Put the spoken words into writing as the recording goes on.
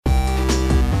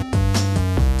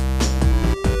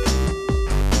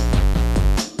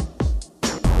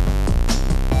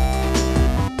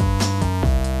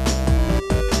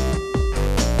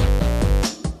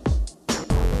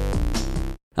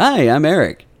Hi, I'm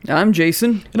Eric. I'm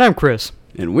Jason. And I'm Chris.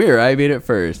 And we're I Beat It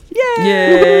First.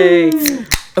 Yay!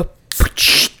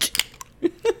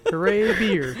 Hooray,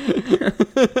 beer.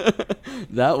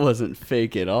 That wasn't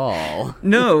fake at all.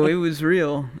 No, it was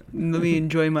real. Let me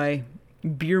enjoy my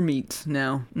beer meats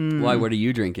now. Why, what are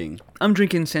you drinking? I'm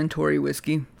drinking Suntory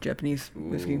whiskey, Japanese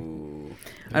whiskey. Ooh,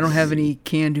 I don't have any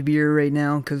canned beer right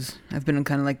now because I've been on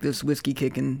kind of like this whiskey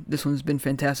kick, and this one's been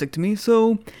fantastic to me.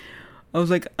 So I was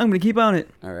like, I'm going to keep on it.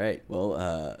 all right.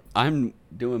 Well, I'm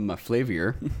doing my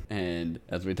flavor. And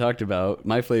as we talked about,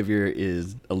 my flavor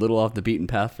is a little off the beaten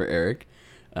path for Eric.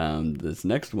 This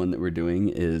next one that we're doing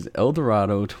is El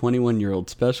Dorado 21-year-old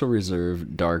Special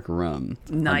Reserve Dark Rum.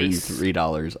 Nice.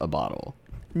 $103 a bottle.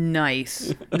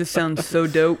 Nice. This sounds so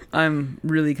dope. I'm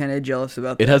really kind of jealous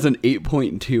about that. It has an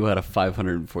 8.2 out of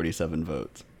 547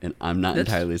 votes. And I'm not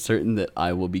entirely certain that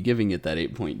I will be giving it that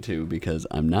 8.2 because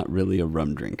I'm not really a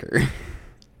rum drinker.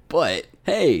 But,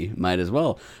 hey, might as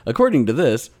well. According to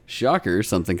this, shocker,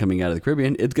 something coming out of the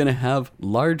Caribbean, it's going to have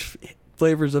large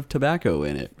flavors of tobacco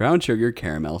in it. Brown sugar,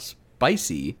 caramel,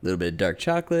 spicy, a little bit of dark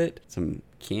chocolate, some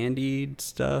candied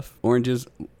stuff, oranges,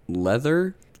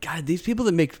 leather. God, these people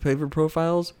that make flavor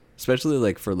profiles, especially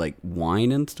like for like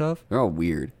wine and stuff, they're all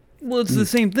weird. Well, it's the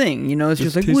same thing, you know. It's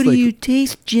This just like, tastes what do like- you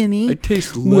taste, Jimmy? I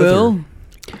taste leather. Well,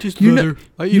 Tastes You know- leather.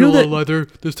 I eat you know a lot that- of leather.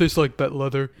 This tastes like that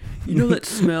leather. you know that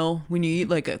smell when you eat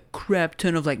like a crap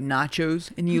ton of like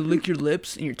nachos and you lick your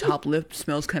lips and your top lip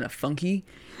smells kind of funky?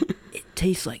 It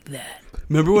tastes like that.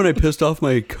 Remember when I pissed off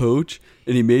my coach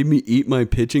and he made me eat my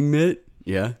pitching mitt?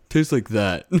 Yeah, tastes like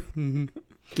that.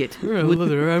 Get All right,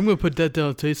 leather. I'm going to put that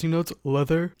down. Tasting notes.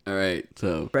 Leather. All right,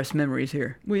 so breast memories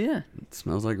here. Well, yeah. it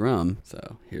smells like rum.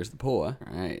 So here's the pour.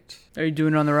 All right. Are you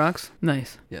doing it on the rocks?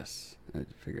 Nice. Yes, I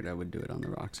figured I would do it on the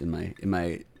rocks in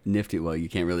my nifty. Well, you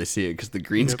can't really see it because the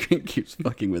green screen keeps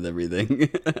fucking with everything.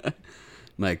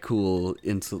 My cool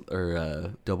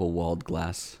double walled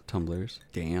glass tumblers.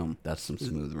 Damn, that's some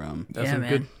smooth rum. That's Yeah, some man.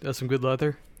 good. That's some good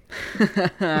leather.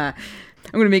 I'm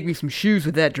gonna make me some shoes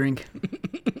with that drink.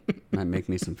 Might make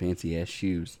me some fancy ass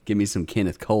shoes. Give me some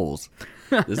Kenneth Coles.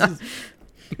 This is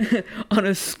On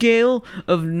a scale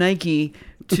of Nike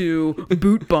to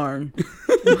Boot Barn.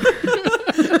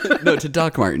 no to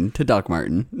Doc Martin.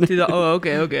 Oh,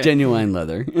 okay. Genuine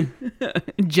leather.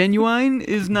 Genuine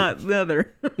is not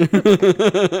leather.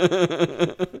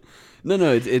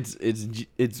 No,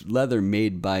 it's leather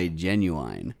made by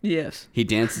Genuine. Yes. He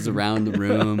dances around the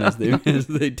room as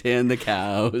they tan the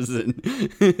cows, and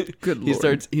Good he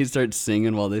Lord. starts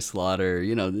singing while they slaughter.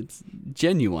 You know, it's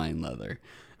Genuine leather.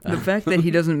 The fact that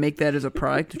he doesn't make that as a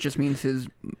product just means his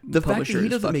The fact publisher that he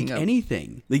is doesn't fucking make up.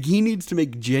 anything, like he needs to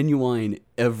make Genuine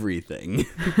everything.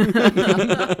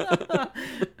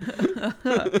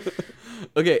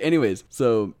 Okay, anyways,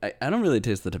 so I don't really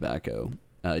taste the tobacco.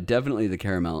 Definitely the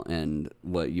caramel and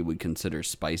what you would consider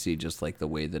spicy, just like the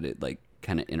way that it like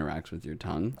kind of interacts with your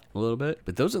tongue a little bit.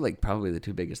 But those are like probably the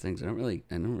two biggest things. I don't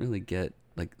really get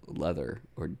like leather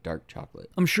or dark chocolate.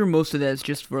 I'm sure most of that is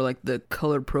just for like the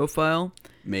color profile.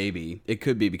 Maybe it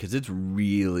could be because it's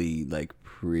really like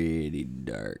pretty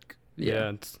dark. Yeah,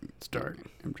 it's dark.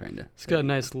 I'm trying to. It's got a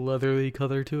nice leathery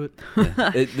color to it.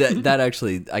 Yeah. That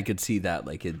actually, I could see that.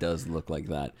 Like, it does look like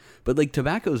that. But like,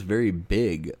 tobacco is very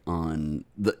big in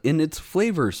its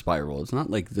flavor spiral. It's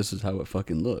not like this is how it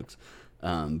fucking looks.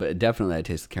 But definitely, I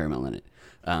taste the caramel in it.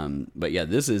 But yeah,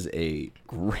 this is a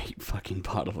great fucking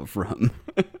bottle of rum.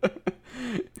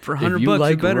 For If $100 you bucks,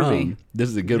 like it better rum, be. this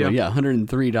is a good Yeah. one. Yeah,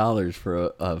 $103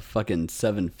 for a fucking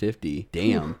 $7.50.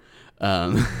 Damn.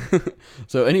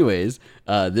 So anyways,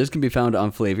 this can be found on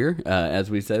Flavor.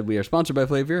 As we said, we are sponsored by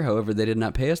Flavor. However, they did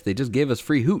not pay us. They just gave us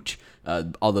free hooch.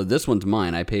 Although this one's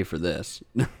mine, I pay for this.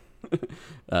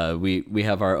 We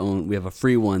have our own. We have a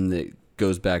free one that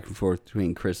goes back and forth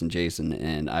between Chris and Jason,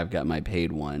 and I've got my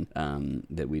paid one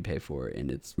that we pay for, and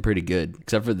it's pretty good.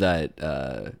 Except for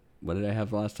that. What did I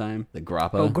have last time? The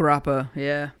grappa. Oh, grappa,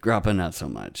 yeah. Grappa, not so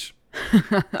much.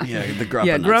 Yeah, the grappa,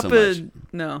 Yeah, not so grappa, much.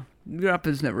 no.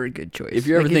 Grappa's never a good choice. If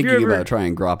you're ever Like, thinking about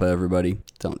trying grappa, everybody,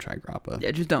 don't try grappa. Yeah,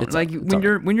 just don't. It's Like all- it's when all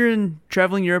you're right. when you're in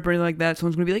traveling Europe or anything like that,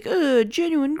 someone's gonna be like,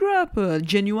 genuine grappa,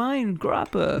 genuine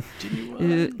grappa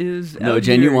is No, out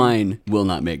Genuine will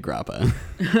not make grappa.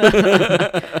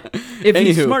 here." If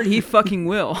he's Anywho. smart, he fucking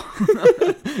will.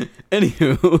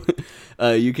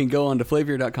 Anywho, you can go on to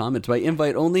flavor.com. It's by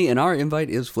invite only, and our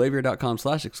invite is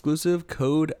flavor.com/exclusive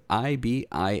code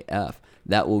IBIF.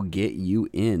 that will get you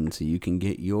in so you can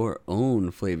get your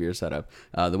own Flavor setup.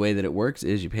 The way that it works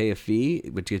is you pay a fee,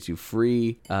 which gets you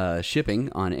free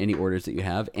shipping on any orders that you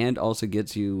have, and also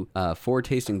gets you 4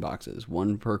 tasting boxes,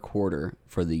 1 per quarter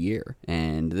for the year.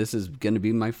 And this is going to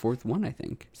be my 4th one, I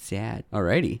think. Sad.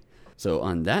 Alrighty. So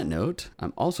on that note,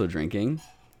 I'm also drinking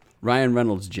Ryan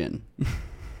Reynolds gin.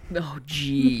 Oh,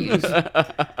 jeez.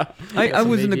 I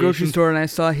was in the grocery store and I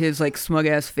saw his like smug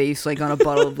ass face like on a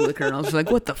bottle of liquor, and I was like,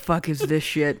 "What the fuck is this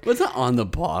shit?" What's that on the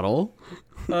bottle?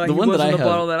 The one that I have,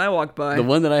 bottle that I walked by. The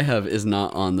one that I have is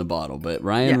not on the bottle, but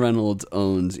Ryan Reynolds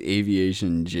owns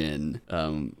Aviation Gin,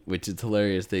 which is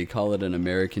hilarious. They call it an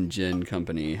American gin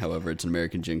company. However, it's an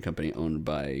American gin company owned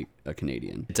by a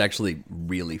Canadian. It's actually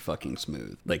really fucking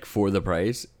smooth. Like, for the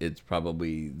price, it's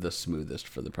probably the smoothest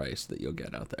for the price that you'll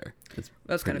get out there.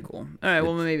 That's kind of cool. All right,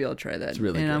 well, maybe I'll try that. It's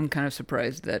really good. I'm kind of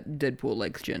surprised that Deadpool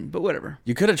likes gin, but whatever.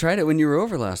 You could have tried it when you were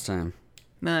over last time.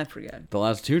 Nah, I forgot. The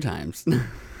last 2 times.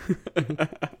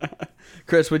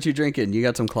 Chris, what you drinking? You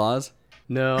got some Claws?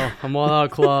 No, I'm all out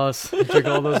of Claws. I drink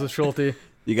all those with Schulte.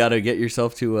 You got to get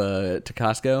yourself to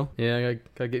Costco? Yeah, I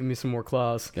gotta get me some more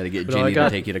Claws. Got to get Jenny to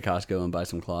take you to Costco and buy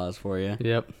some Claws for you.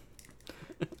 Yep.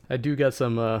 I do got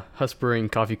some Husspering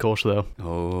coffee Kolsch, though.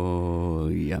 Oh,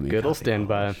 yummy. Good old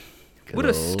standby. What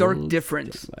a stark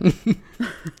difference.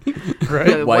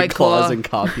 Right? White Claws and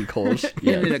coffee Kolsch.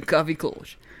 And a coffee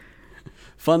Kolsch.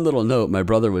 Fun little note, my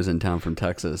brother was in town from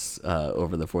Texas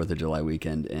over the 4th of July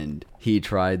weekend, and he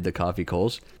tried the coffee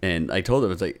Kolsch, and I told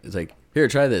him, it's like, here,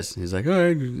 try this. He's like, all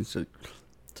right. It's like,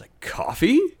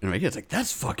 coffee? And I'm like, yeah. It's like,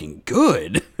 that's fucking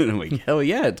good. And I'm like, hell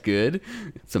yeah, it's good.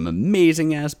 Some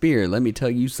amazing-ass beer. Let me tell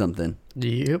you something.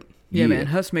 Yep. Yeah, man,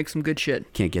 Huss makes some good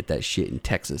shit. Can't get that shit in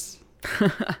Texas.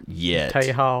 Yet.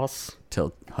 Tejas.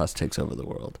 Till Huss takes over the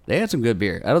world. They had some good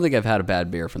beer. I don't think I've had a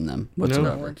bad beer from them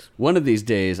whatsoever. No. One of these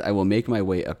days, I will make my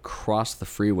way across the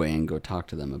freeway and go talk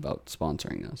to them about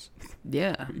sponsoring us.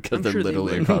 Yeah. Because they're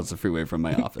literally across the freeway from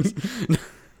my office.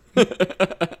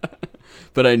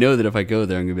 But I know that if I go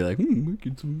there, I'm going to be like, we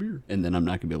get some beer. And then I'm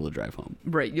not going to be able to drive home.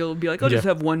 Right. You'll be like, I'll just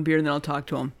have 1 beer, and then I'll talk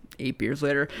to them 8 beers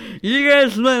later. You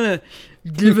guys want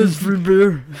to give us free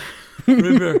beer?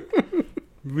 Free beer.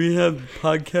 We have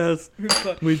podcasts.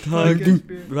 We talk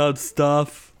about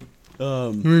stuff.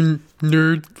 We're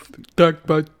nerds. Talk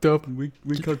about stuff. We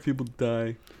cut people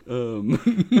die.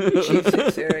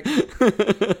 Jesus, Eric.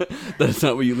 That's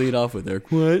not what you lead off with,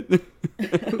 Eric. What?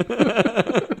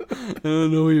 I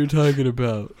don't know what you're talking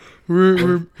about.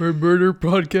 We're a murder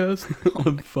podcast.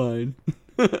 I'm fine.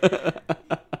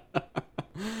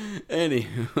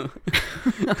 Anywho.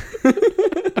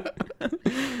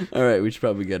 All right, we should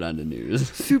probably get on to news.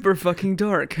 Super fucking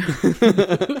dark.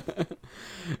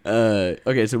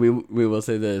 Okay, so we will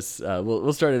say this.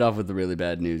 We'll start it off with the really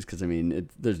bad news because I mean,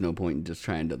 there's no point in just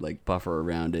trying to like buffer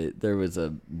around it. There was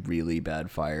a really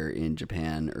bad fire in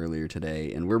Japan earlier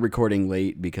today, and we're recording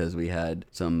late because we had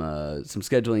some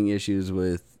scheduling issues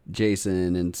with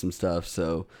Jason and some stuff,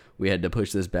 so we had to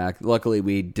push this back. Luckily,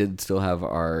 we did still have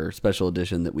our special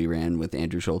edition that we ran with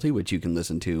Andrew Schulte, which you can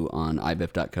listen to on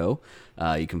ibif.co.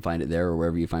 You can find it there or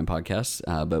wherever you find podcasts.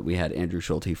 But we had Andrew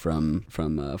Schulte from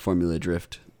Formula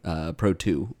Drift Pro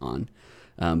 2 on.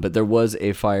 But there was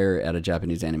a fire at a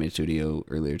Japanese anime studio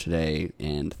earlier today,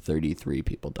 and 33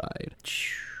 people died.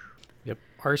 Yep,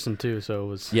 arson too. So it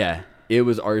was. Yeah. It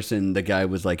was arson. The guy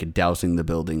was like dousing the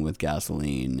building with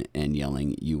gasoline and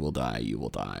yelling, "You will die, you will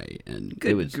die." And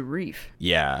Good it was grief.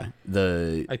 Yeah.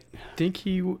 I think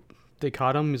they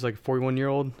caught him. He's like a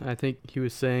 41-year-old. I think he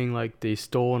was saying like they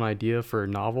stole an idea for a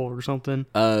novel or something.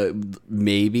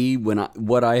 Maybe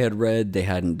what I had read, they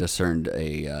hadn't discerned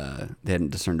a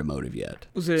motive yet.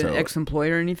 Was it an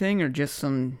ex-employee or anything, or just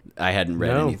some? I hadn't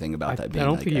read anything about that being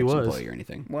like ex-employee or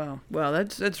anything. Wow,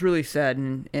 that's really sad,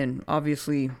 and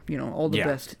obviously, all the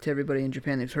best to everybody in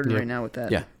Japan that's hurting right now with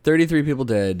that. Yeah, 33 people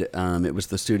dead. It was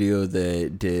the studio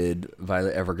that did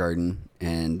Violet Evergarden,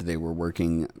 and they were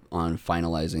working on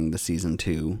finalizing the season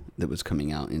 2 that was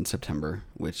coming out in September,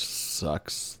 which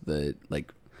sucks that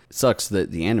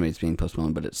the anime is being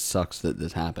postponed, but it sucks that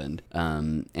this happened.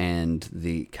 And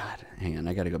hang on,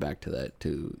 I got to go back to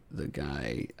the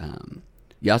guy,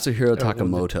 Yasuhiro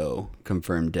Takamoto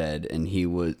confirmed dead, and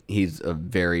he's a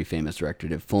very famous director.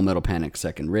 Did Full Metal Panic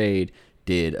Second Raid,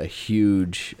 did a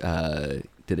huge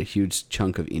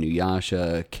chunk of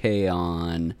Inuyasha,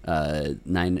 K-On!,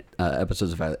 9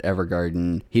 episodes of Violet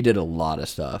Evergarden. He did a lot of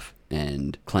stuff,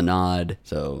 and Clannad.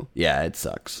 So yeah, it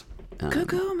sucks.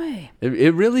 Kagome.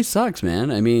 It really sucks,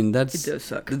 man. I mean, it does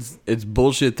suck. It's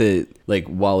bullshit that, like,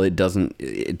 while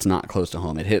it's not close to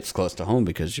home, it hits close to home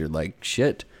because you're like,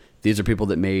 shit, these are people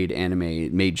that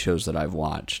made shows that I've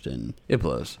watched, and it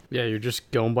blows. Yeah, you're just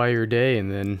going by your day,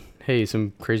 and then hey,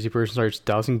 some crazy person starts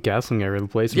dousing gasoline all over the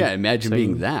place. Yeah, imagine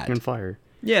being that. On fire.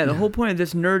 Yeah, the whole point of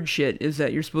this nerd shit is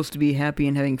that you're supposed to be happy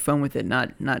and having fun with it,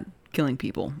 not killing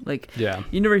people. Like, yeah,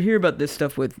 you never hear about this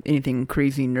stuff with anything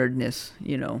crazy nerdness,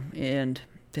 and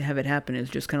to have it happen is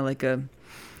just kind of like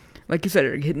you said,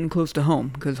 Eric, hitting close to home,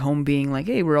 because home being like,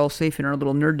 hey, we're all safe in our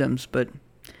little nerddoms, but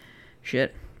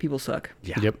shit, people suck.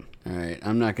 Yeah. Yep. All right,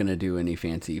 I'm not gonna do any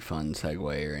fancy fun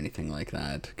segue or anything like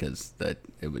that, because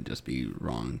it would just be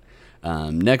wrong.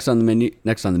 Next on the menu.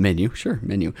 Shenmue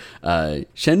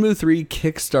 3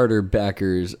 Kickstarter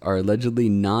backers are allegedly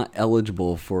not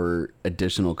eligible for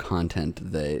additional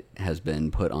content that has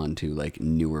been put onto like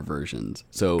newer versions.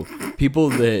 So people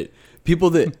that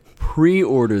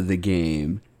pre-order the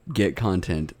game get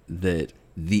content that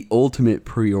the ultimate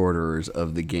pre-orders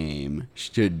of the game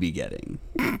should be getting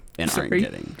and aren't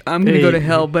getting. I'm gonna go to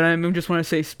hell, but I just want to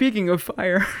say, speaking of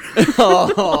fire.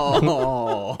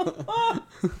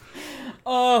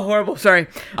 Oh, horrible! Sorry.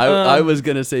 I was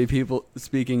gonna say, people.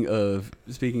 Speaking of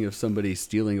somebody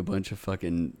stealing a bunch of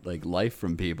fucking like life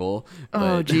from people.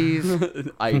 Oh jeez.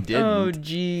 I didn't. Oh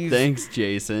jeez. Thanks,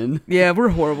 Jason. Yeah, we're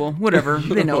horrible. Whatever.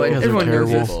 They know it. Everyone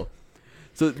knows this.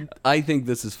 So I think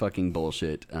this is fucking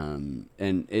bullshit. And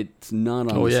it's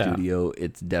not on the studio.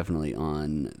 It's definitely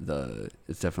on the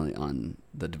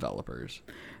developers.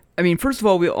 I mean, first of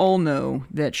all, we all know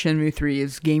that Shenmue 3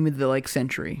 is game of the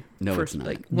century. No, it's not.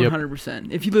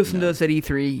 100%. If you listen to us at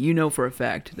E3, you know for a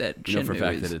fact that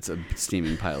Shenmue is that it's a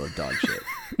steaming pile of dog shit.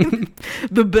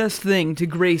 the best thing to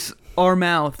grace our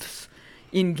mouths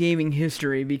in gaming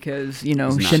history, because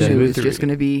Shenmue is just going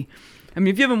to be. I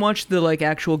mean, if you haven't watched the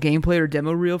actual gameplay or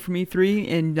demo reel from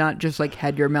E3 and not just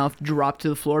had your mouth drop to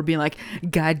the floor, being like,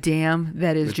 "God damn,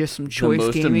 that is just some choice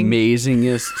gaming." The most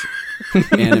amazingest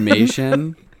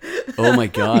animation. Oh my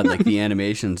god, the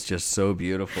animation's just so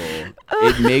beautiful.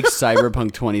 It makes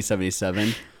Cyberpunk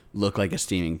 2077 look like a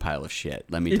steaming pile of shit.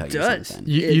 Let me tell you something.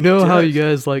 You know how you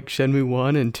guys like Shenmue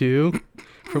 1 and 2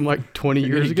 from 20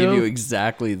 years ago? I'm going to give you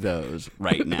exactly those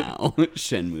right now.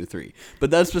 Shenmue 3.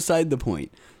 But that's beside the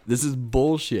point. This is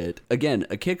bullshit. Again,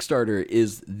 a Kickstarter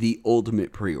is the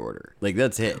ultimate pre-order.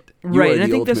 That's it. Right, and I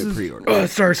think ultimate pre-order.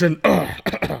 Sarson.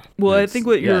 Well, I think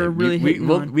what you're really hitting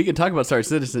on... We can talk about Star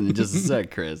Citizen in just a sec,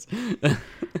 Chris.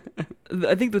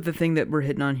 I think that the thing that we're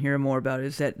hitting on here more about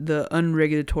is that the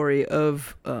unregulatory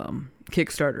of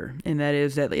Kickstarter, and that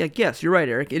is that, yes, you're right,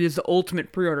 Eric, it is the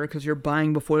ultimate pre-order because you're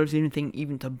buying before there's anything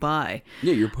even to buy.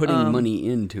 Yeah, you're putting money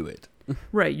into it.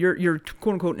 Right, you're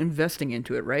quote unquote investing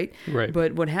into it, right? Right.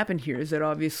 But what happened here is that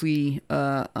obviously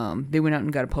they went out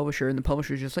and got a publisher, and the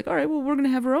publisher's just like, all right, well, we're gonna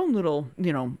have our own little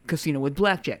casino with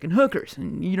blackjack and hookers,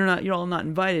 and you're all not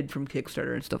invited from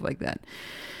Kickstarter and stuff like that.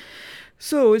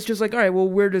 So it's just like, all right, well,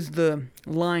 where does the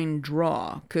line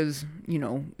draw? Because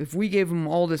if we gave them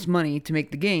all this money to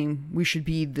make the game, we should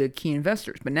be the key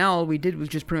investors. But now all we did was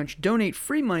just pretty much donate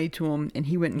free money to him, and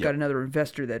he went and got another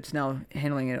investor that's now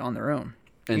handling it on their own.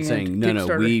 And saying,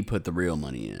 no, we put the real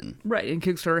money in. Right, and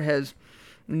Kickstarter has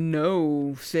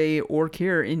no say or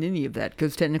care in any of that,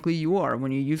 because technically you are.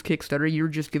 When you use Kickstarter, you're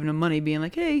just giving them money, being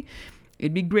like, hey,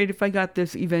 it'd be great if I got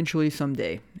this eventually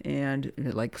someday. And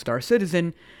like Star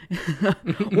Citizen,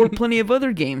 or plenty of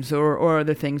other games or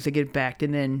other things that get backed,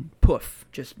 and then poof,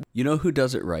 just... You know who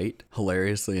does it right,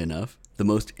 hilariously enough? The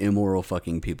most immoral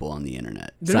fucking people on the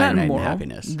internet. They're not immoral.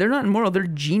 Happiness. They're not immoral. They're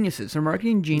geniuses. They're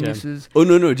marketing geniuses. Yeah. Oh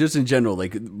no, just in general.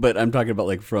 But I'm talking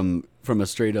about from a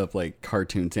straight up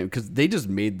cartoon standpoint, because they just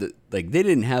made they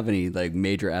didn't have any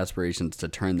major aspirations to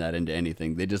turn that into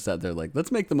anything. They just sat there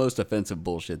let's make the most offensive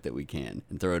bullshit that we can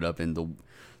and throw it up in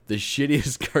the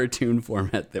shittiest cartoon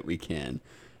format that we can.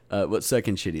 What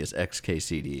second shittiest?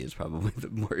 XKCD is probably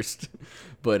the worst.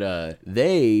 But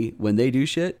when they do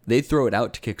shit, they throw it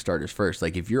out to Kickstarters first.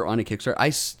 If you're on a Kickstarter,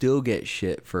 I still get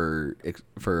shit for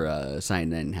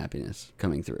Cyanide and Happiness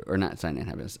coming through. Or not Cyanide and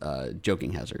Happiness,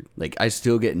 Joking Hazard. I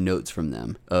still get notes from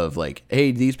them of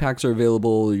hey, these packs are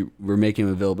available. We're making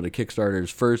them available to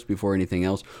Kickstarters first before anything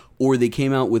else. Or they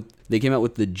came out with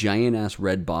the giant ass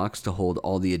red box to hold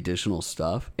all the additional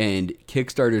stuff, and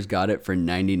Kickstarter's got it for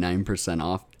 99%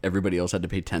 off. Everybody else had to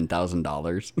pay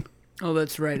 $10,000. Oh,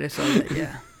 that's right. I saw that.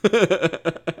 Yeah.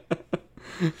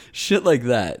 Shit like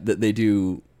that they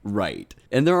do right,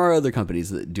 and there are other companies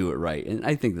that do it right, and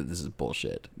I think that this is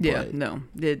bullshit. Yeah, no,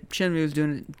 Shenmue was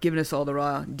giving us all the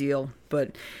raw deal,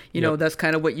 but that's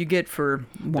kind of what you get for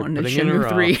wanting a Shenmue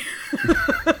 3.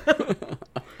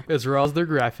 As raw as their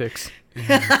graphics.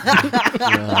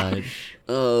 God.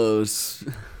 Oh, Jesus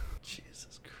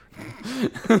Christ.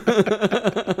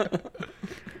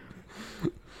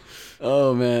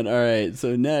 Oh man! All right.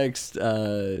 So next,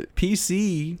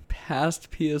 PC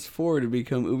passed PS4 to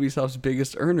become Ubisoft's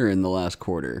biggest earner in the last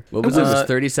quarter. What was it? It was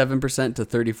 37% to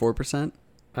 34%.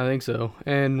 I think so.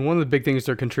 And one of the big things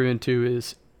they're contributing to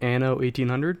is Anno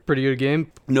 1800. Pretty good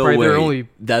game. No Probably way.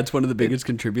 That's one of the biggest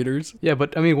contributors. Yeah,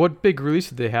 but I mean, what big release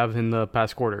did they have in the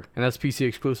past quarter? And that's PC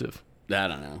exclusive. I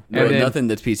don't know. And then- Nothing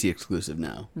that's PC exclusive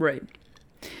now. Right.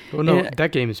 Well, no, Yeah.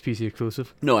 that game is PC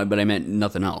exclusive. No, but I meant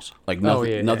nothing else. Like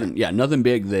nothing, yeah, nothing. Yeah, nothing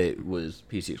big that was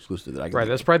PC exclusive that I could Right, think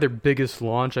that's of. probably their biggest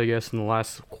launch, I guess, in the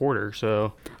last quarter.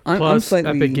 So I'm plus slightly-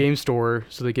 Epic Game Store,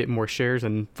 so they get more shares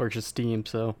and versus Steam.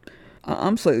 So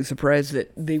I'm slightly surprised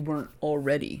that they weren't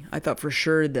already. I thought for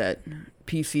sure that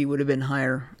PC would have been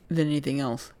higher than anything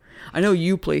else. I know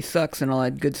Uplay sucks and all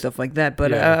that good stuff like that,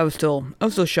 but Yeah. I was still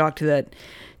shocked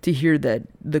to hear that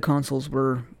the consoles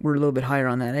were a little bit higher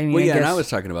on that. I mean, Well, I yeah, and guess, I was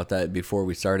talking about that before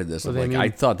we started this. Well, Of, I like, mean- I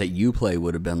thought that Uplay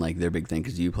would have been like their big thing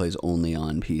because Uplay's only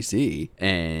on PC,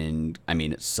 and I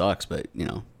mean it sucks, but you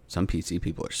know some PC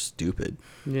people are stupid.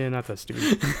 yeah, not that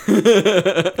stupid.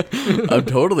 I'm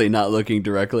totally not looking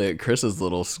directly at Chris's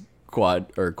little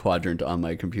quadrant on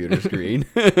my computer screen.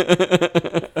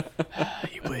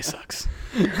 Uplay sucks.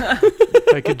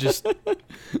 I could just.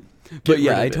 But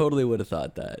yeah, rid of I it totally would have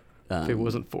thought that. if it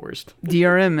wasn't forced.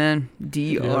 DRM, man.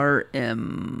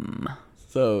 DRM.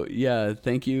 So yeah,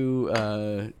 thank you,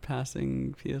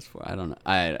 passing PS4. I don't know.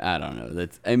 I don't know.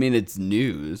 I mean, it's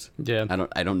news. Yeah.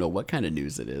 I don't know what kind of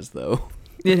news it is though.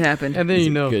 It happened. And then Is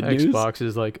you it know good news? Xbox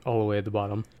is like all the way at the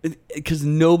bottom. Because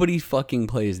nobody fucking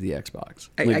plays the Xbox.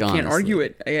 I Like, can't honestly. argue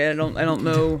it. I don't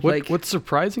know. What's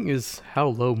surprising is how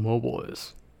low mobile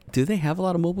is. Do they have a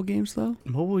lot of mobile games though?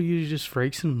 Mobile usually just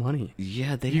rakes in money.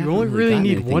 Yeah, they. You haven't only really gotten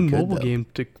need anything one good, mobile though. game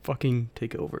to fucking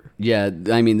take over. Yeah,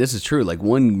 I mean this is true. Like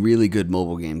one really good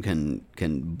mobile game can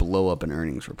blow up an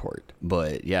earnings report.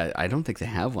 But yeah, I don't think they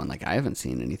have one. Like I haven't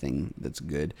seen anything that's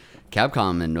good.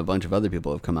 Capcom and a bunch of other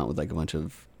people have come out with like a bunch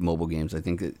of mobile games. I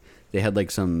think that they had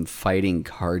like some fighting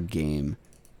card game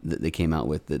that they came out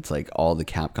with that's like all the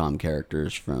Capcom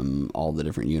characters from all the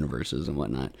different universes and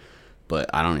whatnot. But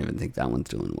I don't even think that one's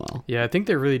doing well. Yeah, I think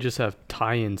they really just have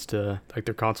tie-ins to like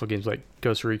their console games, like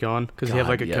Ghost Recon, because they have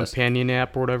God, like a yes. companion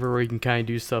app or whatever where you can kind of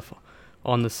do stuff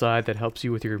on the side that helps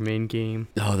you with your main game.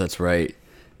 Oh, that's right.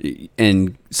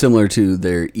 And similar to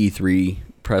their E3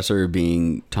 presser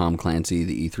being Tom Clancy,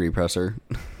 the E3 presser.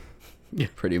 Yeah.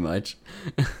 Pretty much.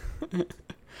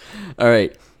 All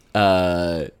right.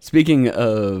 Speaking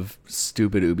of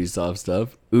stupid Ubisoft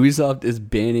stuff, Ubisoft is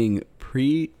banning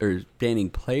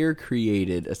player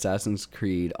created Assassin's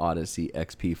Creed Odyssey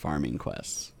XP farming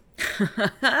quests.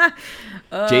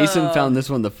 Jason found this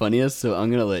one the funniest, so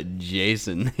I'm gonna let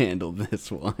Jason handle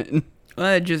this one.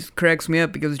 It just cracks me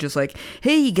up because it's just like,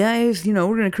 hey guys, we're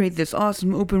gonna create this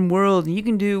awesome open world and you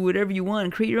can do whatever you want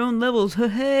and create your own levels.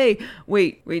 Hey,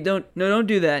 wait, don't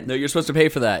do that. No, you're supposed to pay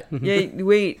for that. Yeah,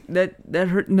 wait, that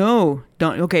hurt. No,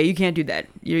 don't. Okay, you can't do that.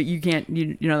 You can't.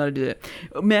 You're not allowed to do that.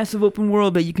 A massive open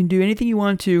world, but you can do anything you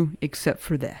want to except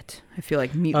for that. I feel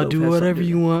like Meatloaf I'll do has whatever something to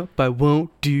you want, but I won't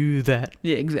do that.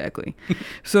 Yeah, exactly.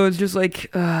 So it's just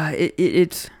like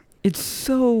it's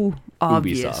so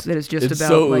obvious Ubisoft. that it's just It's about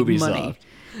so like Ubisoft. money.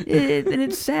 And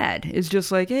it's sad. It's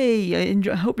just like, hey,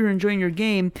 I hope you're enjoying your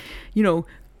game.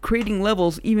 Creating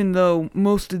levels, even though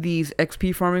most of these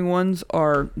XP farming ones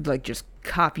are like just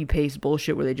copy paste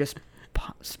bullshit where they just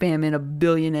spam in a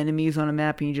billion enemies on a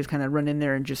map and you just kind of run in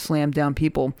there and just slam down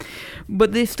people.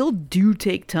 But they still do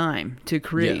take time to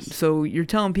create. Yes. So you're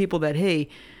telling people that, hey,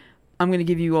 I'm going to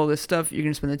give you all this stuff. You're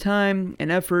going to spend the time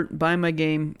and effort buying my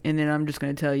game, and then I'm just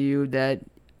going to tell you that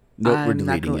Nope, we're I'm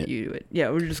not going deleting to let it. you do it. Yeah,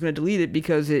 we're just going to delete it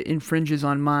because it infringes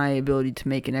on my ability to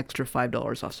make an extra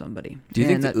 $5 off somebody. Do you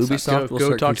think And that sucks. Ubisoft will Go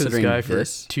start talk to this considering guy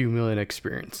this? for 2 million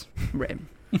experience. Right.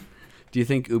 Do you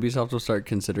think Ubisoft will start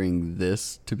considering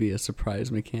this to be a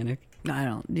surprise mechanic? I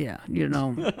don't. Yeah,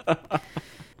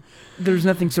 There's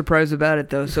nothing surprised about it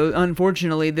though. So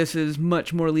unfortunately, this is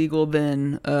much more legal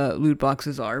than loot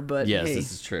boxes are. But Yes, hey,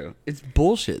 this is true. It's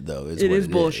bullshit, though. it is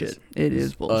bullshit. It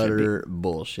is bullshit. Utter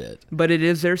bullshit. But it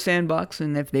is their sandbox,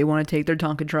 and if they want to take their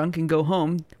Tonka trunk and go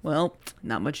home, well,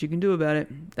 not much you can do about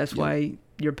it. That's why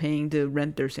you're paying to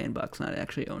rent their sandbox, not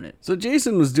actually own it. So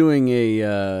Jason was doing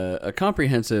a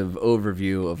comprehensive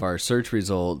overview of our search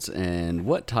results and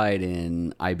what tied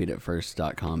in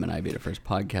iBeatItFirst.com and iBeatItFirst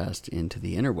podcast into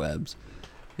the interwebs.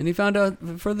 And he found out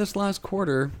that for this last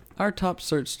quarter, our top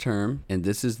search term, and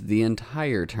this is the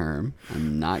entire term,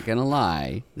 I'm not going to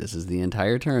lie, this is the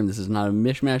entire term, this is not a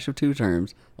mishmash of two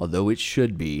terms, although it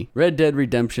should be, Red Dead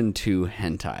Redemption 2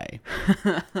 hentai.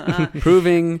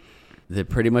 Proving that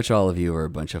pretty much all of you are a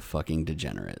bunch of fucking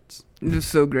degenerates. It was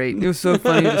so great. It was so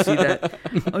funny to see that.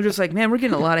 I was just like, man, we're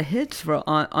getting a lot of hits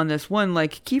on this one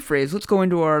like key phrase. Let's go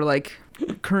into our like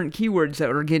current keywords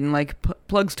that are getting like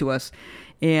plugs to us.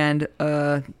 And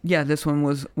yeah, this one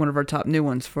was one of our top new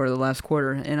ones for the last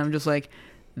quarter. And I'm just like,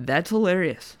 that's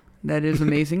hilarious. That is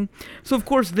amazing. So, of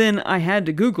course, then I had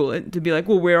to Google it to be like,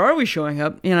 well, where are we showing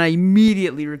up? And I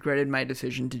immediately regretted my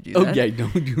decision to do that. Oh, yeah,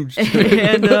 don't do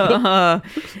And I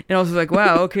was like,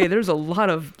 wow, okay, there's a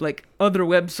lot of, like, other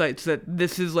websites that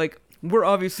this is, like, we're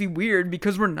obviously weird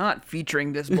because we're not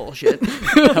featuring this bullshit.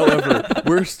 However,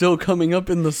 we're still coming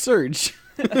up in the search.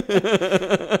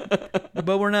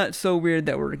 But we're not so weird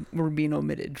that we're being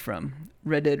omitted from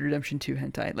Red Dead Redemption 2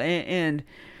 hentai. And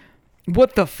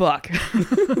what the fuck?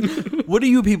 What are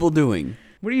you people doing?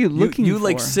 What are you looking you for?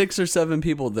 like 6 or 7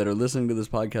 people that are listening to this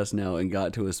podcast now and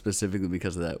got to us specifically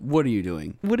because of that. What are you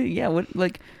doing? And let us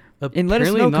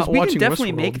Apparently know, not because we can watching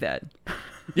definitely Westworld. make that.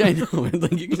 Yeah, I know.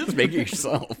 Like, you can just make it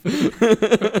yourself.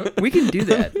 We can do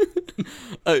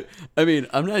that. I mean,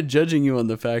 I'm not judging you on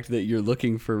the fact that you're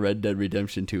looking for Red Dead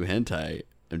Redemption 2 hentai.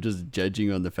 I'm just judging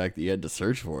you on the fact that you had to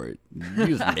search for it.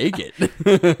 You just make it.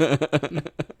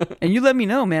 And you let me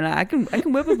know, man. I can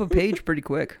whip up a page pretty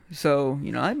quick. So,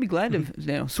 I'd be glad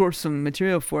to source some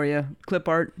material for you. Clip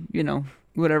art,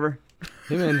 whatever.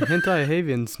 Hey man, Hentai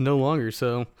Haven's no longer,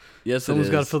 so Yes, someone's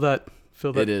got to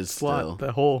fill that It is slot, still.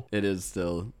 that hole. It is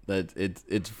still. That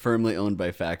it's firmly owned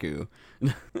by Faku.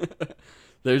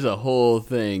 There's a whole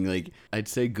thing. Like, I'd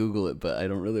say Google it, but I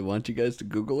don't really want you guys to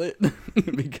Google it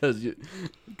because you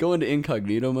go into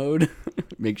incognito mode.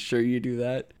 Make sure you do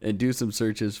that and do some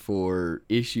searches for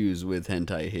issues with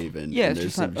Hentai Haven. Yeah, and it's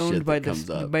there's just not some shit owned by that comes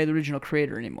up. by the original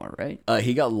creator anymore, right?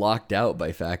 He got locked out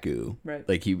by Faku. Right.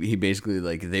 Like he basically,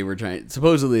 like,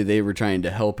 supposedly they were trying to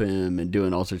help him and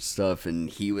doing all sorts of stuff, and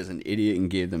he was an idiot and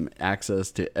gave them access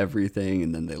to everything,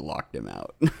 and then they locked him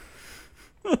out.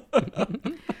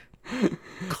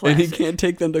 And he can't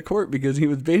take them to court because he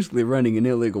was basically running an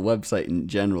illegal website in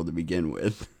general to begin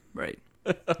with. Right.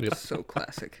 Yep. So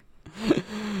classic.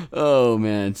 Oh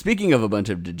man, speaking of a bunch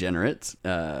of degenerates,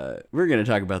 we're going to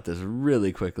talk about this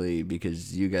really quickly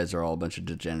because you guys are all a bunch of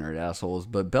degenerate assholes,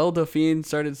 but Belle Delphine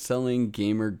started selling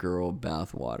gamer girl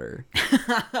bathwater.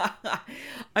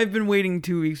 I've been waiting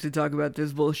 2 weeks to talk about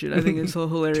this bullshit. I think it's so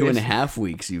hilarious. 2.5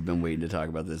 weeks you've been waiting to talk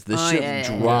about this. This shit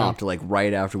yeah. dropped like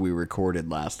right after we recorded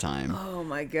last time. Oh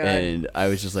my god. And I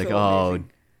was just like, So oh, amazing.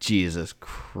 Jesus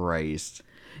Christ.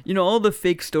 All the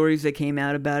fake stories that came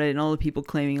out about it and all the people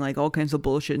claiming like all kinds of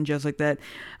bullshit and just like that.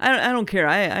 I don't care.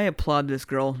 I applaud this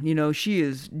girl. She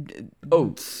is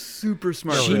super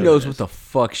smart. She about knows this. what the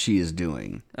fuck she is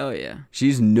doing. Oh yeah.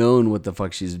 She's known what the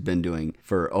fuck she's been doing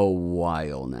for a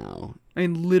while now. I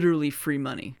mean, literally free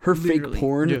money. Her Literally. fake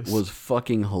porn Yes. was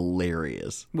fucking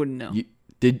hilarious. Wouldn't know.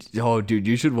 Dude,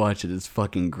 you should watch it. It's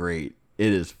fucking great.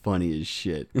 It is funny as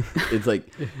shit.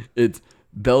 It's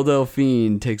Belle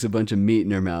Delphine takes a bunch of meat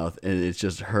in her mouth, and it's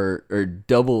just her, or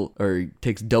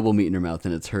takes double meat in her mouth,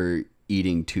 and it's her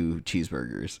eating 2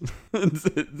 cheeseburgers.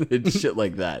 it's shit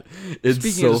like that. It's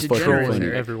Speaking so of fucking degenerates funny.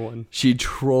 here. Everyone. She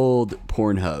trolled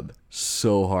Pornhub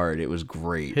so hard. It was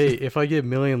great. Hey, if I get 1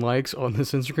 million likes on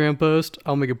this Instagram post,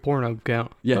 I'll make a Pornhub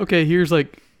account. Yeah. Okay, here's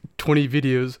like 20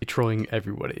 videos trolling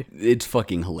everybody. It's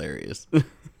fucking hilarious.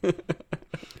 Belle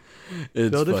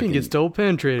Delphine gets double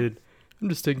penetrated. I'm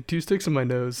just taking 2 sticks in my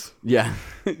nose. Yeah,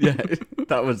 yeah,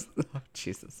 that was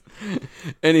Jesus.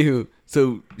 Anywho,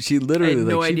 so she I literally had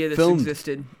no she idea this filmed.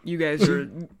 existed. You guys are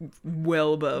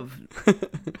well above.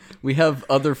 We have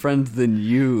other friends than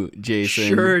you, Jason.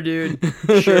 Sure, dude.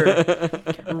 Sure.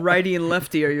 Righty and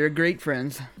lefty are your great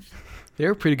friends.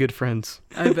 They're pretty good friends.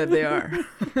 I bet they are.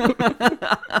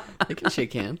 They can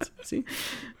shake hands. See.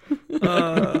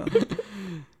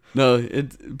 No,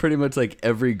 it's pretty much like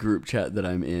every group chat that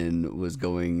I'm in was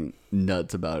going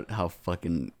nuts about how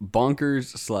fucking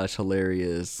bonkers /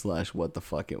 hilarious / what the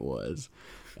fuck it was.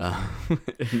 And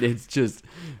it's just,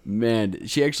 man,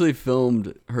 she actually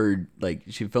filmed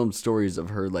she filmed stories of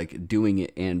her like doing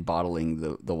it and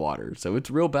bottling the water. So it's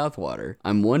real bath water.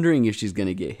 I'm wondering if she's going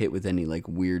to get hit with any like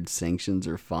weird sanctions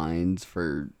or fines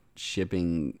for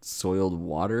shipping soiled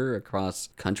water across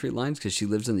country lines because she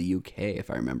lives in the UK, if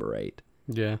I remember right.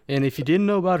 Yeah. And if you didn't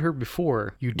know about her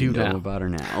before, you do know now. about her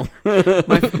now.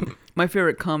 My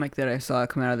favorite comic that I saw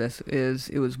come out of this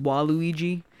it was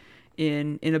Waluigi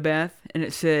in a bath, and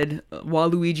it said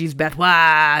Waluigi's bath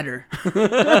water.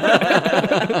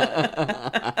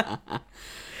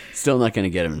 Still not gonna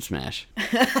get him in Smash.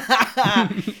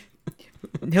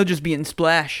 He'll just be in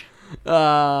Splash. Peach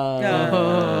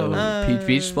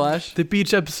Beach Splash. The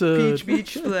beach episode.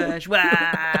 Beach Splash. Wow,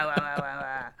 wow, wow, wow.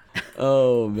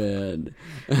 Oh man.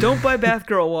 Don't buy Bath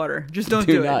Girl water. Just don't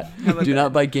do not, it. How about Do that?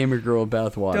 not buy Gamer Girl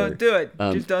bath water. Don't do it.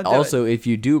 Just don't do also, it. if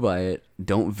you do buy it,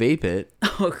 don't vape it.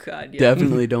 Oh God, yeah.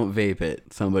 Definitely don't vape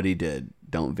it. Somebody did.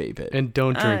 Don't vape it. And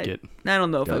don't drink it. I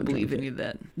don't know if I Don't believe drink any of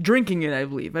that. Drinking it, I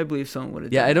believe. I believe someone would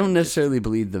have. Yeah, done I don't that. necessarily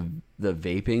believe the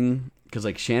vaping, because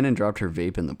like Shannon dropped her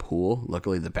vape in the pool.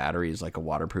 Luckily, the battery is like a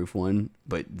waterproof one,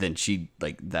 but then she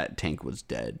like that tank was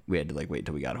dead. We had to like wait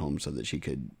till we got home so that she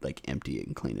could like empty it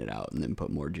and clean it out and then put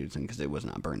more juice in because it was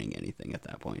not burning anything at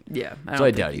that point. Yeah, So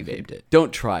I doubt he vaped it.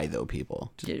 Don't try though,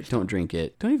 people. Just Yeah, don't drink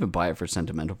it. Don't even buy it for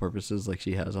sentimental purposes like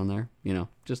she has on there. You know,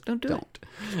 just Don't do it.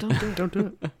 Just don't do it. Don't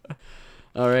do it.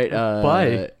 All right.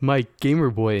 Buy my Gamer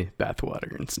Boy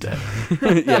bathwater instead.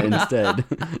 Yeah, instead.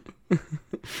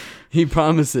 He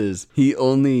promises he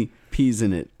only pees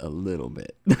in it a little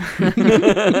bit.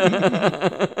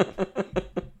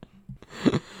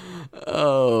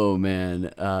 Oh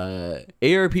man.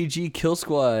 ARPG Kill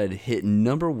Squad hit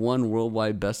 #1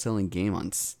 worldwide best-selling game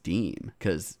on Steam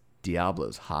because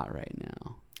Diablo's hot right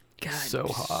now. God, So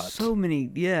hot. So many.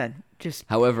 Yeah, just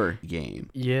However, game.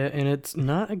 Yeah, and it's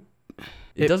not.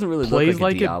 It doesn't really plays look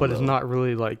like a it, but it's Diablo. not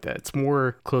really like that. It's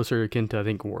more closer akin to I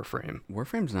think Warframe.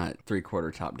 Warframe's not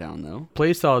 3/4 top down though.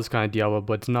 Playstyle is kind of Diablo,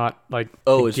 but it's not like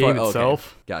Oh, the it's game far,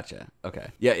 itself. Okay. Gotcha. Okay.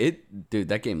 Yeah, dude,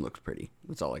 that game looks pretty.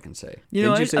 That's all I can say. You know,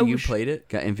 Didn't you I say you wish- played it?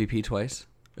 Got MVP twice?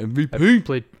 I MVP.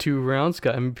 played 2 rounds,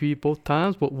 got MVP both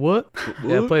times. But what?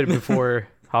 Yeah, I played it before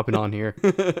hopping on here.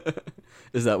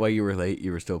 Is that why you were late?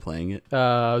 You were still playing it?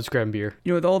 I was grabbing beer.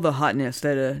 you know, with all the hotness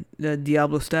that the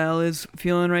Diablo style is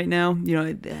feeling right now, you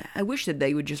know, I wish that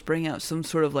they would just bring out some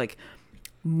sort of like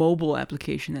mobile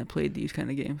application that played these kind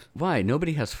of games. Why?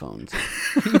 Nobody has phones. I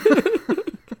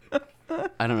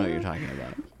don't know what you're talking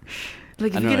about.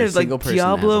 Like I if don't you know, a get a like single person has a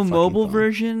Diablo fucking mobile phone.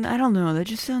 version, I don't know. That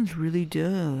just sounds really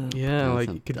dumb. Yeah, That like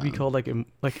sounds it could be dumb. called like it'd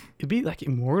be like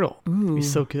immortal. It'd be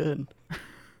so good.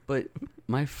 But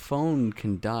my phone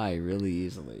can die really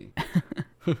easily.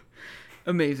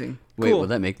 Amazing. Wait, cool. will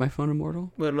that make my phone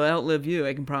immortal? Well, it'll outlive you.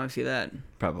 I can promise you that.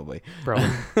 Probably. Probably.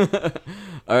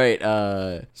 All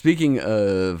right. Speaking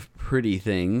of pretty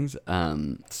things,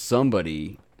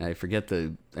 somebody I forget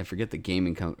the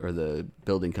gaming or the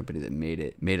building company that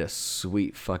made a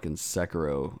sweet fucking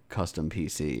Sekiro custom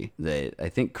PC that I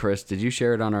think Chris, did you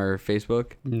share it on our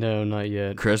Facebook? No, not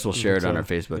yet. Chris will share it on So, our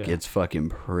Facebook. yeah. It's fucking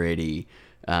pretty.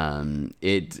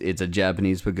 It's a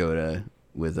Japanese pagoda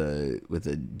with a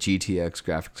GTX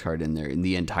graphics card in there, and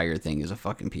the entire thing is a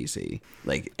fucking PC.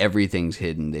 Like everything's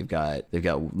hidden. They've got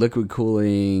liquid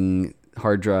cooling,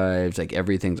 hard drives, like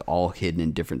everything's all hidden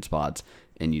in different spots,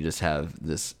 and you just have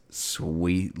this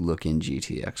sweet looking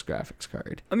GTX graphics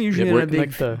card. I'm usually Yeah, not a big,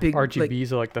 like the big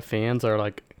RGBs or like the fans are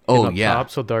like Oh, up yeah. top,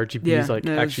 so the RGBs Yeah, like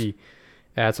no, it's- actually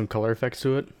add some color effects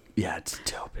to it. Yeah, it's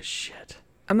dope as shit.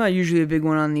 I'm not usually a big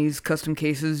one on these custom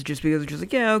cases just because it's just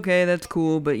like, yeah, okay, that's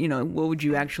cool, but, you know, what would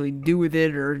you actually do with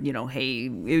it? Or, you know, hey,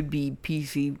 it would be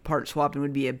PC part swapping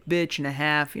would be a bitch and a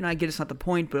half. You know, I get it's not the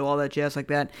point, but all that jazz like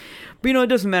that. But, you know, it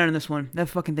doesn't matter in this one. That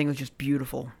fucking thing was just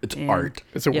beautiful. It's And- art.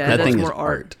 It's a Yeah, That that's thing more is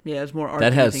art. Yeah, it's more art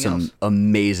That than has anything some else.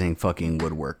 amazing fucking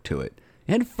woodwork to it.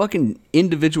 It had fucking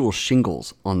individual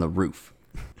shingles on the roof.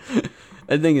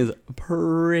 That thing is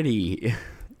pretty.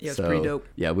 Yeah, it's pretty dope.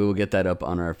 Yeah, we will get that up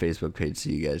on our Facebook page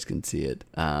so you guys can see it.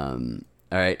 All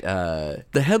right.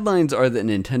 The headlines are that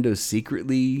Nintendo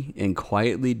secretly and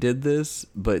quietly did this,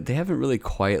 but they haven't really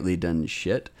quietly done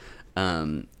shit.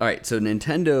 All right. So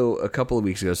Nintendo a couple of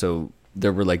weeks ago, so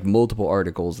there were like multiple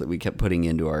articles that we kept putting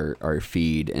into our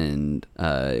feed, and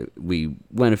we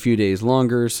went a few days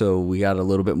longer, so we got a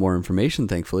little bit more information,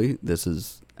 thankfully. This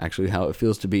is actually how it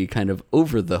feels to be kind of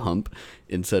over the hump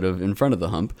instead of in front of the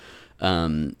hump.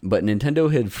 But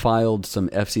Nintendo had filed some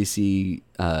FCC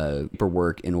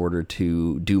paperwork in order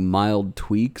to do mild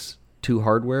tweaks to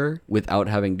hardware without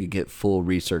having to get full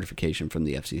recertification from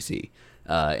the FCC.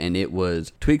 And it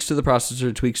was tweaks to the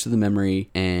processor, tweaks to the memory,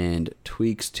 and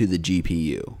tweaks to the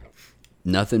GPU.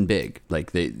 Nothing big.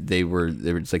 Like they were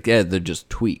just like, yeah, they're just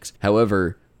tweaks.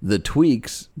 However, the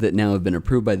tweaks that now have been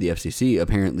approved by the FCC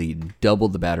apparently double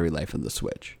the battery life of the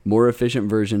Switch. More efficient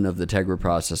version of the Tegra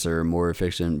processor, more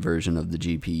efficient version of the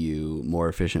GPU, more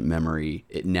efficient memory.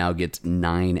 It now gets up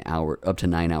to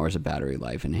 9 hours of battery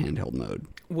life in handheld mode.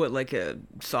 What, like a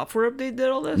software update did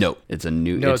all this? No, it's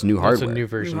new No, it's new hardware. It's a new New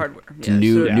version. hardware. It's Yeah,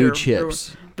 new so new they're-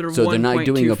 chips. they're So they're not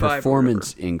doing a 1.25 or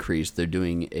performance increase. They're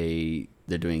doing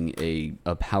They're doing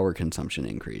a power consumption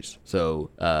increase. So,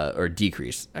 or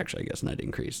decrease, actually, I guess, not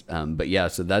increase. But yeah,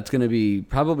 so that's going to be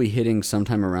probably hitting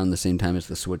sometime around the same time as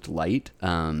the Switch Lite.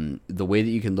 The way that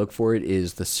you can look for it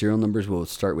is the serial numbers will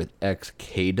start with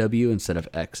XKW instead of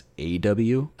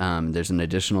XAW. There's an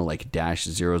additional like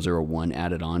 -001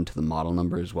 added on to the model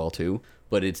number as well too.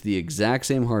 But it's the exact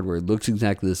same hardware, it looks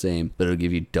exactly the same, but it'll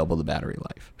give you double the battery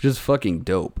life, which is fucking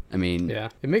dope. I mean, yeah,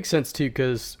 it makes sense too,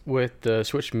 because with the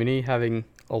Switch Mini having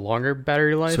a longer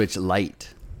battery life, Switch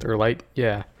Lite or Lite,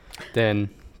 yeah, than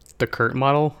the current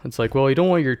model, it's like, well, you don't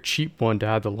want your cheap one to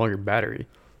have the longer battery.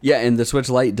 Yeah, and the Switch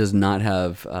Lite does not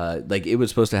have, like, it was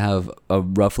supposed to have a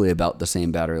roughly about the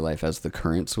same battery life as the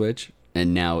current Switch,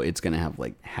 and now it's going to have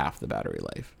like half the battery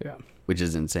life. Yeah, which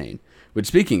is insane. Which,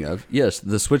 speaking of, yes,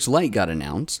 the Switch Lite got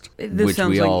announced. This which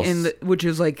sounds we like, all which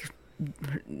is like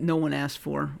no one asked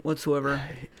for whatsoever.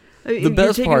 The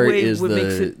best part is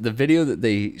the video that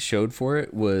they showed for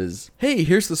it was, hey,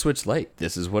 here's the Switch Lite.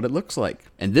 This is what it looks like.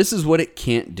 And this is what it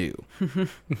can't do.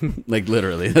 Like,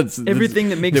 literally. That's everything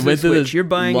that makes a Switch. You're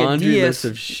buying a DS. List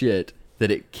of shit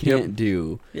that it can't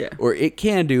do. Yeah. Or it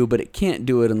can do, but it can't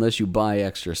do it unless you buy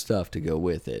extra stuff to go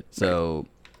with it. So,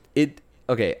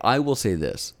 okay, I will say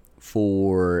this.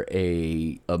 For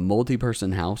a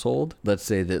multi-person household, let's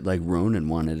say that like Ronan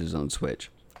wanted his own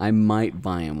Switch, I might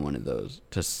buy him one of those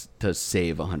to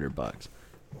save $100.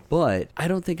 But I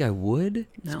don't think I would,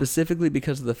 specifically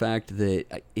because of the fact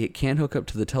that it can't hook up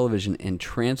to the television, and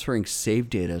transferring save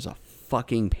data is a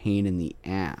fucking pain in the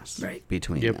ass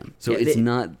between them. So it's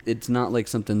not like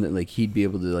something that like he'd be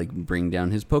able to like bring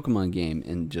down his Pokemon game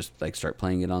and just like start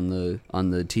playing it on the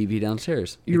TV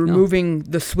downstairs. You're removing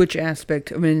the Switch aspect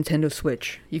of a Nintendo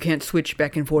Switch. You can't switch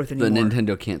back and forth anymore. The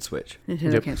Nintendo can't switch.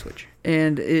 Nintendo can't switch,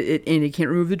 and it can't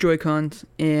remove the Joy-Cons,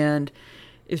 and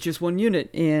it's just one unit,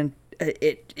 and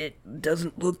it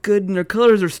doesn't look good, and their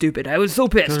colors are stupid. I was so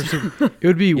pissed. It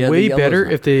would be way better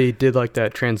if they did like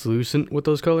that translucent with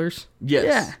those colors. Yes.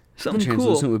 Yeah. Something the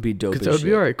translucent would be dope. Because that would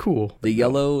be alright, cool. The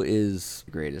yellow is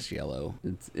the greatest yellow.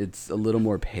 It's a little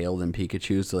more pale than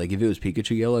Pikachu. So like if it was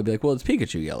Pikachu yellow, I'd be like, well, it's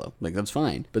Pikachu yellow. Like that's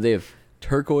fine. But they have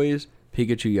turquoise,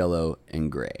 Pikachu yellow,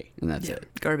 and gray, and that's it.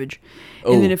 Garbage.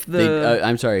 Oh, and then if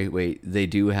I'm sorry. Wait, they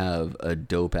do have a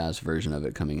dope ass version of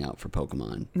it coming out for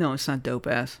Pokemon. No, it's not dope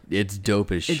ass. It's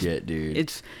dope as shit, dude.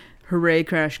 It's hooray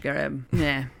crash grab.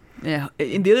 Nah. Yeah,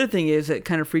 and the other thing is that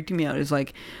kind of freaked me out is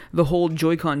like the whole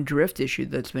Joy-Con drift issue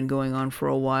that's been going on for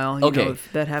a while. You know,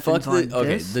 if that happens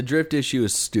the drift issue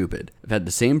is stupid. I've had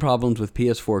the same problems with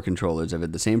PS4 controllers. I've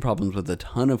had the same problems with a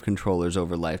ton of controllers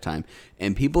over lifetime,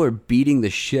 and people are beating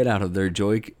the shit out of their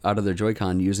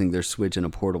Joy-Con using their Switch in a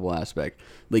portable aspect.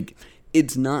 Like,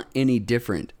 it's not any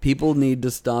different. People need to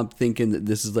stop thinking that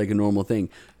this is like a normal thing.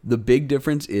 The big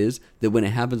difference is that when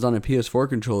it happens on a PS4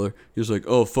 controller, you're just like,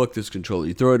 oh, fuck this controller.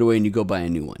 You throw it away and you go buy a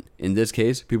new one. In this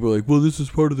case, people are like, well, this is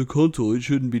part of the console. It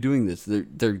shouldn't be doing this.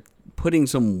 They're putting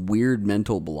some weird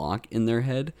mental block in their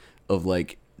head of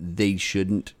like, they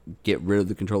shouldn't get rid of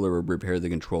the controller or repair the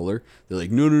controller. They're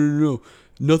like, no.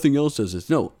 Nothing else does this.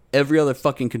 No, every other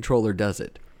fucking controller does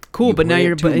it. Cool, but now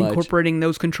you're incorporating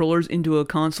those controllers into a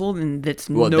console, and that's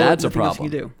that's a problem. You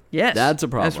do. Yes, that's a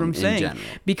problem. That's what I'm saying. In general.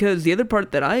 Because the other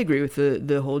part that I agree with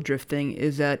the whole drift thing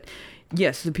is that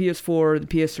yes, the PS4, the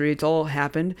PS3, it's all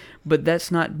happened, but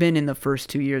that's not been in the first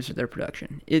 2 years of their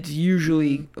production. It's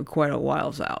usually quite a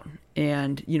whiles out.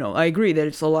 And, you know, I agree that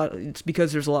it's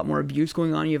because there's a lot more abuse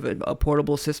going on. You have a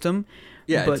portable system.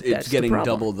 Yeah, but it's getting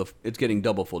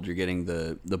double fold. You're getting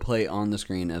the play on the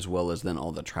screen as well as then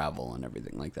all the travel and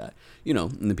everything like that. You know,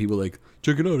 and the people are like,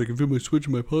 check it out, I can fit my Switch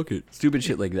in my pocket. Stupid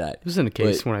shit like that. It wasn't the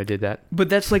case when I did that. But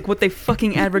that's like what they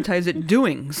fucking advertise it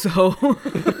doing, so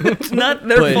it's not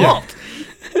their fault.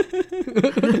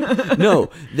 No,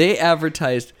 they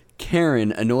advertised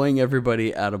Karen annoying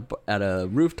everybody at a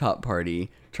rooftop party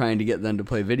trying to get them to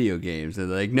play video games. They're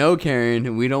like, no,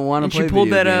 Karen, we don't want to play video games. She pulled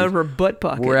that out of her butt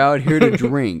pocket. We're out here to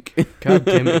drink. God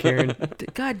damn it, Karen.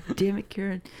 God damn it,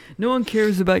 Karen. No one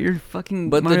cares about your fucking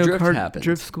Mario Kart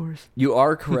drift scores. You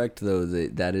are correct, though,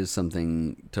 that is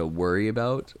something to worry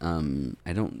about.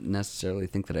 I don't necessarily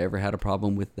think that I ever had a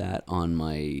problem with that on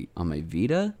my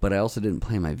Vita, but I also didn't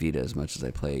play my Vita as much as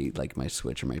I play like my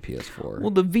Switch or my PS4.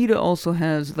 Well, the Vita also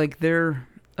has, like, their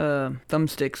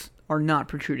thumbsticks are not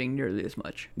protruding nearly as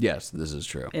much. Yes, this is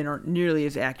true. And aren't nearly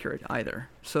as accurate either.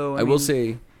 So I will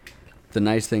say the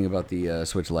nice thing about the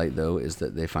Switch Lite, though, is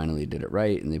that they finally did it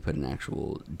right and they put an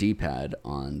actual D-pad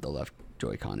on the left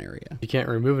Joy-Con area. You can't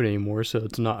remove it anymore, so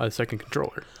it's not a second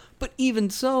controller. But even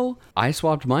so, I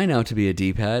swapped mine out to be a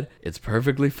D-pad. It's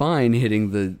perfectly fine hitting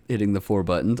the 4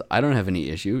 buttons. I don't have any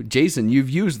issue. Jason,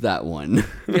 you've used that one.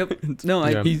 Yep. No,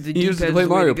 Yeah. He used it to play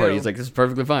Mario Party. He's like, this is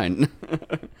perfectly fine.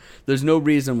 There's no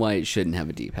reason why it shouldn't have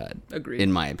a D-pad. Agreed.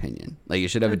 In my opinion. Like, it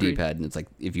should have Agreed. a D-pad, and it's like,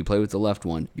 if you play with the left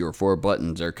one, your 4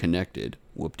 buttons are connected.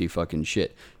 Whoop-de fucking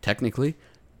shit. Technically,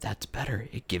 that's better.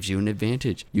 It gives you an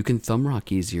advantage. You can thumb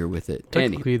rock easier with it.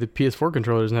 Technically, the PS4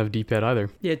 controller doesn't have a D-pad either.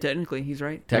 Yeah, technically, he's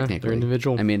right. Technically. they're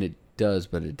individual. I mean, it does,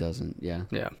 but it doesn't. Yeah.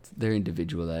 Yeah. They're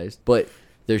individualized, but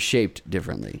they're shaped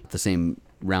differently. The same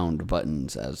round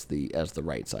buttons as the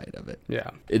right side of it.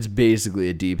 Yeah. It's basically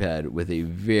a D-pad with a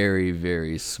very,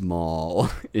 very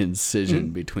small incision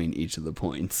between each of the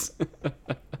points.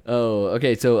 Oh,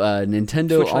 okay. So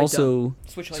Nintendo Switch Lite also dumb.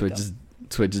 Switch Lite dumb.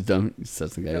 Switch is dumb.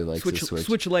 That's the guy who likes to switch.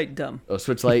 Switch Lite dumb. Oh,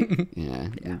 Switch Lite.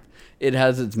 Yeah. It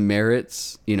has its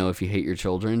merits. You know, if you hate your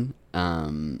children,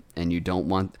 and you don't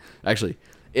want. Actually,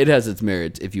 it has its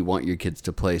merits if you want your kids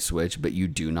to play Switch, but you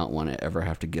do not want to ever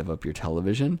have to give up your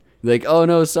television. Like, oh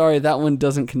no, sorry, that one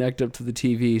doesn't connect up to the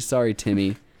TV. Sorry,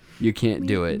 Timmy, you can't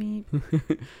do it. Go You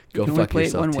can only fuck play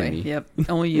yourself, it one Timmy. way. Yep.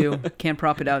 Only you. Can't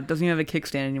prop it out. Doesn't even have a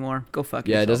kickstand anymore. Go fuck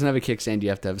Yeah, yourself. it doesn't have a kickstand. You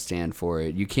have to have a stand for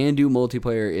it. You can do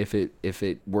multiplayer if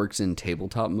it works in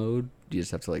tabletop mode. You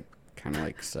just have to like kind of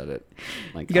like set it.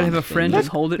 Like You gotta on have a the friend thing.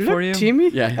 just hold it for you. Timmy?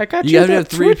 Yeah, I got you you, gotta that have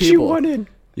 3 Switch you people. wanted.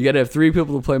 You gotta have 3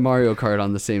 people to play Mario Kart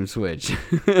on the same Switch.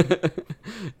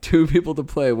 2 people to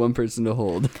play, 1 person to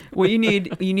hold. What you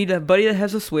need a buddy that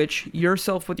has a Switch,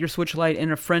 yourself with your Switch Lite, and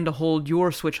a friend to hold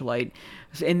your Switch Lite.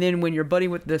 And then when your buddy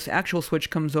with this actual Switch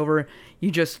comes over,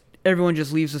 everyone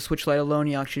just leaves the Switch Lite alone.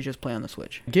 You actually just play on the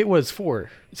Switch. Get what it's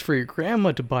for. It's for your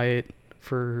grandma to buy it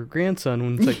for her grandson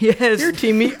when it's like, Yes. here,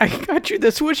 Timmy, I got you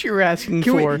the Switch you were asking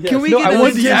Can we- for. can we no, get I a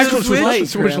want the Nintendo actual Switch?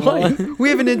 Switch Lite. We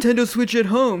have a Nintendo Switch at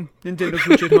home. Nintendo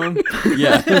Switch at home.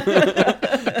 Yeah,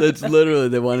 that's literally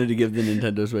they wanted to give the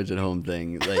Nintendo Switch at home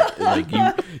thing.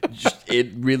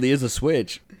 It really is a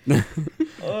Switch.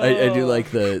 I do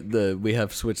like the we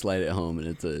have Switch Lite at home and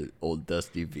it's a old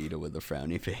dusty Vita with a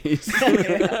frowny face.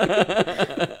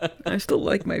 I still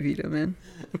like my Vita, man.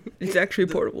 It's actually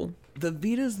portable. The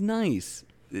Vita's nice.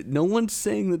 No one's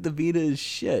saying that the Vita is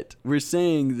shit. We're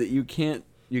saying that you can't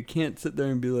sit there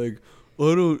and be like,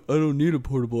 I don't need a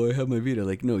portable. I have my Vita.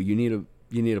 Like, no, you need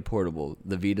a portable.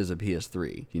 The Vita's a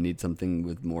PS3. You need something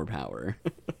with more power.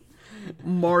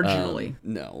 Marginally.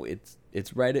 No,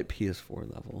 it's right at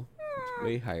PS4 level. It's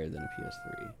way higher than a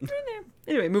PS3.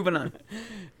 Anyway, moving on.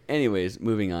 Anyways,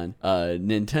 moving on.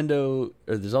 Nintendo.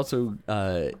 There's also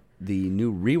the new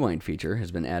rewind feature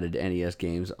has been added to NES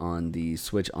games on the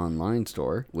Switch Online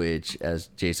store, which, as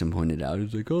Jason pointed out,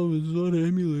 is like, oh, there's a lot of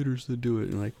emulators that do it.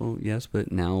 And like, well, yes,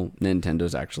 but now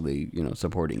Nintendo's actually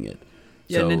supporting it.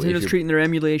 Yeah, So if Nintendo's you're- treating their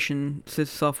emulation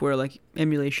software like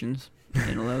emulations.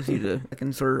 And allows you to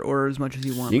insert or as much as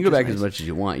you want. You can go which is back as nice. much as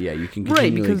you want. Yeah, you can Right,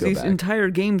 continually because go these back. entire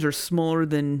games are smaller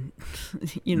than, a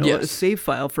Yes. save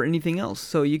file for anything else.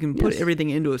 So you can put Yes. everything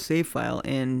into a save file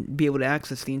and be able to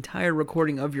access the entire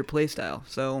recording of your playstyle.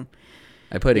 So,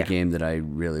 I played yeah. a game that I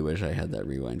really wish I had that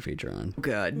rewind feature on.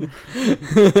 God.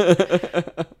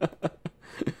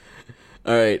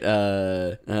 All right,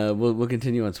 we'll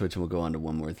continue on Switch and we'll go on to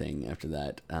one more thing after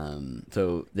that.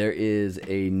 So there is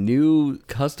a new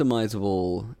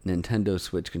customizable Nintendo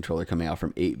Switch controller coming out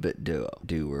from 8-Bit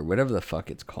Do or whatever the fuck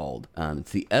it's called.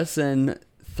 It's the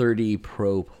SN30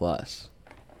 Pro Plus.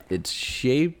 It's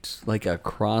shaped like a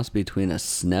cross between a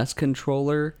SNES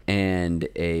controller and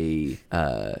a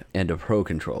Pro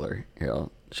controller. Here,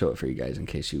 I'll show it for you guys in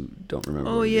case you don't remember.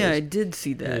 Oh, what it yeah, is. I did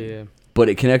see that. Yeah. But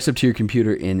it connects up to your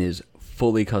computer and is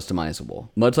fully customizable,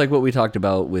 much like what we talked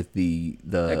about with the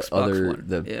Xbox other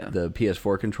one. Yeah. the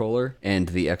PS4 controller and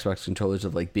the Xbox controllers,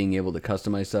 of like being able to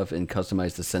customize stuff and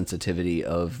customize the sensitivity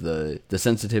of the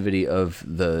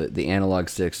analog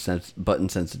sticks, button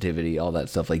sensitivity, all that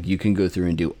stuff. Like, you can go through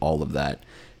and do all of that.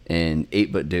 And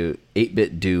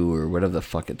 8-Bit Do or whatever the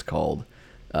fuck it's called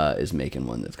is making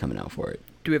one that's coming out for it.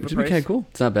 Do we have a Which would be price? kind of cool.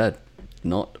 It's not bad.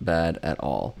 Not bad at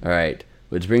all. All right.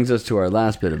 Which brings us to our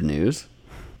last bit of news,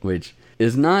 which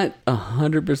is not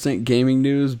 100% gaming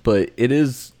news, but it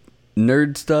is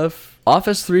nerd stuff.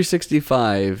 Office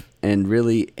 365 and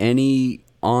really any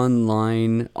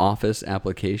online Office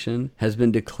application has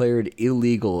been declared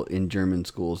illegal in German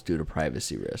schools due to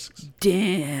privacy risks.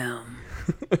 Damn.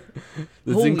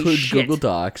 This Holy includes shit. Google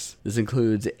Docs. This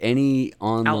includes any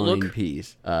online Outlook?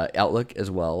 piece. Outlook as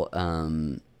well.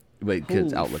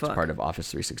 Because Holy Outlook's fuck. part of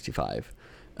Office 365.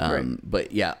 Right.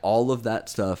 But yeah, all of that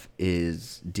stuff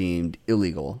is deemed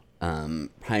illegal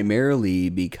primarily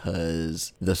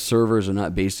because the servers are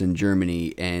not based in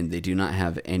Germany and they do not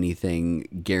have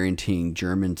anything guaranteeing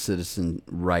German citizen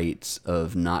rights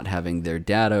of not having their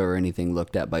data or anything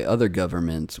looked at by other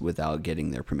governments without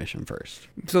getting their permission first.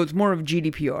 So it's more of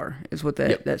GDPR is what that,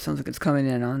 Yep. that sounds like it's coming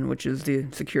in on, which is the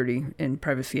Security and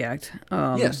Privacy Act.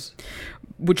 Yes.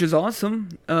 Which is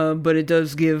awesome, but it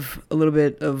does give a little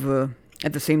bit of...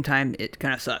 at the same time, it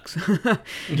kind of sucks.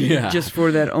 Yeah. Just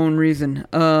for that own reason.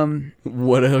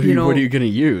 What are you going to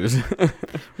use?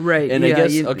 Right. And yeah, I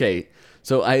guess, okay,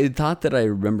 so I thought that I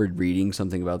remembered reading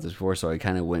something about this before, so I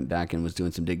kind of went back and was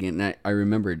doing some digging, and I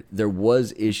remembered there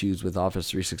was issues with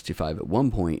Office 365 at one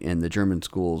point, and the German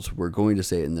schools were going to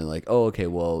say it, and they're like, oh, okay,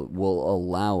 well, we'll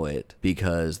allow it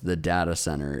because the data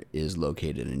center is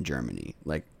located in Germany.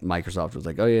 Like, Microsoft was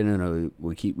like, oh, yeah, no,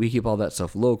 we keep all that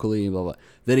stuff locally, blah, blah.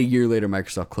 Then a year later,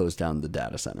 Microsoft closed down the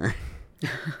data center.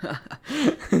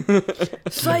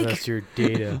 Psych! That's your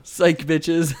data. Psych,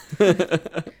 bitches.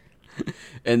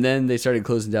 And then they started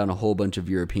closing down a whole bunch of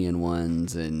European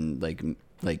ones and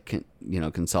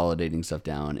consolidating stuff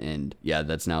down. And yeah,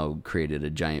 that's now created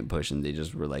a giant push. And they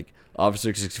just were like, Office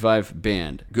 365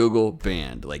 banned, Google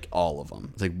banned, like all of them.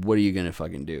 It's like, what are you gonna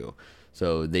fucking do?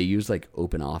 So they use like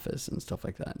Open Office and stuff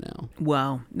like that now.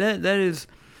 Wow. That is...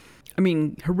 I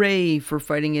mean, hooray for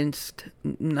fighting against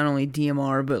not only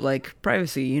DMR, but like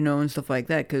privacy, and stuff like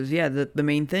that. Because, yeah, the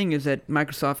main thing is that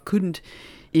Microsoft couldn't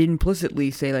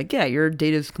implicitly say, like, yeah, your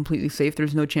data is completely safe.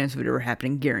 There's no chance of it ever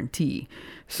happening, guarantee.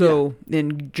 So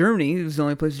in Germany, it was the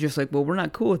only place just like, well, we're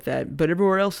not cool with that, but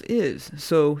everywhere else is.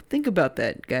 So think about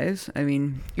that, guys. I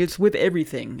mean, it's with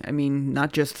everything. I mean,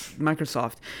 not just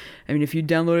Microsoft. I mean, if you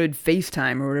downloaded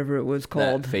FaceTime or whatever it was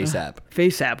called.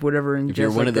 FaceApp, whatever. And if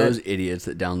you're one of those idiots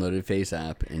that downloaded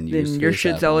FaceApp and used then your FaceApp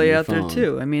shit's all the way out phone. there,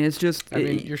 too. I mean, it's just...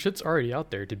 your shit's already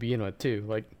out there to begin with, too.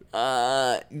 Like...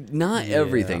 Not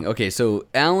everything. Okay, so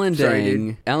Alan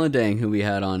Dang, who we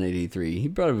had on 83, he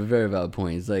brought up a very valid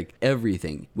point. It's like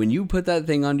everything. When you put that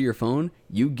thing onto your phone,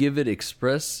 you give it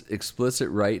explicit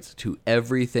rights to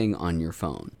everything on your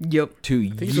phone. Yep. To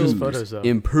use photos,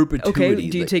 in perpetuity. Okay,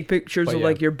 do you take pictures of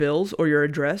like your bills or your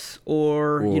address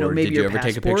or maybe your passport? Did you ever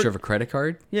take a picture of a credit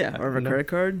card? Yeah, or of a credit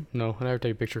card? No, I never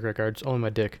take a picture of credit cards. Only my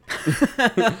dick.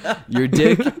 Your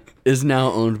dick is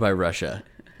now owned by Russia.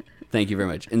 Thank you very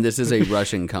much. And this is a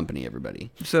Russian company,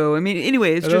 everybody. So, I mean,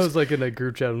 anyway, it's I just... was like in a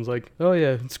group chat and was like, oh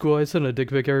yeah, it's cool. I send a dick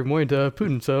pic every morning to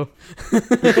Putin, so...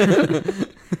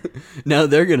 Now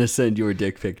they're going to send your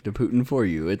dick pic to Putin for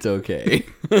you. It's okay.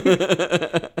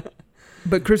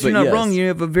 But Chris, you're not wrong. You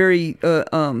have a very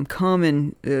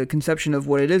common conception of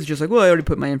what it is. Just like, well, I already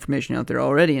put my information out there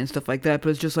already and stuff like that. But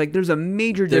it's just like there's a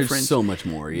major difference. There's so much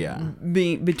more, yeah.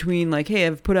 Between like, hey,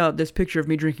 I've put out this picture of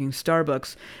me drinking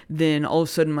Starbucks, then all of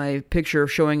a sudden my picture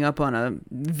showing up on a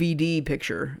VD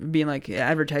picture, being like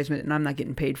advertisement, and I'm not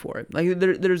getting paid for it. Like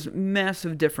there's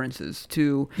massive differences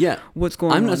to what's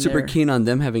going on. I'm not super keen on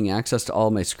them having access to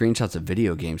all my screenshots of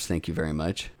video games. Thank you very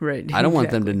much. Right. I don't want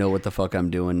them to know what the fuck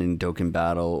I'm doing in Dokkan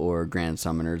Battle or Grand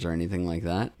Summoners or anything like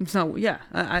that. It's not. Yeah,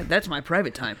 that's my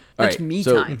private time. All That's right, me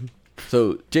time.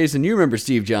 So, Jason, you remember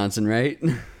Steve Johnson, right?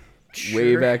 Sure.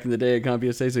 Way back in the day at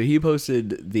CompUSA. So he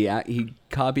posted he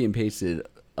copy and pasted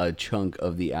a chunk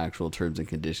of the actual terms and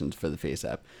conditions for the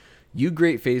FaceApp. You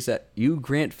grant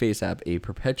FaceApp a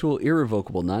perpetual,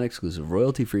 irrevocable, non-exclusive,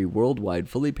 royalty-free, worldwide,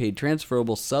 fully paid,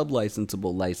 transferable,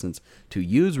 sub-licensable license to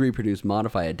use, reproduce,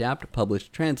 modify, adapt, publish,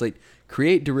 translate,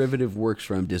 create derivative works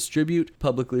from, distribute,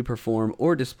 publicly perform,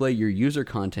 or display your user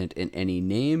content in any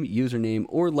name, username,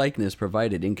 or likeness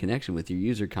provided in connection with your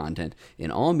user content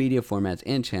in all media formats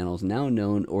and channels now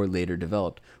known or later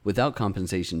developed, without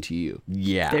compensation to you.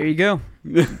 Yeah. There you go.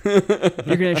 You're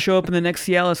going to show up in the next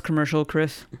Cialis commercial,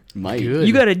 Chris. Might. Good.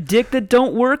 You got a dick that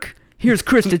don't work? Here's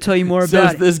Chris to tell you more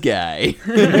about So's this guy.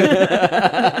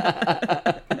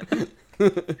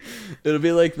 It'll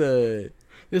be like the...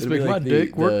 This makes my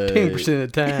dick work 10%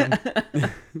 of the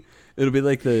time. It'll be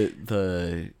like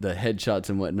the headshots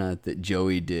and whatnot that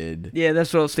Joey did. Yeah,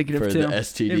 that's what I was thinking for of too. The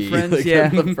STD. In Friends, like, yeah.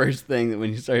 The first thing that when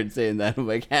you started saying that, I'm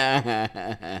like,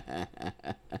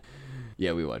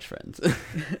 yeah, we watch Friends.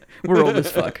 We're old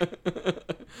as fuck.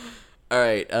 All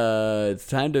right, it's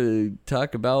time to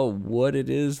talk about what it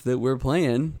is that we're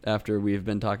playing after we've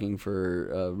been talking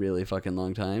for a really fucking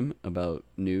long time about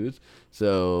news.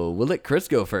 So we'll let Chris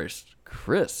go first.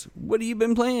 Chris, what have you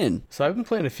been playing? So I've been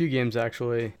playing a few games,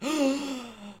 actually.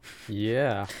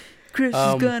 Yeah. Chris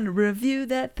is going to review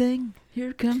that thing.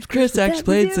 Here comes Chris actually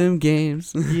played some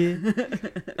games. Yeah.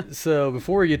 So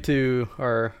before we get to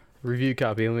our review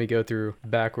copy. Let me go through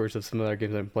backwards of some other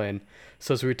games I'm playing.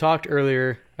 So as we talked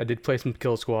earlier, I did play some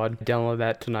Kill Squad. Download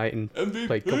that tonight and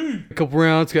played a couple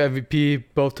rounds. Got MVP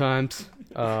both times.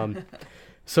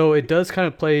 So it does kind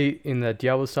of play in that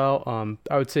Diablo style.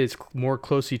 I would say it's more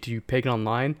closely to Pagan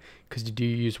Online because you do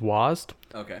use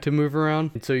WASD to move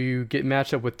around. And so you get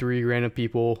matched up with 3 random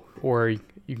people, or you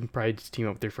can probably just team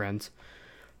up with your friends.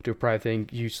 Do a private thing.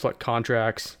 You select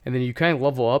contracts, and then you kind of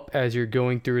level up as you're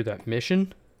going through that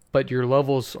mission. But your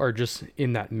levels are just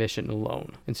in that mission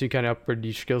alone. And so you kind of upgrade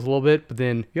your skills a little bit, but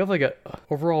then you have like a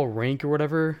overall rank or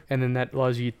whatever, and then that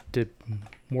allows you to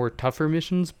more tougher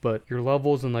missions, but your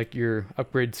levels and like your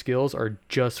upgrade skills are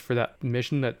just for that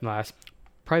mission that lasts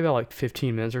probably about like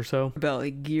 15 minutes or so. About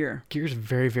like gear. Gear's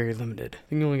very, very limited. I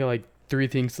think you only got like 3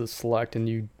 things to select, and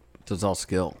you... So it's all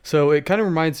skill. So it kind of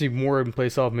reminds me more of a play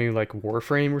style of maybe like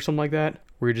Warframe or something like that,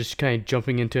 where you're just kind of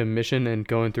jumping into a mission and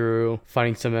going through,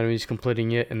 fighting some enemies,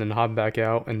 completing it, and then hopping back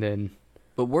out, and then...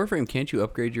 But Warframe, can't you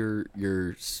upgrade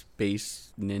your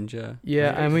space ninja?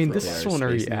 Yeah, I mean, this is still in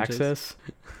early access,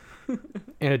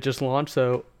 and it just launched,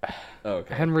 so...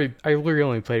 Okay. I literally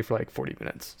only played for like 40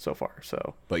 minutes so far,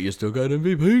 so... But you still got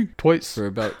MVP? Twice. For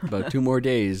about 2 more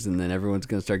days, and then everyone's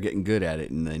going to start getting good at it,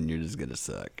 and then you're just going to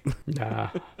suck. Nah,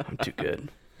 I'm too good.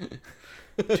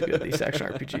 Too good at these action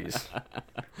RPGs.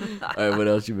 All right, what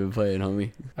else you been playing,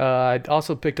 homie? I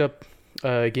also picked up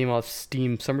a game off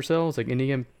Steam Summer Sale. It's like indie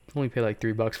game. Only paid like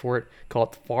 $3 for it.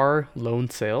 Called Far Lone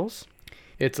Sails.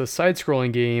 It's a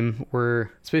side-scrolling game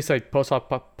where it's basically like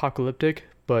post-apocalyptic,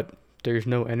 but there's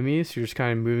no enemies. You're just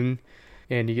kind of moving,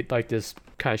 and you get like this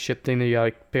kind of ship thing that you gotta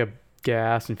like pick up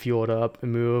gas and fuel it up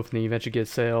and move, and then you eventually get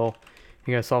sail.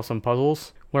 You gotta solve some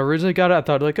puzzles. When I originally got it, I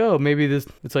thought like, oh, maybe this,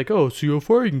 it's like, oh, see how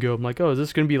far you can go. I'm like, oh, is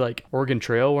this going to be like Oregon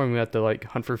Trail where I'm going to have to like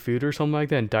hunt for food or something like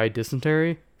that and die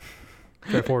dysentery?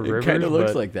 It kind of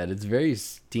looks like that. It's very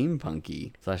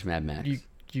steampunky / Mad Max.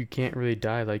 You can't really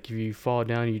die. Like if you fall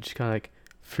down, you just kind of like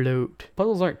float.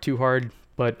 Puzzles aren't too hard,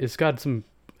 but it's got a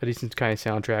decent kind of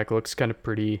soundtrack. It looks kind of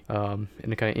pretty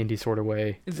in a kind of indie sort of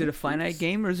way. Is it a finite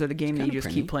game, or is it a game that you just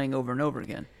keep playing over and over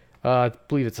again? I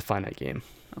believe it's a finite game.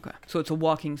 Okay. So it's a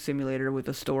walking simulator with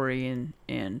a story and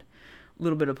a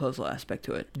little bit of puzzle aspect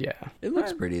to it. Yeah. It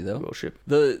looks pretty though. Little ship.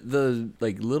 The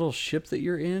like little ship that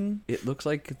you're in, it looks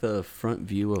like the front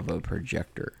view of a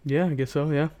projector. Yeah, I guess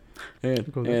so, yeah. And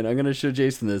I'm going to show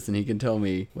Jason this, and he can tell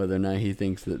me whether or not he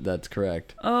thinks that that's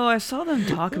correct. Oh, I saw them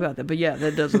talk about that, but yeah,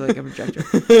 that does look like a projector.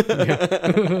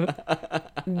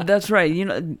 That's right. You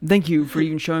know, thank you for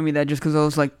even showing me that, just because I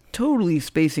was like totally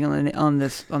spacing on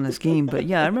this game. But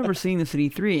yeah, I remember seeing this at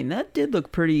E3, and that did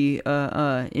look pretty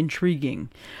intriguing.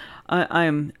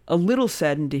 I'm a little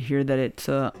saddened to hear that it's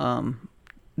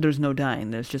there's no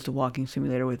dying. There's just a walking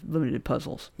simulator with limited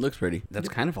puzzles. Looks pretty. That's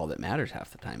kind of all that matters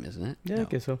half the time, isn't it? Yeah, no. I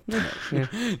guess so. Yeah.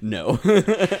 No.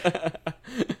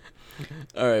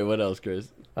 All right, what else, Chris?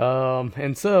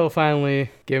 And so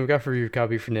finally, game we got for review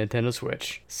copy for Nintendo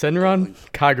Switch. Senran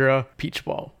Kagura Peach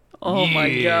Ball. Oh my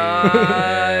god.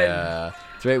 Yeah.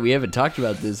 That's right, we haven't talked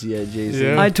about this yet, Jason.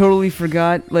 Yeah. I totally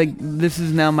forgot. Like, this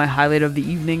is now my highlight of the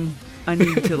evening. I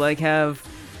need to like have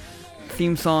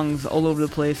theme songs all over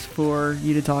the place for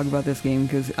you to talk about this game,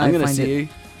 because I find it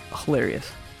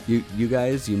hilarious. You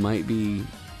guys, you might be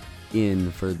in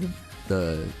for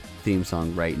the theme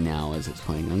song right now as it's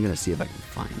playing. I'm gonna see if I can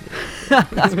find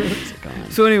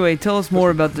it. So anyway, tell us more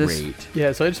about this. Great.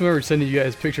 Yeah, so I just remember sending you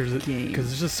guys pictures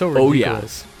because it's just so Oh, yeah.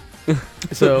 ridiculous.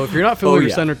 So if you're not familiar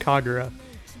with yeah. Senran Kagura,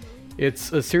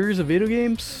 it's a series of video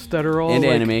games that are all And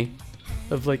like, anime.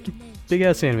 of like big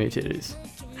ass anime titties.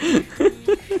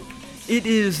 It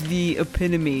is the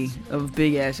epitome of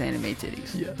big ass anime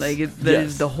titties. Yes. Like that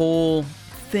is the whole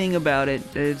thing about it.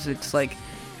 It's like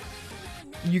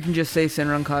you can just say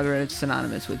Senran Kagura. It's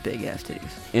synonymous with big ass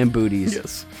titties. And booties.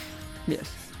 Yes.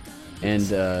 Yes.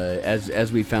 And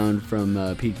as we found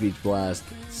from Peach Beach Blast,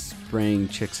 spraying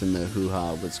chicks in the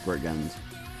hoo-ha with squirt guns.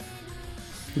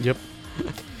 Yep.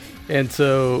 And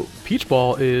so Peach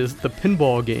Ball is the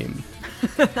pinball game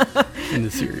in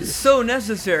the series. So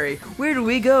necessary. Where do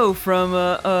we go from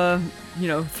a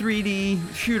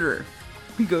 3D shooter?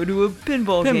 We go to a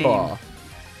pinball game.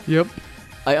 Yep.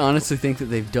 I honestly think that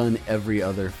they've done every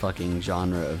other fucking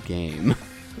genre of game.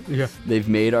 Yeah. They've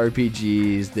made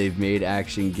RPGs, they've made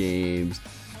action games.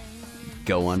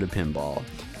 Go on to pinball.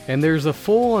 And there's a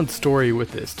full-on story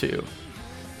with this too.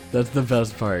 That's the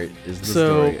best part, is the So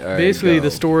story. All right, basically go.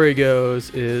 the story goes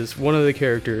is one of the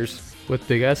characters with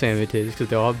big ass anime titties, because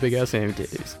they all have big ass anime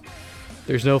titties.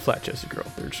 There's no flat chested girl.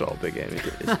 They're just all big anime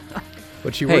titties.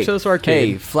 But she works at this arcade.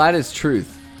 Hey, flat is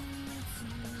truth.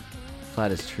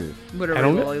 Flat as truth.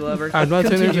 Whatever, Wally lover. I'm not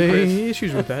saying there's Continue, any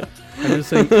issues with that. I'm just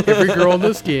saying every girl in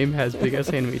this game has big ass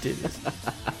anime titties.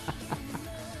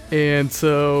 And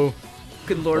so,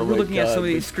 Good lord, Oh we're my looking at some God, of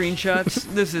these screenshots.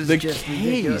 This is The just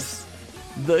ridiculous.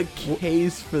 case. The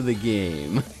case for the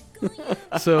game.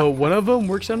 one of them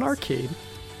works at an arcade.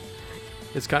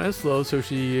 It's kind of slow, so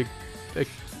she,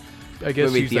 I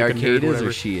guess Wait, she's the like a nerd, arcade is whatever.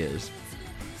 or she is?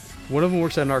 One of them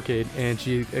works at an arcade, and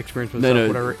she experienced with No.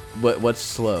 whatever. What's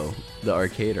slow? The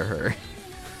arcade or her?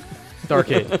 The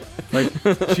arcade. Like,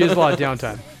 she has a lot of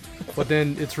downtime. But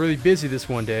then it's really busy this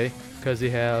one day because they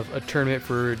have a tournament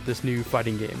for this new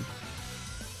fighting game.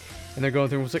 And they're going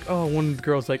through and it's like, oh, one of the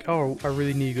girls like, oh, I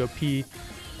really need to go pee.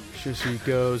 So she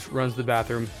goes, runs to the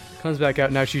bathroom, comes back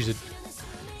out. Now she's a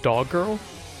dog girl.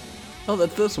 Oh,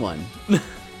 that's this one.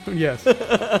 Yes.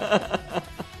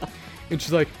 And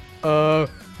she's like,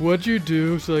 what'd you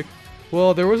do? She's like,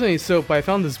 well, there wasn't any soap, but I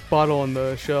found this bottle on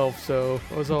the shelf, so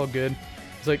it was all good.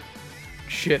 It's like,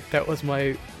 shit, that was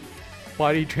my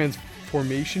body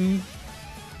transformation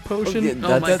potion. yeah,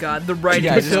 Oh my god, the writing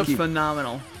Yeah, I is just keep-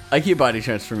 phenomenal. I keep body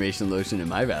transformation lotion in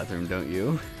my bathroom, don't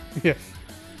you? Yeah.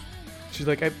 She's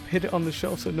like, I hid it on the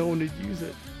shelf so no one would use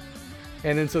it.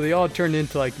 And then so they all turned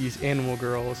into like these animal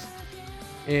girls.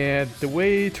 And the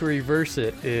way to reverse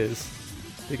it is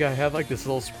they gotta have like this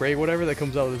little spray, whatever, that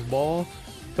comes out of this ball.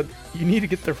 But you need to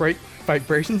get the right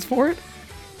vibrations for it.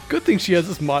 Good thing she has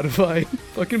this modified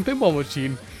fucking pinball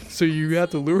machine. So you have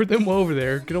to lure them over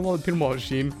there, get them on the pinball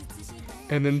machine,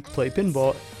 and then play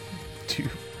pinball to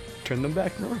turn them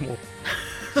back normal.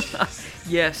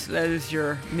 Yes, that is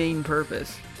your main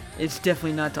purpose. It's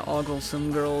definitely not to ogle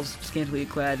some girls scantily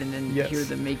clad and then Yes. hear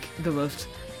them make the most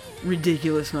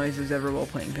ridiculous noises ever while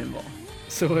playing pinball.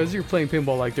 So as you're playing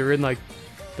pinball, like they're in like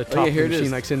the top Oh, yeah, of the here it machine,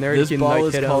 is. like sitting there. This you can, ball like,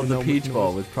 is hit called out the no Peach noise.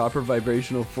 Ball. With proper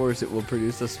vibrational force, it will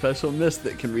produce a special mist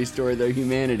that can restore their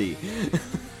humanity.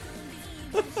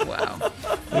 Wow.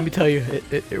 Let me tell you,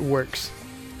 it works.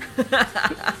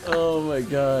 Oh my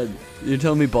god. You're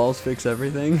telling me balls fix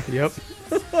everything? Yep.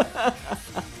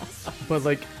 But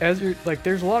like as you're like,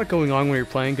 there's a lot going on when you're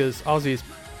playing because obviously it's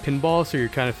pinball, so you're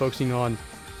kind of focusing on,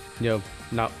 you know,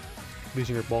 not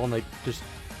losing your ball and like just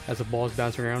as the ball is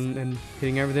bouncing around and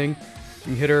hitting everything, you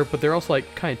can hit her. But they're also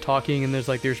like kind of talking and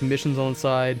there's missions on the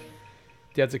side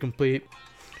you have to complete.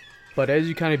 But as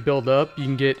you kind of build up, you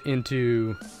can get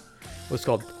into what's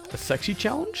called a sexy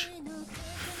challenge.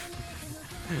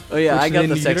 Oh yeah, Which I got then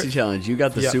the you get sexy challenge. You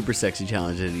got the Yeah. super sexy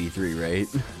challenge at E3, right?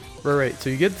 Right. So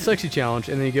you get the sexy challenge,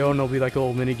 and then you go and there'll be like a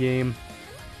little mini game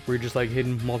where you're just like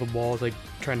hitting multiple balls, like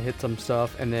trying to hit some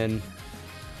stuff, and then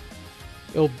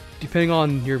it'll, depending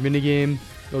on your mini game,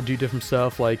 it'll do different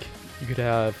stuff. Like you could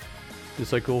have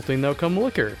this like little thing that'll come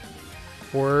liquor,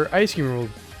 or ice cream will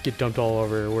get dumped all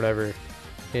over, or whatever,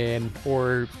 and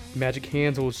or magic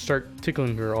hands will start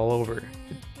tickling her all over.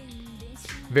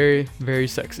 Very, very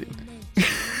sexy.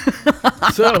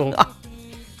 So,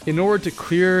 in order to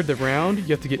clear the round, you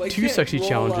have to get 2 sexy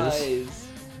challenges.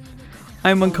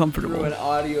 I'm uncomfortable. Through an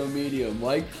audio medium.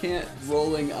 Why can't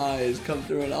rolling eyes come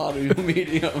through an audio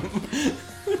medium?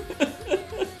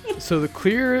 So to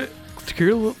clear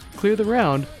the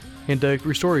round and to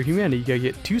restore your humanity, you gotta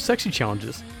get 2 sexy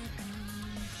challenges.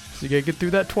 So you gotta get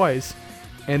through that twice,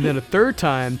 and then a third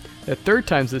time's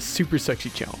the super sexy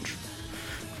challenge.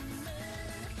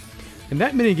 And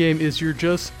that minigame is you're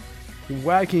just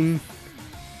whacking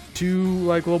 2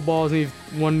 like little balls, and if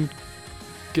one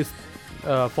gets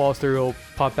falls through, it'll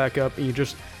pop back up, and you're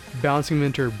just bouncing them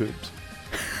into her boobs.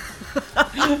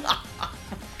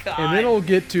 And then it'll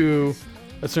get to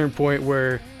a certain point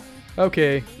where,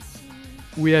 okay,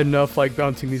 we had enough like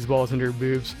bouncing these balls into her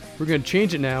boobs. We're gonna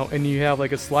change it now, and you have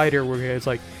like a slider where it's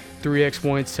like 3x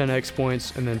points, 10x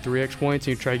points, and then 3x points,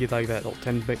 and you try to get like that little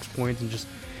 10x points, and just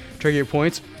try to get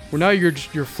points. Well, now your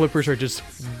flippers are just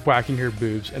whacking her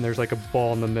boobs, and there's like a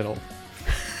ball in the middle.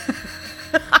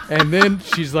 And then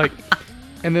she's like,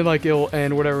 and then like it'll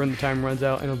end whatever when the time runs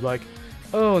out, and it'll be like,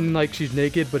 oh, and like she's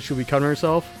naked, but she'll be covering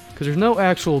herself. Because there's no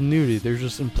actual nudity, there's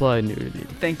just implied nudity.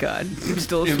 Thank God. It's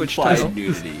still a Switch Implied title.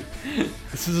 nudity.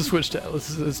 This is a Switch title, this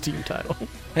is a Steam title.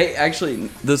 Hey, actually,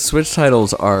 the Switch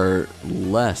titles are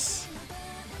less.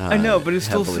 I know, but it's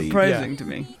still heavily- surprising yeah. to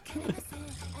me.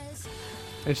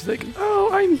 And she's like, oh,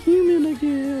 I'm human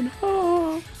again.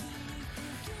 Oh.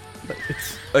 But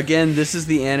it's Again, this is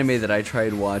the anime that I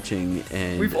tried watching,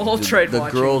 and We've all tried the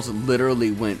watching. girls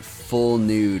literally went full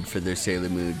nude for their Sailor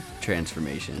Moon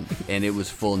transformation, and it was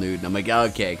full nude. And I'm like,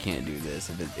 okay, I can't do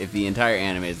this. If the entire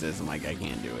anime is this, I'm like, I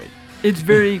can't do it. It's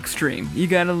very extreme. You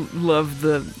gotta love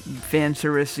the fan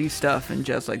servicey stuff and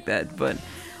just like that. But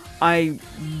I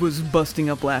was busting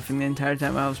up laughing the entire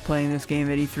time I was playing this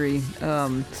game at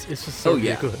E3. It's just so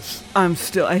yeah. ridiculous.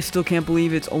 I still can't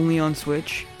believe it's only on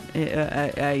Switch.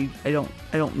 I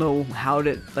don't know how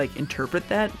to like interpret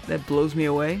that. That blows me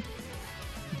away.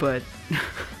 But yeah.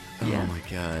 Oh my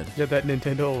god. Yeah, that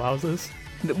Nintendo allows us.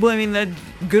 Well, I mean, that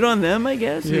good on them, I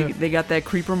guess. Yeah. They got that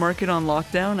creeper market on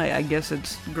lockdown. I guess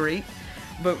it's great.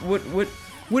 But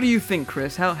what do you think,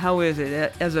 Chris? How is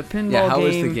it as a pinball game? Yeah, how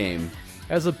is the game?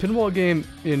 As a pinball game,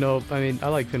 you know, I mean, I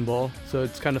like pinball, so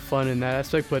it's kind of fun in that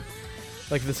aspect, but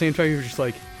like at the same time, you're just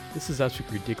like, this is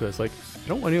absolutely ridiculous. Like, I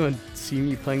don't want anyone to see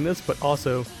me playing this, but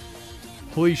also,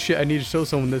 holy shit, I need to show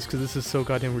someone this because this is so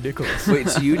goddamn ridiculous. Wait,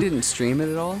 so you didn't stream it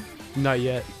at all? Not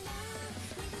yet.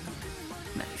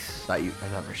 Nice. I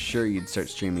thought for sure you'd start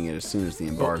streaming it as soon as the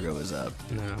embargo was up.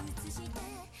 No.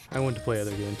 I want to play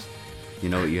other games. You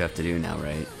know what you have to do now,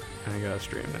 right? I gotta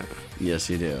stream that. Yes,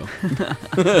 you do.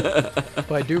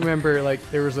 But I do remember, like,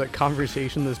 there was a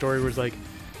conversation in the story where it's like,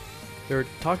 they were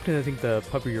talking to, I think, the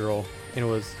puppy girl, and it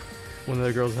was one of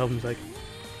the girls helping, was like,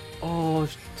 oh,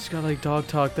 she's got, like, dog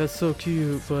talk, that's so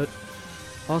cute, but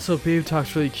also babe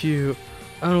talk's really cute.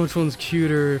 I don't know which one's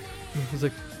cuter. I was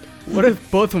like, what if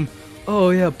both of them,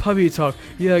 oh, yeah, puppy talk.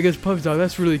 Yeah, I guess puppy talk,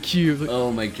 that's really cute. Like,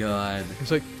 Oh my god.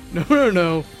 it's like,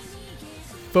 no.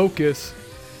 Focus.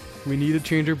 We need to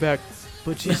change her back.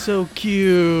 But she's so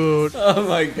cute. Oh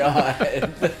my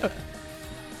god.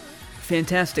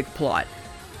 Fantastic plot.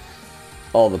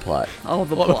 All the plot. All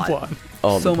the What a plot. plot.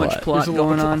 All the So plot. much plot There's a lot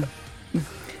going of on.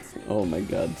 Oh my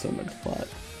god, so much plot.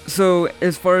 So,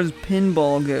 as far as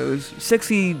pinball goes,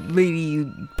 sexy lady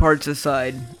parts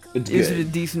aside, It's is good. it a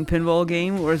decent pinball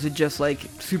game, or is it just like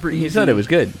super easy? He said it was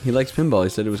good. He likes pinball. He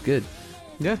said it was good.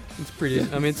 Yeah, it's pretty.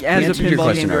 I mean, it's Yeah, as He a answered your pinball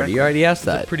question game already. You already asked it's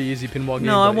a that. pretty easy pinball game.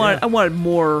 No, I but wanted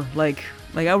more like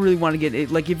I really want to get it.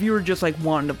 Like if you were just like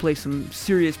wanting to play some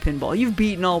serious pinball, you've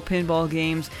beaten all pinball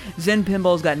games. Zen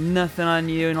Pinball's got nothing on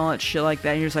you and all that shit like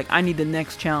that. And you're just like, I need the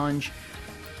next challenge.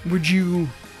 Would you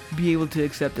be able to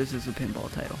accept this as a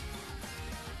pinball title?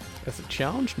 That's a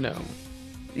challenge? No.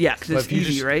 Yeah, because But it's if you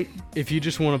easy, just- right? If you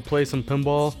just want to play some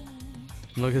pinball,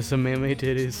 look at some anime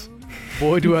titties.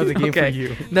 Boy, do I have the game Okay. for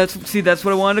you. That's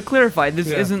what I wanted to clarify. This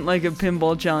Yeah. isn't like a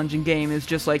pinball challenging game. It's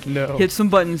just like No. hit some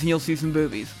buttons and you'll see some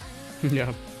boobies.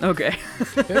 Yeah. Okay.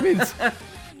 I mean,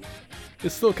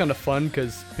 it's still kind of fun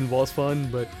because pinball's fun,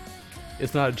 but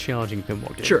it's not a challenging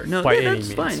pinball game. Sure. No, by yeah, any that's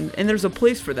means. fine. And there's a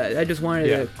place for that. I just wanted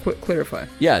Yeah. to clarify.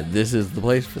 Yeah, this is the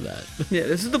place for that. Yeah,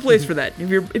 this is the place for that. If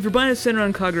you're buying a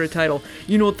Senran Kagura title,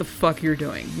 you know what the fuck you're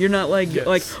doing. You're not like Yes.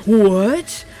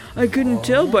 what? I couldn't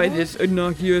tell by this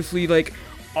innocuously like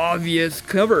obvious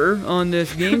cover on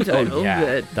this game title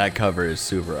that That cover is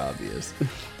super obvious.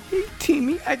 Hey,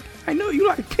 Timmy, I know you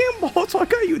like pinball, so I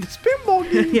got you this pinball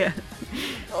game. yeah.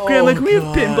 Grandma, can we have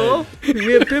pinball?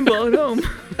 We have pinball at home.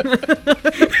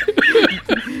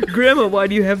 Grandma, why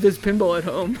do you have this pinball at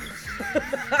home?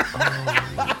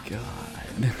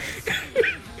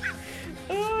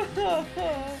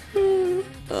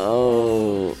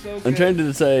 Oh, So I'm good. trying to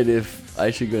decide if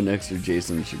I should go next or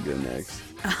Jason should go next.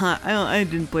 I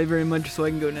didn't play very much, so I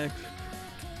can go next.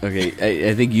 Okay,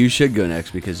 I think you should go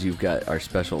next because you've got our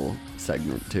special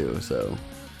segment too. So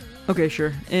Okay,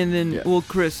 sure. And then, Yeah. well,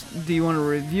 Chris, do you want to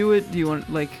review it? Do you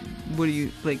want like, what do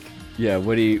you like? yeah,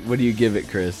 what do you give it,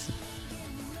 Chris?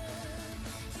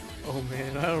 Oh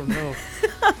man, I don't know.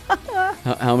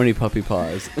 How many puppy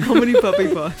paws? How many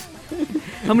puppy paws?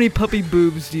 How many puppy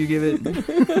boobs do you give it?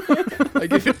 I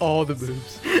give it all the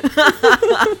boobs.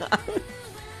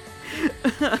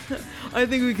 I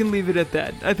think we can leave it at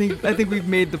that. I think we've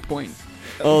made the point.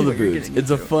 All the What you're boobs. getting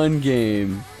It's a into. fun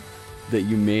game that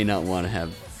you may not want to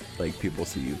have like people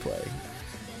see you play,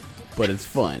 but it's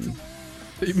fun.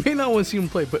 You may not want to see them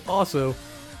play, but also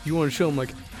you want to show them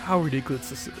like how ridiculous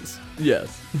this is.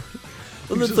 Yes.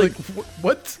 Well, It's that's just like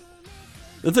what?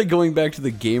 that's like going back to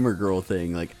the gamer girl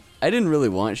thing. Like I didn't really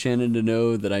want Shannon to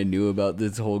know that I knew about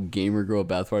this whole gamer girl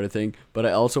bathwater thing, but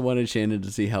I also wanted Shannon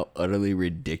to see how utterly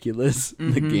ridiculous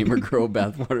the gamer girl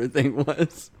bathwater thing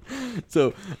was.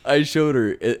 So I showed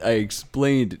her. I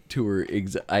explained to her.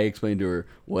 I explained to her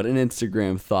what an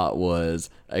Instagram thought was.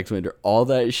 I explained to her all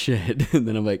that shit, and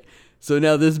then I'm like, "So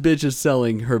now this bitch is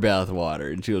selling her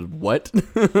bathwater," and she goes, "What?"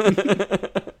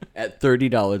 At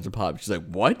 $30 a pop. She's like,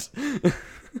 "What?"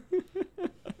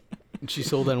 She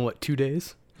sold that in what, 2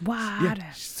 days?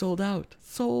 Yeah, she sold out.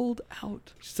 Sold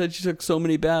out. She said she took so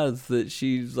many baths that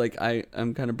she's like,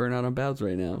 I'm kind of burnt out on baths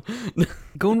right now.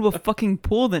 Go into a fucking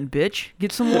pool then, bitch.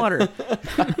 Get some water.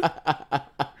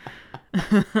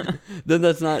 Then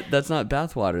that's not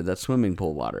bath water. That's swimming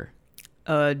pool water.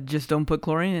 Just don't put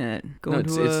chlorine in it. Go No,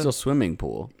 into it's still swimming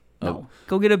pool. No.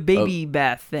 Go get a baby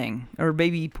bath thing or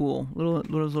baby pool.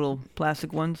 Little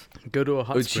plastic ones. Go to a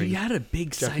hot spring. She had a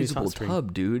big Japanese sizable hot spring.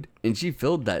 tub, dude, and she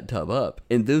filled that tub up.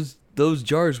 And those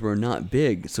jars were not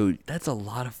big, so that's a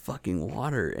lot of fucking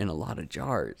water in a lot of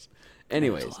jars.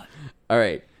 Anyways, all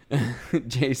right,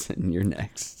 Jason, you're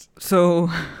next. So,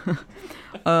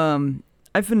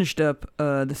 I finished up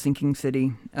the Sinking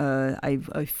City.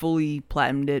 I fully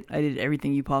platinumed it. I did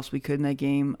everything you possibly could in that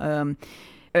game.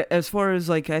 As far as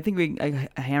like, I think I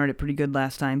hammered it pretty good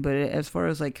last time, but as far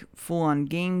as like full on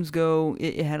games go,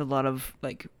 it had a lot of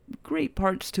like great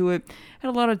parts to it. Had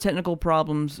a lot of technical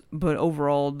problems, but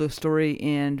overall the story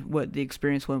and what the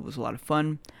experience was a lot of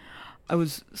fun. I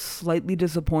was slightly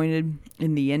disappointed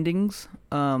in the endings.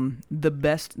 The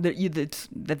best it's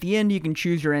at the end you can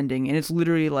choose your ending, and it's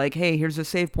literally like, hey, here's a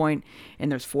save point, and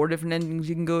there's 4 different endings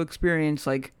you can go experience.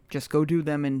 Like, just go do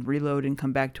them and reload and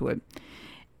come back to it.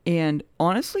 And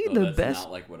honestly, that's best.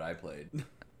 not like what I played.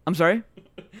 I'm sorry.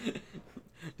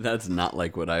 That's not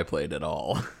like what I played at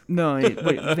all. No, wait,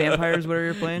 vampires, whatever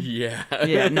you're playing? Yeah.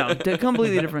 Yeah, no, they're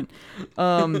completely different.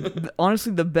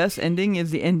 Honestly, the best ending is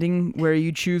the ending where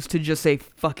you choose to just say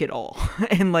fuck it all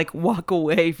and like walk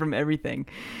away from everything.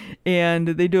 And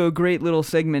they do a great little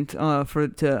segment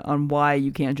on why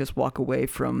you can't just walk away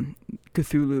from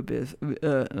Cthulhu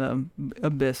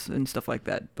Abyss and stuff like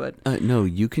that. But no,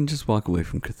 you can just walk away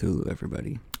from Cthulhu,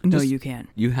 everybody. No, you can't.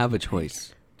 You have a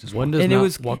choice. Just one does and not it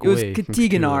was walk it was away from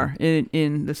Katiganar Cthulhu.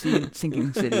 in the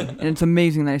Sinking City, and it's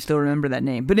amazing that I still remember that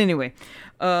name. But anyway,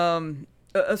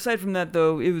 aside from that,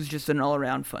 though, it was just an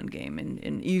all-around fun game, and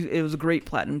it was a great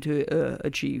platinum to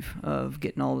achieve of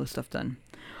getting all this stuff done.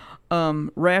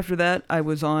 Right after that, I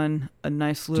was on a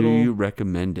nice little. Do you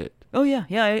recommend it? Oh yeah.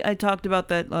 I talked about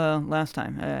that last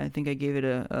time. I think I gave it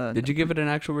a. Did you give it an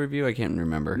actual review? I can't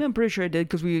remember. I'm pretty sure I did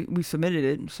because we submitted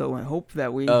it, so I hope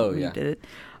that we did it.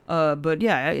 But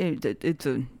yeah,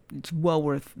 it's well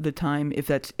worth the time if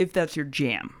that's your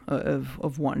jam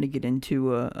of wanting to get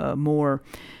into a more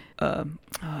what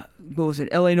was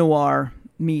it, LA Noire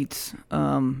meets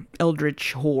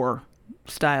Eldritch horror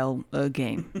style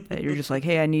game that you're just like,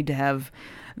 hey, I need to have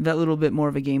that little bit more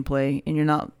of a gameplay, and you're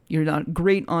not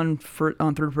great on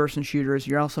third person shooters.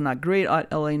 You're also not great at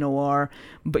LA Noire,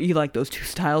 but you like those two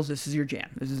styles. This is your jam.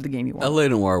 This is the game you want. LA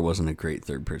Noire wasn't a great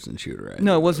third person shooter.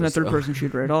 No, it wasn't a third person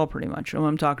shooter at all. Pretty much. What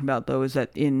I'm talking about though is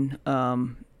that in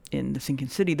the Sinking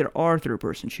City there are third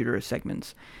person shooter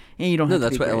segments, and you don't. No, have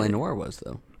that's to be what great LA Noire was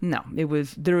though. No, there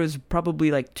was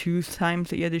probably like 2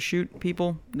 times that you had to shoot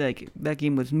people. Like that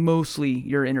game was mostly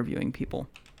you're interviewing people.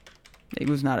 It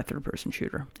was not a third-person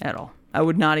shooter at all. I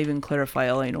would not even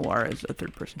clarify LA Noire as a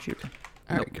third-person shooter.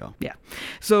 All right, go. Yeah.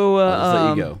 So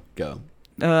I'll just let you go.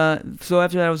 So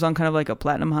after that, I was on kind of like a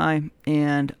platinum high,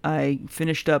 and I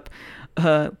finished up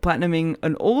platinuming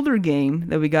an older game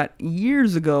that we got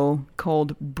years ago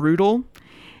called Brutal,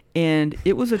 and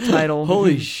it was a title.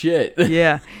 Holy shit!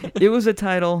 Yeah, it was a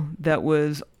title that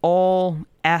was all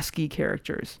ASCII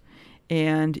characters.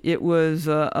 And it was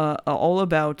all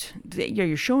about, yeah,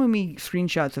 you're showing me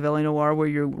screenshots of LA Noire where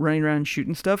you're running around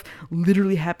shooting stuff.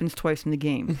 Literally happens twice in the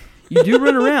game. You do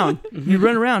run around. You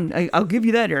run around. I'll give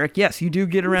you that, Eric. Yes, you do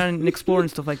get around and explore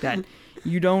and stuff like that.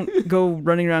 You don't go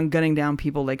running around gunning down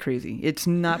people like crazy. It's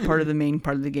not part of the main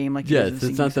part of the game. Like yes,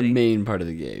 it's not the main part of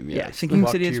the game. Yes. Yeah, Sinking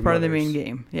City is part of the main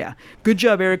game. Yeah. Good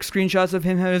job, Eric. Screenshots of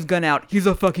him having his gun out. He's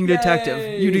a fucking detective.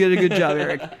 Yay! You did a good job,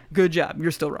 Eric. Good job. You're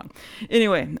still wrong.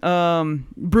 Anyway,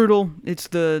 Brutal. It's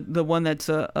the one that's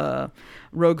a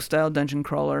rogue-style dungeon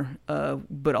crawler,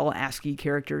 but all ASCII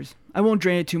characters. I won't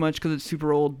drain it too much because it's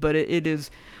super old, but it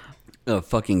is... a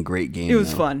fucking great game. It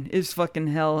was fun. It's fucking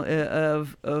hell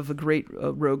of a great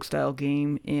rogue style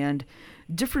game and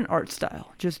different art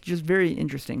style. Just very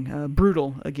interesting.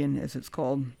 Brutal again, as it's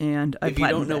called. And if you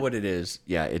don't know what it is,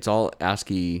 yeah, it's all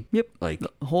ASCII. Yep. Like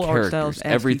the whole characters. art style is ASCII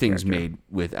Everything's character. made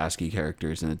with ASCII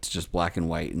characters, and it's just black and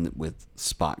white and with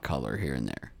spot color here and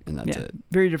there, and that's it.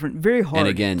 Very different. Very hard. And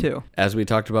again, too. as we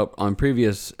talked about on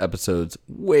previous episodes,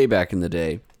 way back in the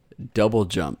day. Double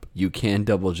jump. You can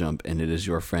double jump, and it is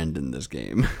your friend in this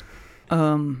game.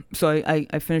 So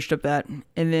I finished up that,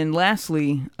 and then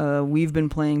lastly, we've been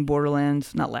playing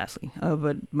Borderlands. Not lastly,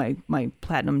 but my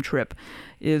platinum trip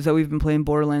is that we've been playing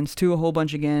Borderlands 2 a whole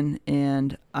bunch again,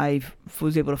 and I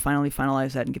was able to finally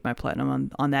finalize that and get my platinum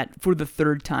on that for the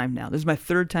 3rd time now. This is my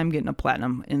 3rd time getting a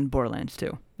platinum in Borderlands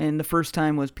 2, and the first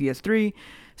time was PS3.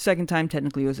 Second time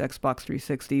technically was Xbox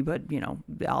 360, but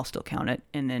I'll still count it.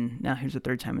 And then now here's the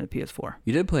 3rd time in the PS4.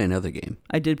 You did play another game.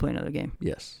 I did play another game.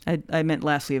 Yes. I meant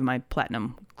lastly of my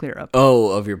platinum clear up.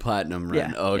 Oh, of your platinum run.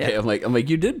 Yeah, Oh, okay. yeah. I'm like,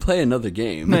 you did play another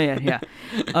game. No, yeah.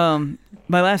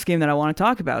 My last game that I want to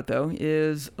talk about, though,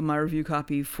 is my review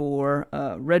copy for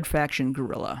Red Faction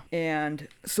Guerrilla. And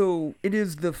so it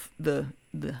is the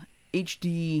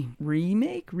HD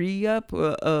re-up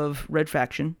of Red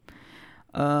Faction.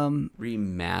 Remaster.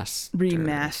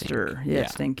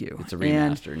 Yes, thank you. It's a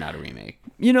remaster, not a remake.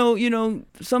 You know,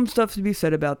 some stuff to be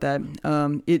said about that.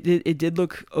 It did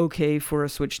look okay for a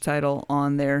Switch title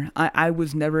on there. I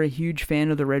was never a huge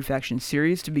fan of the Red Faction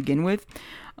series to begin with,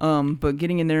 but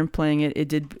getting in there and playing it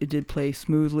did play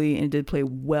smoothly and it did play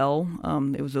well.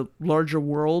 It was a larger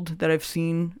world that I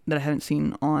haven't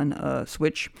seen on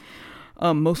Switch.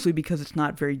 Mostly because it's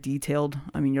not very detailed.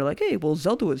 I mean, you're like, hey, well,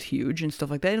 Zelda was huge and stuff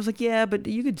like that. And I was like, yeah, but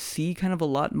you could see kind of a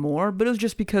lot more. But it was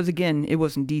just because, again, it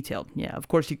wasn't detailed. Yeah, of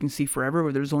course you can see forever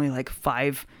where there's only like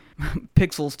 5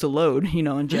 pixels to load,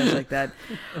 and jazz like that.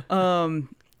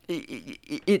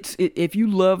 If you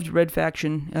loved Red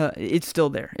Faction, it's still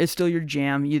there. It's still your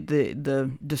jam.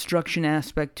 The destruction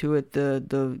aspect to it,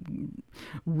 the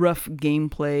rough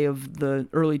gameplay of the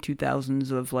early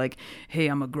 2000s of like, hey,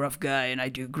 I'm a gruff guy and I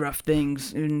do gruff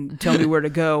things and tell me where to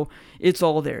go. It's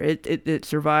all there. It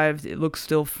survived. It looks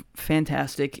still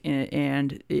fantastic,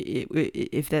 and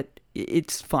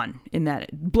it's fun in that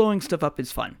blowing stuff up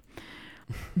is fun.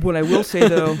 What I will say,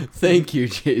 though... Thank you,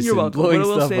 Jason. You're welcome. Blowing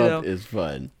stuff up is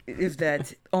fun. Is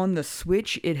that on the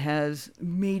Switch, it has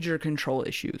major control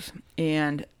issues.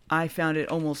 And I found it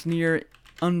almost near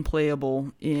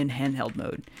unplayable in handheld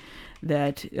mode.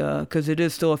 Because it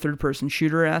is still a third-person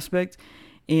shooter aspect.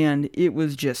 And it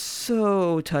was just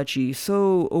so touchy,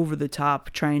 so over the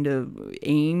top, trying to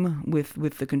aim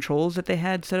with the controls that they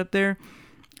had set up there.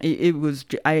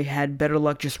 I had better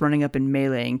luck just running up and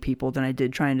meleeing people than I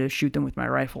did trying to shoot them with my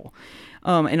rifle.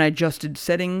 And I adjusted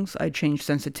settings, I changed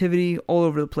sensitivity all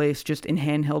over the place, just in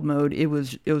handheld mode. It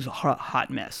was a hot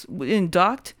mess. In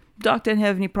docked didn't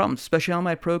have any problems, especially on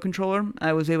my Pro controller.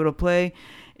 I was able to play,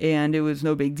 and it was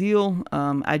no big deal.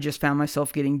 I just found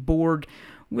myself getting bored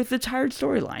with the tired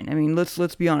storyline. I mean,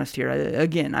 let's be honest here.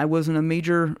 I wasn't a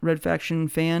major Red Faction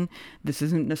fan. This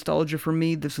isn't nostalgia for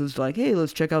me. This was like, hey,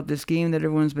 let's check out this game that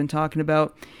everyone's been talking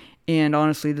about. And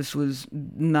honestly, this was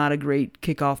not a great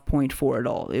kickoff point for it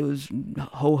all. It was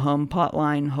ho-hum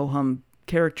plotline, ho-hum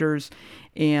characters,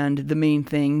 and the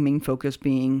main focus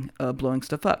being blowing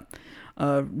stuff up.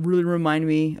 Really reminded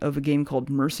me of a game called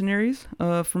Mercenaries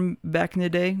from back in the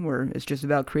day, where it's just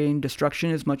about creating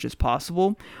destruction as much as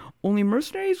possible. Only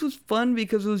Mercenaries was fun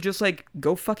because it was just like,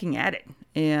 go fucking at it.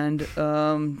 And,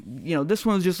 this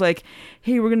one was just like,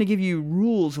 hey, we're going to give you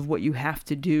rules of what you have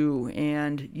to do,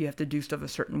 and you have to do stuff a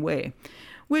certain way.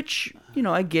 Which,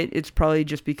 I get. It's probably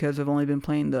just because I've only been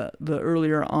playing the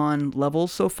earlier on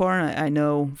levels so far. And I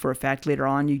know for a fact later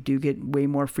on you do get way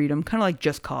more freedom. Kind of like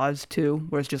Just Cause 2,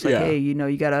 where it's just like, hey, you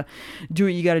got to do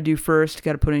what you got to do first.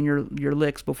 Got to put in your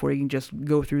licks before you can just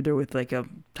go through there with like a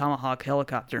Tomahawk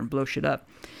helicopter and blow shit up.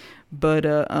 But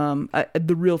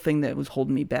the real thing that was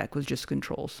holding me back was just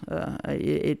controls.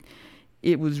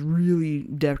 It was really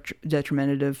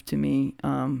detrimental to me.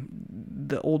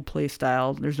 The old play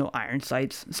style, there's no iron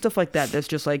sights, stuff like that. That's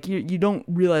just like, you don't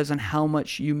realize on how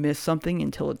much you miss something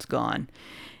until it's gone.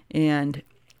 And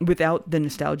without the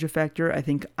nostalgia factor, I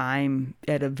think I'm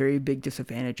at a very big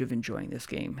disadvantage of enjoying this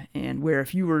game. And where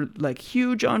if you were like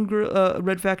huge on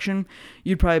Red Faction,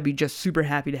 you'd probably be just super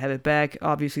happy to have it back.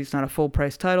 Obviously, it's not a full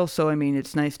price title, so I mean,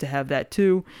 it's nice to have that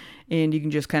too. And you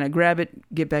can just kind of grab it,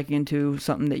 get back into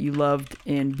something that you loved,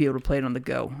 and be able to play it on the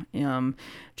go.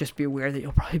 Just be aware that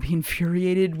you'll probably be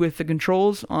infuriated with the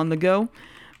controls on the go.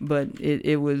 But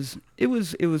it was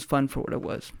fun for what it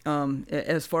was.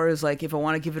 As far as like if I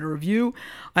want to give it a review,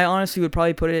 I honestly would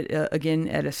probably put it again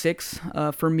at a 6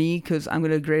 for me, because I'm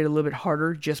gonna grade it a little bit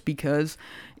harder just because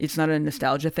it's not a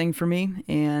nostalgia thing for me,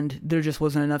 and there just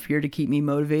wasn't enough here to keep me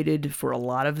motivated for a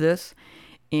lot of this.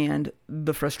 And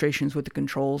the frustrations with the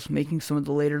controls, making some of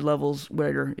the later levels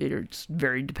where it's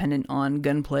very dependent on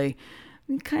gunplay,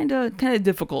 kind of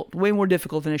difficult, way more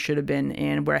difficult than it should have been,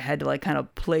 and where I had to like kind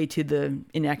of play to the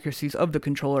inaccuracies of the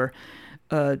controller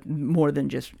more than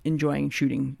just enjoying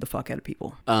shooting the fuck out of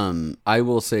people. I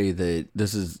will say that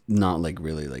this is not like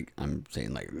really like I'm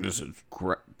saying like this is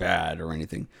bad or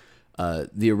anything.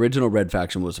 The original Red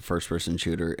Faction was a first-person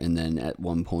shooter, and then at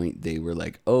one point they were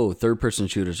like, oh, third-person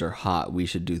shooters are hot, we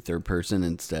should do third-person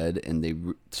instead, and they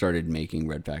started making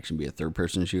Red Faction be a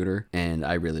third-person shooter, and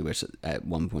I really wish that at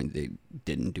one point they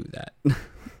didn't do that.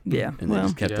 Yeah. And they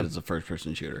just kept it as a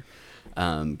first-person shooter.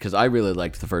 because I really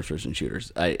liked the first-person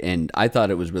shooters. I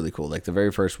thought it was really cool. Like the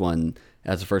very first one,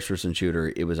 as a first-person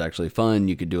shooter, it was actually fun.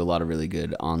 You could do a lot of really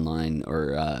good online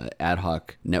or ad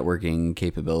hoc networking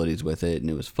capabilities with it, and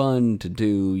it was fun to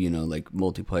do, like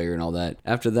multiplayer and all that.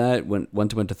 After that, once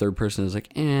it went to third-person, it was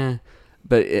like, eh.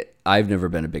 But I've never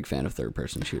been a big fan of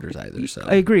third-person shooters either. So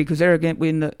I agree, because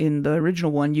in the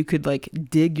original one, you could like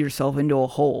dig yourself into a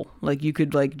hole. Like you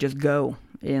could like just go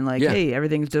and like, hey,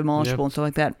 everything's demolishable and stuff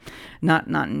like that. Not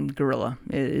in Guerrilla.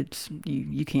 It's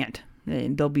you can't.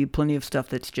 And there'll be plenty of stuff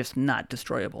that's just not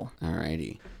destroyable.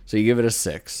 Alrighty. So you give it a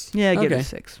 6. Yeah, I give it a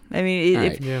 6. I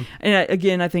mean, and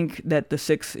again, I think that the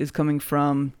 6 is coming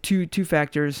from two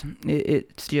factors.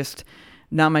 It's just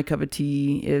not my cup of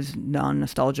tea, is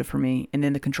non-nostalgia for me, and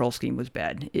then the control scheme was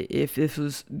bad. If this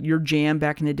was your jam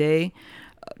back in the day,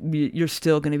 you're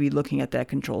still going to be looking at that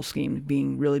control scheme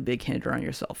being really big hinder on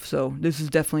yourself. So this is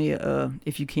definitely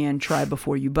if you can, try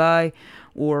before you buy,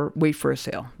 or wait for a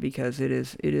sale, because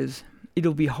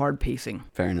it'll be hard pacing.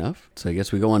 Fair enough. So I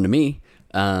guess we go on to me.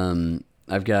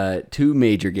 I've got 2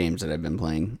 major games that I've been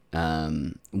playing.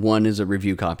 One is a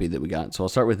review copy that we got, so I'll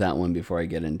start with that one before I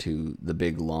get into the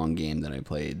big long game that I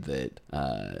played that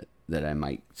I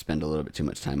might spend a little bit too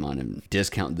much time on and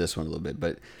discount this one a little bit.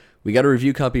 But we got a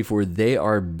review copy for They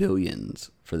Are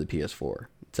Billions for the PS4.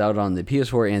 It's out on the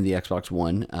PS4 and the Xbox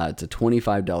One. It's a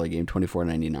 $25 game,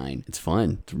 $24.99. It's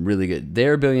fun. It's really good. They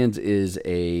Are Billions is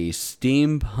a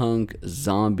steampunk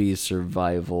zombie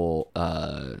survival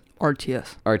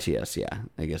RTS, yeah.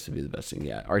 I guess would be the best thing.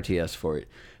 Yeah, RTS for it.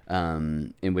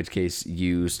 In which case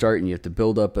you start and you have to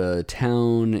build up a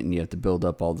town and you have to build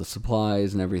up all the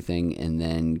supplies and everything, and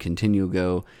then continue to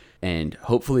go and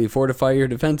hopefully fortify your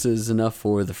defenses enough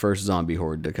for the first zombie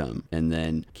horde to come, and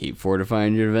then keep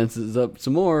fortifying your defenses up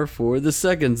some more for the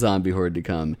second zombie horde to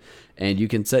come. And you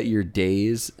can set your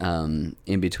days in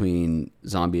between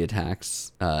zombie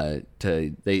attacks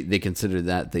they consider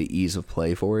that the ease of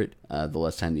play for it, the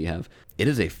less time that you have. It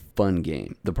is a fun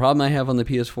game. The problem I have on the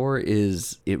PS4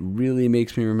 is it really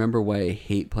makes me remember why I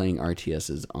hate playing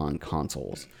RTSs on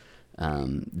consoles.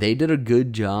 They did a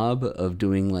good job of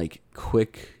doing like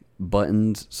quick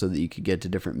buttons so that you could get to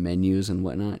different menus and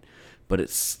whatnot, but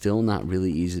it's still not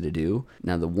really easy to do.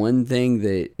 Now, the one thing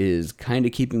that is kind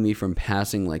of keeping me from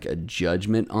passing like a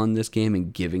judgment on this game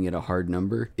and giving it a hard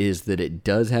number is that it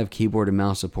does have keyboard and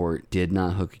mouse support. Did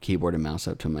not hook a keyboard and mouse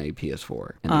up to my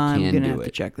PS4, and I can do it. I'm gonna have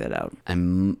to check that out.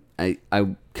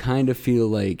 I kind of feel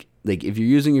like if you're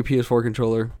using your PS4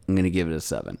 controller, I'm going to give it a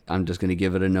 7. I'm just going to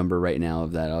give it a number right now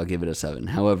of that. I'll give it a 7.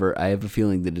 However, I have a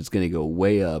feeling that it's going to go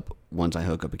way up once I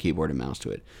hook up a keyboard and mouse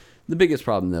to it. The biggest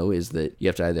problem, though, is that you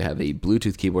have to either have a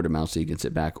Bluetooth keyboard and mouse so you can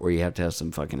sit back, or you have to have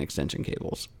some fucking extension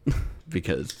cables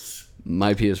because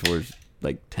my PS4 is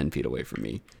like 10 feet away from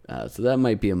me. So that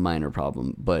might be a minor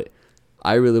problem, but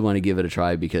I really want to give it a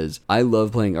try because I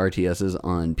love playing RTSs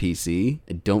on PC.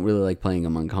 I don't really like playing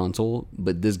them on console,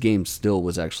 but this game still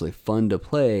was actually fun to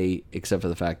play, except for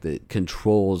the fact that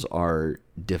controls are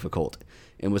difficult.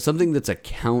 And with something that's a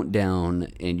countdown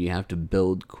and you have to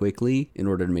build quickly in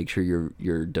order to make sure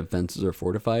your defenses are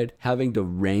fortified, having to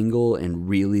wrangle and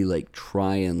really like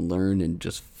try and learn and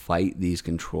just fight these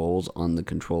controls on the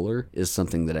controller is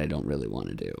something that I don't really want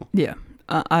to do. Yeah,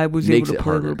 I was able to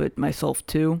play a little bit myself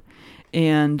too.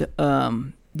 And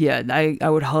I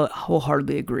would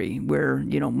wholeheartedly agree where,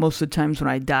 most of the times when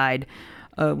I died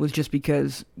was just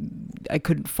because I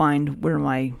couldn't find where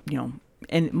my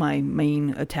main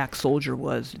attack soldier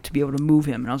was to be able to move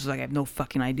him. And I was like, I have no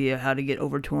fucking idea how to get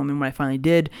over to him. And when I finally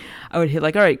did, I would hit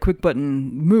like, all right, quick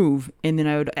button, move. And then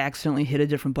I would accidentally hit a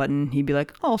different button. He'd be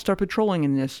like, oh, I'll start patrolling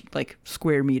in this like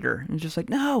square meter. And it's just like,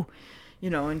 no.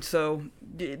 And so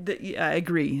I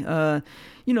agree.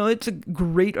 It's a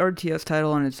great RTS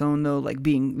title on its own, though, like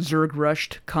being Zerg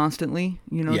rushed constantly,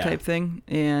 type thing.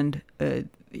 And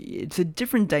it's a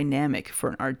different dynamic for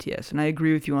an RTS. And I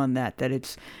agree with you on that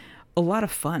it's a lot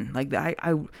of fun. Like I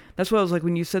that's what I was like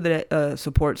when you said that it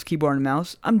supports keyboard and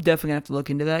mouse. I'm definitely gonna have to look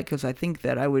into that because I think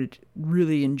that I would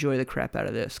really enjoy the crap out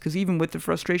of this. Because even with the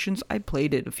frustrations, I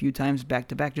played it a few times back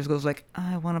to back. Just goes like,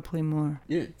 I want to play more.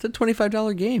 Yeah, it's a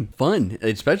 $25 game. Fun,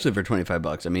 especially for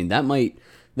 $25. I mean, that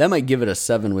might give it a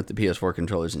 7 with the PS4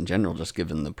 controllers in general, just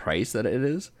given the price that it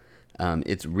is.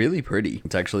 It's really pretty.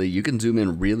 It's actually, you can zoom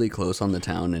in really close on the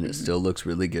town and it still looks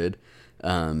really good.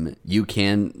 You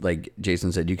can, like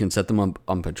Jason said, you can set them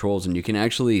on patrols, and you can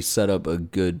actually set up a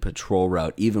good patrol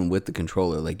route even with the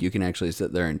controller. Like you can actually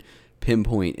sit there and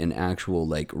pinpoint an actual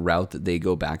like route that they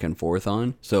go back and forth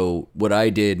on. So what I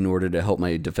did in order to help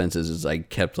my defenses is I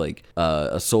kept like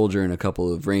a soldier and a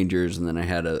couple of rangers, and then I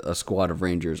had a squad of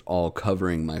rangers all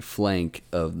covering my flank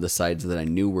of the sides that I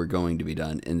knew were going to be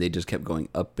done, and they just kept going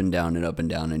up and down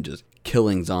and just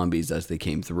killing zombies as they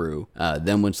came through.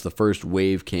 Then once the first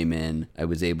wave came in, I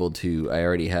was able to, I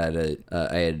already had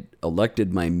I had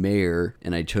elected my mayor,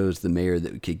 and I chose the mayor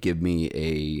that could give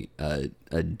me a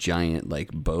giant like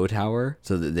bow tower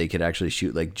so that they could actually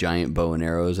shoot like giant bow and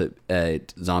arrows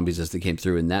at zombies as they came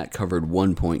through, and that covered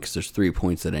 1 point because there's 3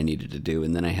 points that I needed to do,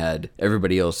 and then I had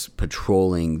everybody else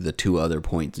patrolling the 2 other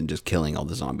points and just killing all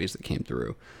the zombies that came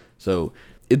through. So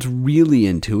it's really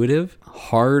intuitive,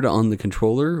 hard on the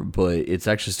controller, but it's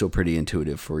actually still pretty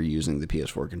intuitive for using the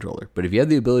PS4 controller. But if you have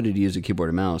the ability to use a keyboard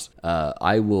and mouse,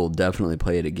 I will definitely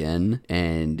play it again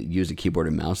and use a keyboard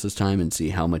and mouse this time and see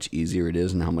how much easier it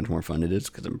is and how much more fun it is,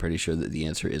 because I'm pretty sure that the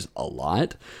answer is a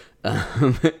lot.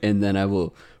 And then I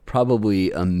will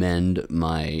probably amend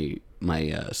my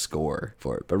score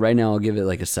for it. But right now I'll give it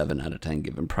like a 7 out of 10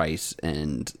 given price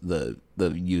and the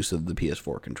use of the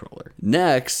PS4 controller.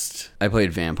 Next, I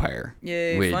played Vampire.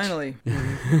 Yay, finally.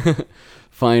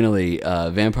 Finally,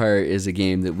 Vampire is a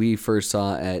game that we first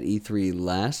saw at E3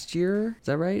 last year. Is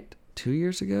that right? 2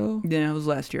 years ago? Yeah, it was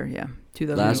last year, yeah.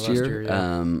 Last year,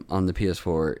 on the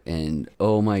PS4, and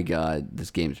oh my god, this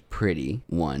game's pretty.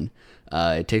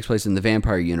 It takes place in the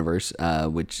Vampire universe,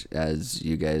 which, as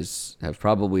you guys have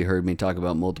probably heard me talk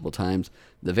about multiple times,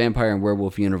 the Vampire and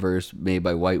Werewolf universe made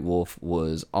by White Wolf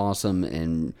was awesome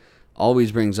and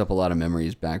always brings up a lot of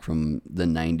memories back from the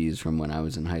 90s, from when I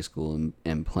was in high school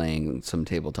and playing some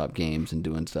tabletop games and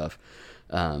doing stuff.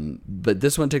 But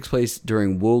this one takes place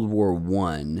during World War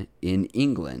I in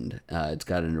England. It's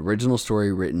got an original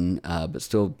story written, but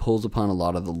still pulls upon a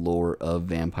lot of the lore of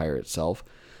Vampire itself.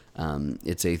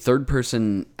 It's a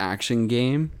third-person action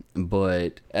game,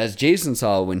 but as Jason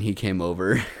saw when he came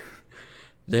over,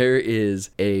 there is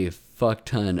a fuck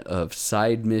ton of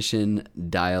side mission,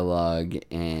 dialogue,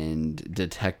 and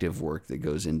detective work that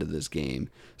goes into this game.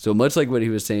 So much like what he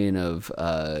was saying of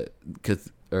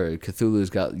Cthulhu's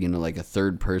got, like a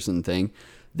third-person thing,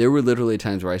 there were literally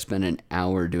times where I spent an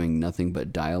hour doing nothing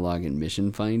but dialogue and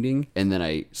mission finding, and then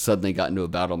I suddenly got into a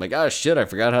battle. I'm like, oh shit, I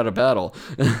forgot how to battle.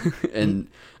 And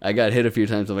I got hit a few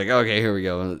times. I'm like, okay, here we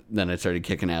go. And then I started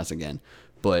kicking ass again.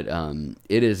 But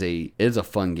it is a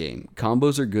fun game.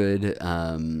 Combos are good.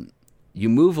 You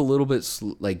move a little bit,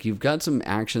 like you've got some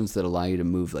actions that allow you to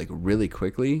move like really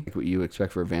quickly, like what you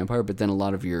expect for a vampire, but then a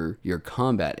lot of your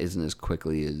combat isn't as quick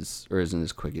as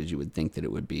you would think that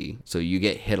it would be. So you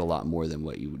get hit a lot more than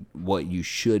what you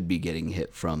should be getting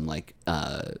hit from, like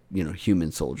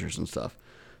human soldiers and stuff.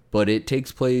 But it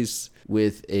takes place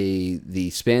with the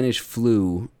Spanish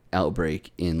flu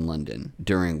outbreak in London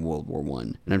during World War I.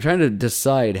 And I'm trying to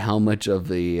decide how much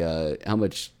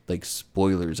like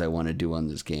spoilers I want to do on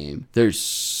this game. There's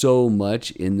so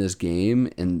much in this game,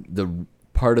 and the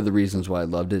part of the reasons why I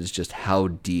loved it is just how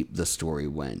deep the story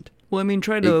went. Well, I mean,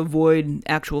 try to avoid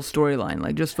actual storyline.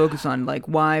 Like, just focus on like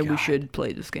why we should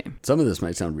play this game. Some of this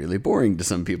might sound really boring to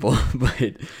some people,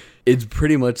 but it's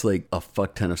pretty much like a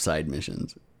fuck ton of side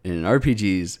missions. And in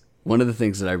RPGs, one of the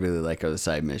things that I really like are the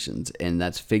side missions, and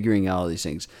that's figuring out all these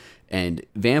things. And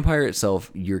Vampire itself,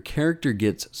 your character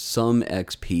gets some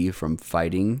XP from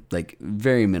fighting, like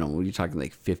very minimal. You're talking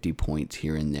like 50 points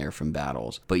here and there from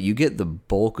battles. But you get the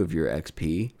bulk of your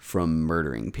XP from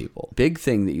murdering people. Big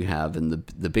thing that you have, and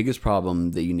the biggest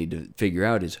problem that you need to figure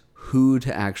out is who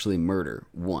to actually murder,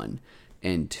 1.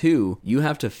 And 2, you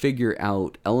have to figure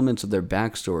out elements of their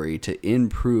backstory to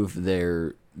improve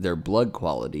their blood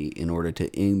quality in order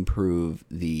to improve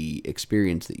the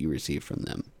experience that you receive from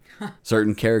them.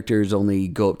 Certain characters only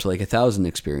go up to like 1,000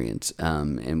 experience,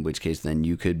 in which case then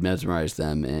you could mesmerize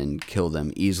them and kill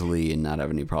them easily and not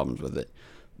have any problems with it.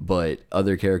 But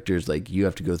other characters, like, you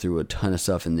have to go through a ton of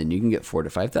stuff, and then you can get 4,000 to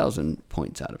 5,000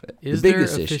 points out of it. Is there a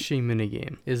fishing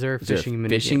minigame? Is there a fishing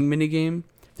minigame?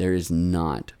 There is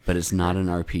not, but it's not an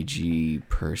RPG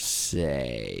per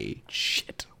se.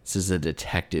 Shit. This is a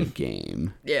detective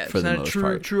game. Yeah, for it's the not most a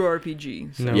part. true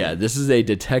RPG. So. No. Yeah, this is a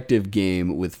detective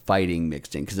game with fighting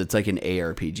mixed in, because it's like an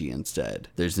ARPG instead.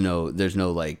 There's no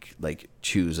like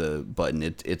choose a button.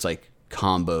 It's like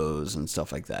combos and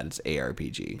stuff like that. It's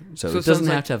ARPG, so it doesn't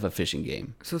have to have a fishing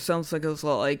game. So it sounds like it's a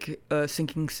lot like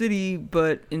Sinking City,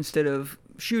 but instead of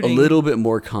shooting, a little bit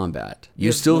more combat.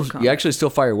 You actually still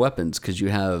fire weapons, because you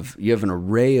have an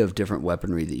array of different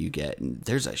weaponry that you get, and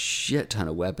there's a shit ton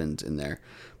of weapons in there.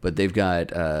 But they've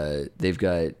got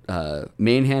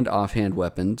main hand, offhand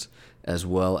weapons, as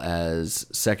well as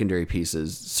secondary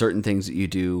pieces. Certain things that you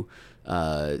do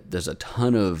There's a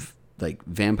ton of like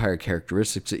vampire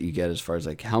characteristics that you get as far as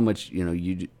like how much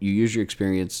you use your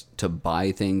experience to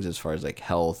buy things as far as like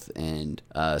health and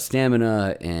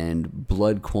stamina and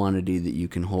blood quantity that you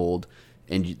can hold,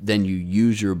 and then you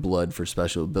use your blood for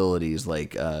special abilities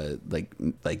like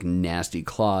nasty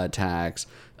claw attacks.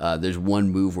 There's one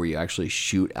move where you actually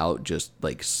shoot out just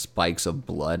like spikes of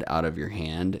blood out of your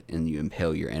hand and you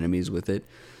impale your enemies with it.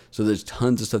 So there's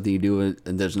tons of stuff that you do,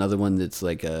 and there's another one that's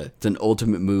like it's an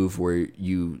ultimate move where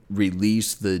you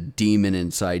release the demon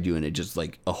inside you, and it just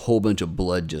like a whole bunch of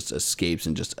blood just escapes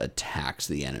and just attacks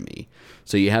the enemy.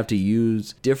 So you have to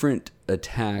use different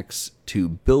attacks to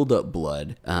build up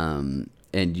blood, and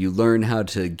you learn how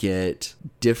to get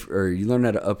you learn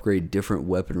how to upgrade different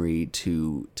weaponry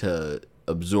to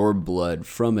absorb blood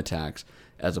from attacks,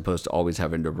 as opposed to always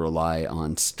having to rely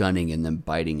on stunning and then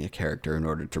biting a character in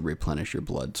order to replenish your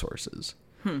blood sources.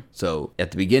 So at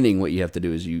the beginning, what you have to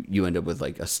do is you end up with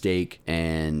like a steak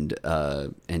and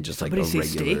just Somebody like a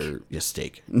regular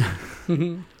steak.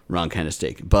 Wrong kind of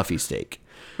steak. Buffy steak.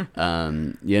 You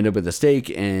end up with a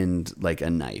steak and like a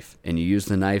knife, and you use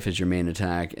the knife as your main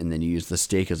attack, and then you use the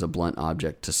steak as a blunt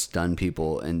object to stun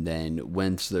people, and then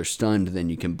once they're stunned, then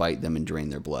you can bite them and drain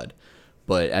their blood.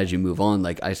 But as you move on,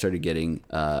 like I started getting,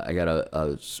 I got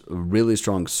a really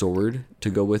strong sword to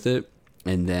go with it.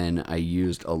 And then I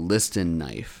used a Liston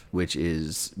knife, which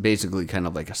is basically kind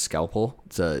of like a scalpel.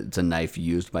 It's a knife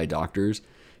used by doctors.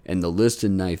 And the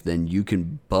Liston knife, then you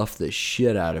can buff the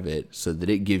shit out of it so that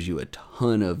it gives you a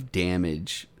ton of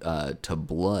damage to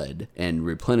blood and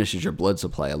replenishes your blood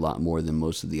supply a lot more than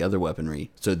most of the other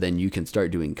weaponry. So then you can start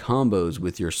doing combos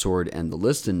with your sword and the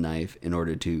Liston knife in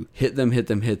order to hit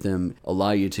them,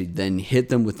 allow you to then hit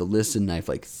them with the Liston knife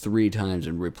like 3 times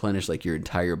and replenish like your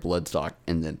entire blood stock,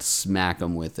 and then smack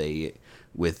them with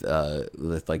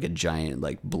like a giant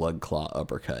like blood claw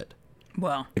uppercut.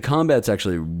 Wow. The combat's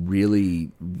actually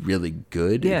really, really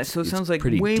good. Yeah, so it sounds like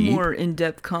way deep. more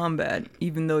in-depth combat,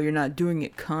 even though you're not doing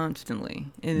it constantly.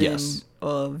 And yes. then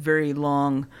a very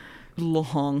long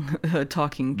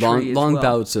talking tree long well.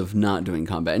 bouts of not doing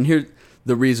combat. And here,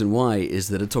 the reason why is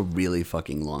that it's a really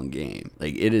fucking long game.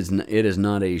 Like, it is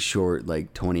not a short,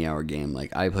 like, 20-hour game.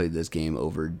 Like, I played this game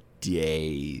over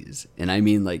days. And I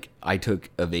mean, like, I took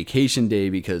a vacation day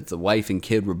because the wife and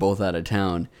kid were both out of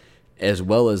town, as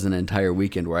well as an entire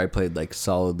weekend where I played like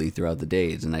solidly throughout the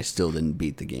days, and I still didn't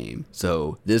beat the game.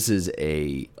 So this is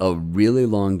a really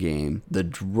long game. The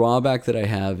drawback that I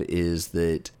have is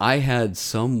that I had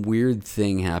some weird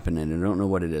thing happen, and I don't know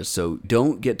what it is. So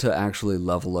don't get to actually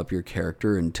level up your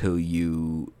character until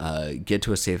you get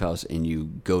to a safe house and you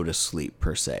go to sleep,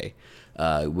 per se.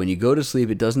 When you go to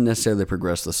sleep, it doesn't necessarily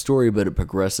progress the story, but it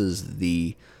progresses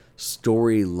the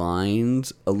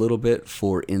storylines a little bit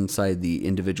for inside the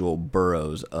individual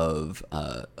boroughs of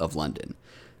London.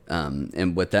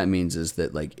 And what that means is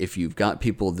that, like, if you've got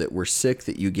people that were sick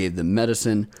that you gave them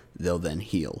medicine, they'll then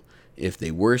heal. If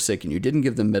they were sick and you didn't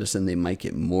give them medicine, they might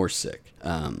get more sick.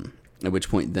 At which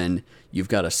point then you've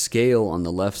got a scale on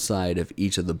the left side of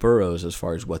each of the boroughs as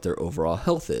far as what their overall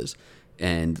health is.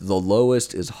 And the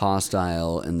lowest is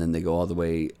hostile, and then they go all the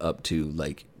way up to,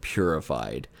 like,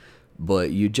 purified.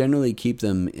 But you generally keep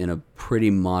them in a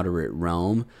pretty moderate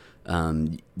realm.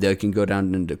 They can go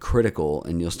down into critical,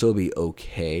 and you'll still be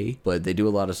okay. But they do a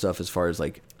lot of stuff as far as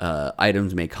like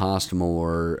items may cost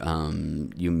more.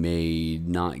 You may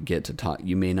not get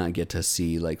to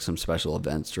see like some special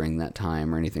events during that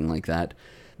time or anything like that.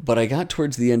 But I got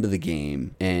towards the end of the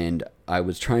game, and I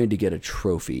was trying to get a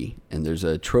trophy. And there's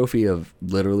a trophy of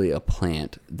literally a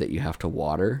plant that you have to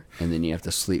water, and then you have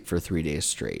to sleep for 3 days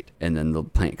straight. And then the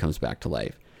plant comes back to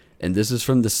life. And this is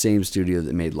from the same studio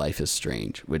that made Life is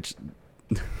Strange, which...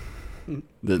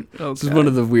 This is one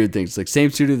of the weird things. Like,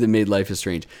 same studio that made Life is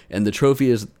Strange. And the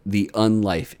trophy is The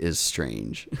Unlife is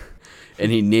Strange.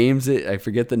 And he names it... I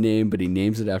forget the name, but he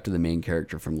names it after the main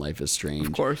character from Life is Strange.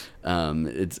 Of course.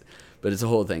 But it's a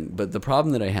whole thing. But the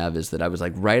problem that I have is that I was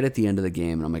like right at the end of the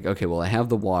game, and I'm like, okay, well, I have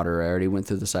the water. I already went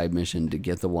through the side mission to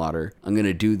get the water. I'm going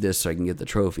to do this so I can get the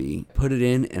trophy. Put it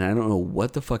in, and I don't know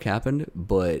what the fuck happened,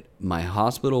 but my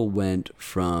hospital went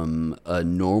from a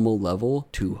normal level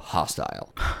to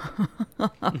hostile.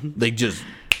 Like, just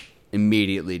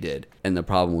immediately did. And the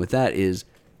problem with that is,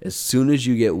 as soon as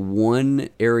you get one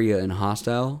area in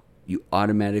hostile, you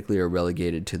automatically are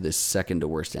relegated to the second to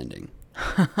worst ending.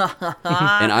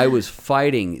 And I was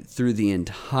fighting through the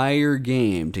entire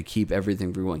game to keep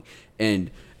everything from going. And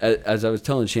as I was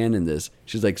telling Shannon this,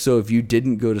 she's like, so if you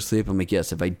didn't go to sleep, I'm like,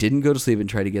 yes, if I didn't go to sleep and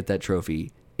try to get that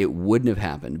trophy, it wouldn't have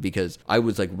happened because I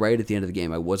was like right at the end of the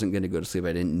game. I wasn't going to go to sleep.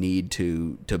 I didn't need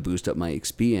to boost up my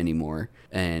XP anymore.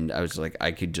 And I was like,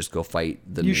 I could just go fight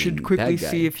the You should quickly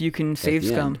see if you can save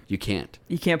scum. You can't.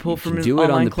 You can't pull from an do it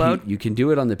online on the cloud? You can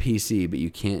do it on the PC, but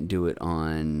you can't do it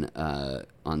on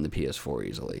the PS4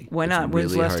 easily. Why not? It's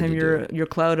When's the really last hard time to do. your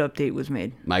cloud update was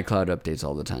made? My cloud updates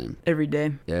all the time. Every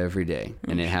day? Yeah, every day.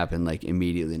 And it happened like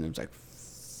immediately, and I was like,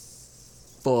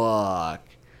 fuck.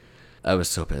 I was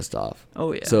so pissed off.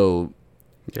 Oh, yeah. So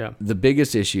Yeah. the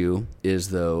biggest issue is,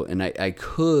 though, and I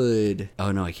could...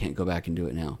 Oh, no, I can't go back and do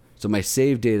it now. So my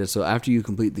save data, so after you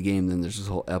complete the game, then there's this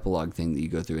whole epilogue thing that you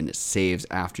go through, and it saves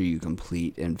after you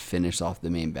complete and finish off the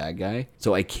main bad guy.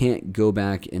 So I can't go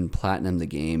back and platinum the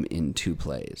game in 2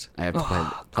 plays. I have to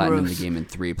platinum the game in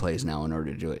 3 plays now in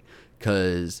order to do it.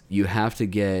 Because you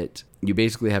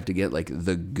basically have to get like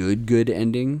the good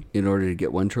ending in order to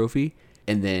get one trophy.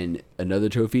 And then another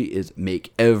trophy is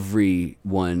make every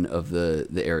one of the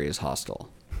areas hostile.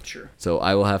 Sure. So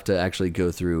I will have to actually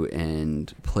go through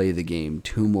and play the game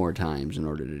 2 more times in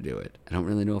order to do it. I don't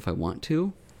really know if I want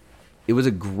to. It was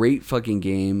a great fucking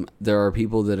game. There are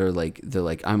people that are like,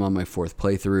 I'm on my 4th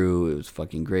playthrough. It was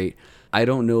fucking great. I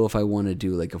don't know if I want to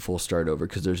do like a full start over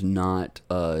because there's not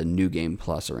a new game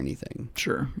plus or anything.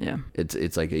 Sure, yeah.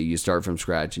 It's like you start from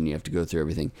scratch and you have to go through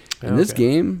everything. In this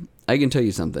game, I can tell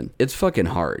you something. It's fucking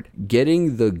hard.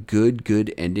 Getting the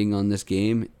good ending on this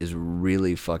game is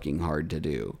really fucking hard to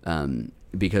do.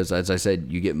 Because, as I said,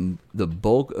 you get the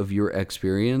bulk of your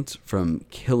experience from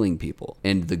killing people.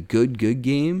 And the good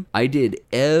game, I did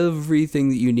everything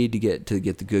that you need to get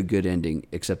the good ending,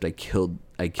 except I killed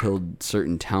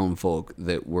certain town folk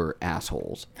that were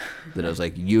assholes. That I was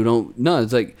like, you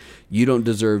don't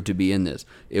deserve to be in this.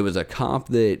 It was a cop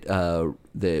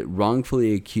that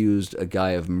wrongfully accused a guy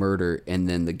of murder, and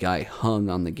then the guy hung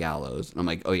on the gallows. And I'm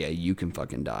like, oh yeah, you can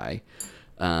fucking die.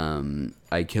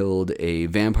 I killed a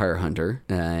vampire hunter,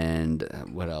 and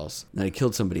what else? And I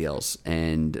killed somebody else,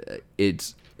 and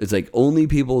it's like only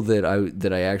people that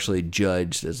I actually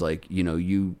judged as like, you know,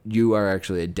 you are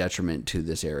actually a detriment to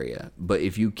this area. But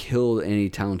if you killed any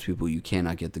townspeople, you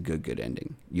cannot get the good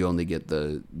ending. You only get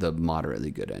the moderately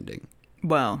good ending.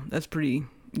 Wow, that's pretty...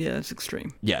 Yeah, that's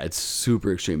extreme. Yeah, it's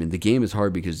super extreme. And the game is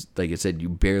hard because, like I said, you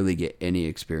barely get any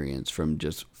experience from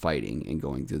just fighting and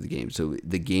going through the game. So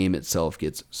the game itself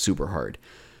gets super hard.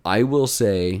 I will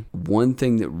say one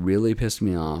thing that really pissed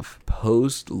me off,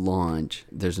 post-launch,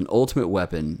 there's an ultimate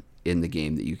weapon in the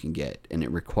game that you can get, and it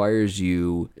requires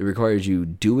you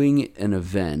doing an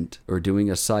event or doing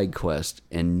a side quest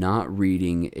and not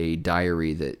reading a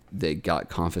diary that got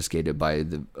confiscated by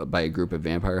a group of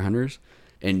vampire hunters.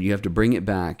 And you have to bring it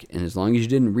back, and as long as you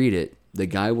didn't read it, the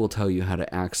guy will tell you how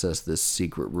to access this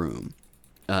secret room.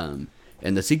 And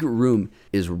the secret room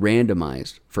is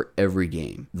randomized for every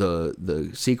game. The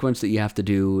sequence that you have to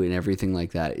do and everything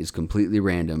like that is completely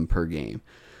random per game.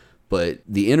 But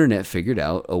the internet figured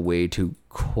out a way to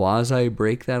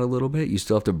quasi-break that a little bit. You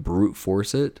still have to brute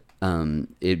force it.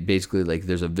 It basically, like,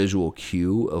 there's a visual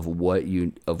cue of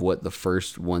what the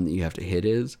first one that you have to hit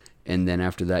is. And then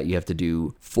after that, you have to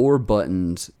do 4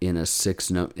 buttons in a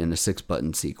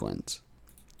 6-button sequence.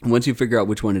 And once you figure out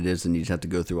which one it is, then you just have to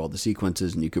go through all the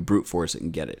sequences, and you could brute force it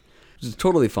and get it. Which is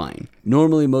totally fine.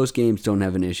 Normally, most games don't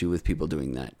have an issue with people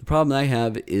doing that. The problem I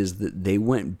have is that they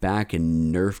went back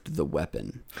and nerfed the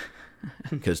weapon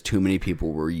because too many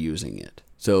people were using it.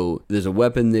 So there's a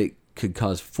weapon that could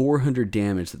cause 400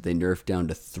 damage that they nerfed down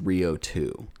to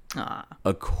 302.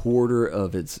 A quarter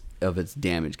of its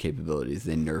damage capabilities,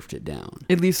 they nerfed it down.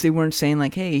 At least they weren't saying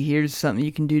like, hey, here's something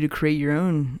you can do to create your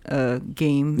own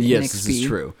game. Yes, this is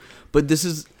true. But this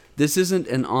isn't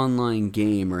an online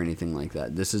game or anything like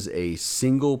that. This is a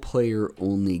single player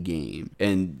only game.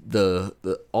 And the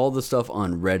all the stuff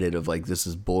on Reddit of like, this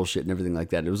is bullshit and everything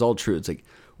like that, it was all true. It's like,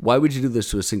 why would you do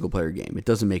this to a single player game? It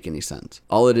doesn't make any sense.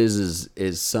 All it is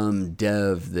some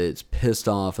dev that's pissed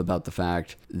off about the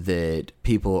fact that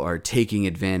people are taking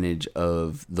advantage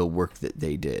of the work that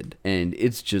they did. And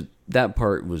it's just, that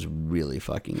part was really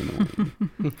fucking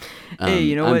annoying. Hey,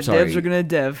 you know what? Sorry. Devs are gonna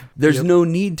dev. There's no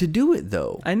need to do it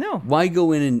though. I know. Why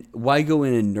go in and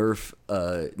nerf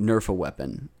a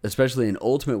weapon, especially an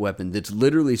ultimate weapon that's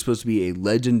literally supposed to be a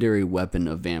legendary weapon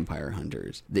of vampire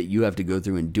hunters that you have to go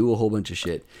through and do a whole bunch of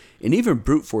shit. And even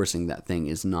brute forcing that thing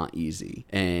is not easy.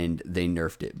 And they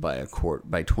nerfed it by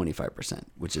 25%,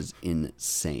 which is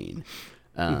insane.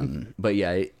 But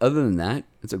yeah, other than that,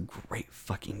 it's a great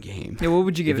fucking game. Yeah, what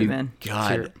would you give it, man?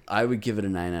 God, I would give it a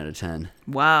 9 out of 10.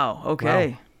 Wow.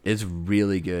 Okay. It's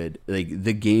really good. Like,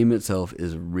 the game itself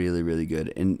is really, really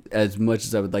good. And as much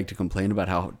as I would like to complain about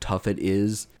how tough it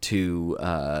is to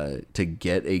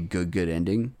get a good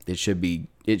ending, it should be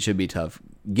tough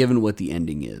given what the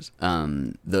ending is.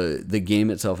 The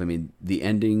game itself, I mean, the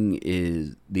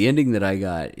ending that I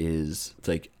got is, it's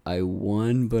like, I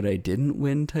won but I didn't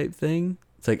win type thing.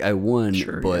 It's like, I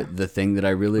won, but the thing that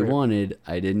I really wanted,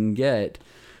 I didn't get.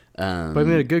 But I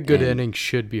mean, a good ending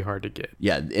should be hard to get.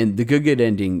 Yeah, and the good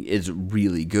ending is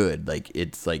really good.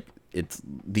 It's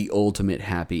the ultimate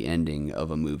happy ending of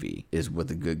a movie is what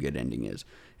the good ending is.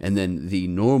 And then the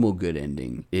normal good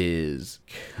ending is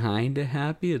kind of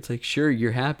happy. It's like, sure,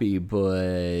 you're happy,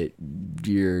 but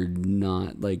you're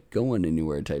not like going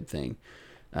anywhere type thing.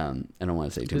 I don't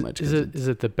want to say too much. Is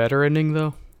it the better ending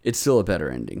though? It's still a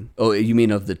better ending. Oh, you mean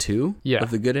of the two? Yeah.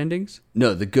 Of the good endings?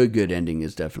 No, the good ending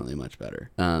is definitely much better.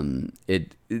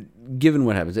 Given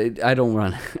what happens, I don't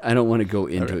want to go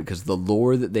into it because the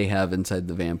lore that they have inside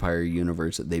the vampire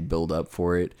universe that they build up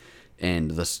for it,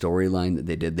 and the storyline that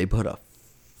they did, they put a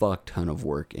fuck ton of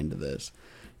work into this,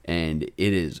 and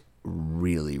it is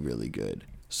really, really good.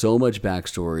 So much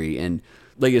backstory, and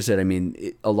like I said, I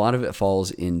mean, a lot of it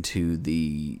falls into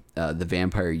the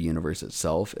vampire universe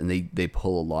itself, and they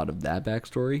pull a lot of that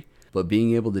backstory. But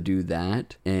being able to do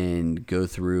that and go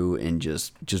through and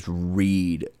just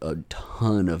read a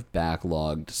ton of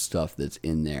backlogged stuff that's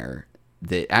in there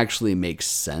that actually makes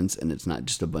sense, and it's not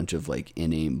just a bunch of like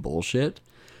inane bullshit.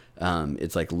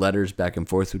 It's like letters back and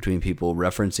forth between people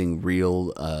referencing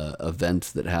real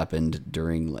events that happened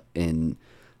in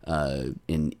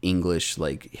English,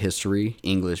 like history,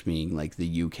 English being like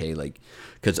the UK, like,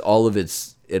 because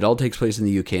it all takes place in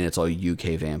the UK, and it's all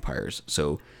UK vampires.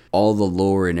 So all the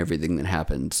lore and everything that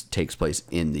happens takes place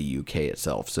in the UK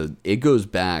itself. So it goes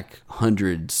back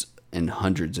hundreds and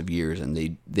hundreds of years,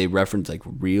 and they reference like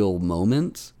real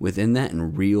moments within that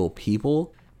and real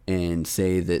people, and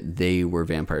say that they were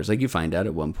vampires. Like, you find out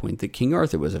at one point that King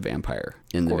Arthur was a vampire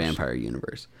in the vampire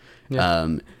universe. Yeah.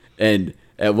 And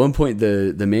at one point,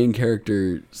 the main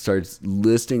character starts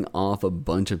listing off a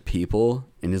bunch of people,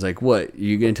 and he's like, what,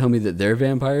 you going to tell me that they're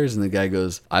vampires? And the guy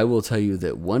goes, I will tell you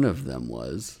that one of them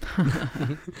was.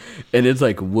 And it's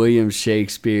like William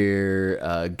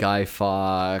Shakespeare, Guy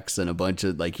Fawkes, and a bunch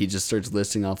of, like, he just starts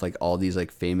listing off like all these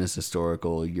like famous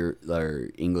historical or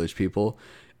English people.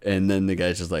 And then the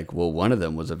guy's just like, well, one of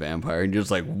them was a vampire. And you're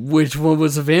just like, which one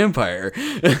was a vampire?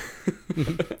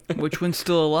 Which one's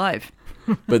still alive?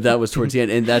 But that was towards the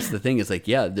end. And that's the thing. It's like,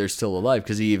 yeah, they're still alive.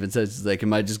 Because he even says, like,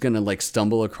 am I just going to, like,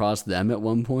 stumble across them at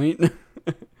one point?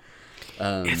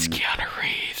 It's Keanu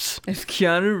Reeves. It's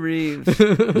Keanu Reeves.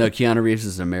 No, Keanu Reeves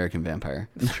is an American vampire.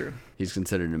 That's true. He's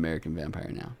considered an American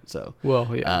vampire now. So,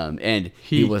 well, yeah. And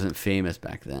he wasn't famous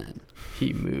back then.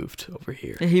 He moved over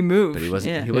here. He moved. But he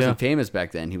wasn't famous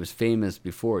back then. He was famous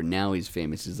before. Now he's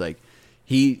famous. He's like,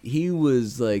 he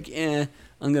was like,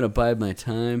 I'm going to bide my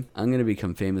time. I'm going to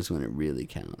become famous when it really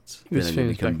counts. He was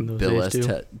famous back in those days,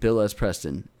 too. Bill S.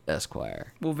 Preston,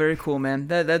 Esquire. Well, very cool, man.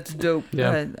 That's dope.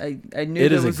 Yeah. I knew it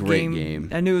that is was a great game.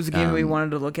 I knew it was a game we wanted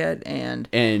to look at,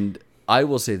 and I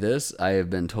will say this: I have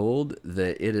been told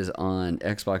that it is on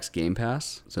Xbox Game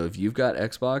Pass. So if you've got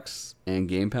Xbox and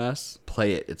Game Pass,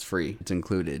 play it. It's free. It's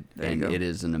included, and it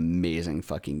is an amazing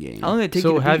fucking game.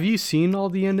 So have you seen all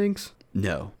the endings?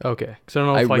 No. Okay. Because I don't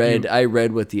know if I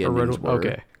read what the endings were.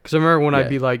 Okay. Because I remember when I'd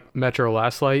be like Metro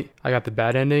Last Light, I got the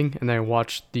bad ending, and then I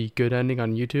watched the good ending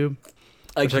on YouTube.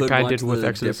 Which I kind of did with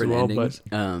Exodus as well, endings.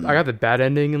 But I got the bad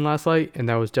ending in Last Light, and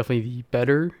that was definitely the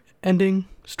better ending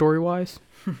story-wise.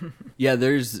 Yeah,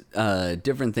 there's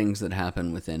different things that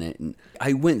happen within it, and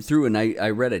I went through and I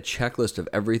read a checklist of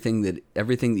everything that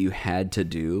you had to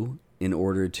do in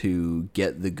order to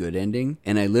get the good ending,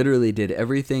 and I literally did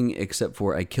everything except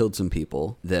for I killed some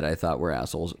people that I thought were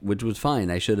assholes, which was fine.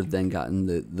 I should have then gotten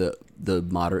the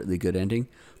moderately good ending.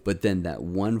 But then that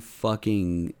one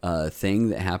fucking thing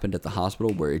that happened at the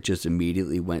hospital where it just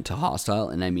immediately went to hostile,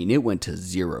 and I mean, it went to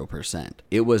 0%.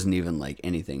 It wasn't even like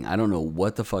anything. I don't know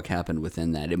what the fuck happened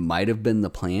within that. It might have been the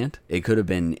plant. It could have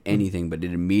been anything, but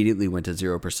it immediately went to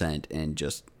 0% and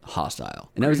just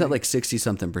hostile. And I was at like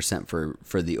 60-something%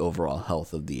 for the overall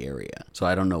health of the area. So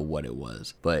I don't know what it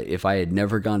was. But if I had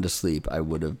never gone to sleep, I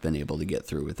would have been able to get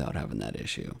through without having that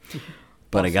issue.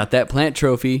 But awesome. I got that plant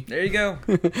trophy. There you go.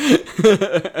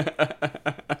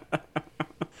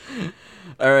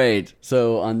 All right.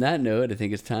 So on that note, I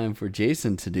think it's time for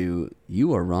Jason to do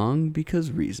You Are Wrong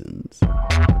Because Reasons. You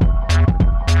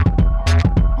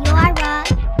are wrong.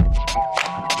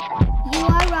 You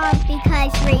are wrong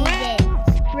because reasons.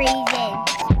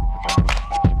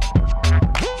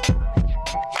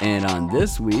 And on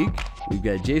this week, we've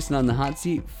got Jason on the hot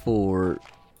seat for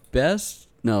best.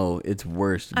 No, it's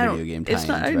worst video game tie-ins,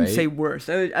 I didn't right? say worst.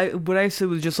 What I said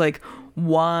was just like,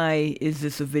 why is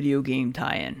this a video game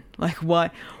tie-in? Like,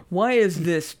 why is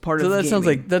this part So of that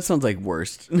gaming? sounds like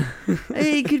worst.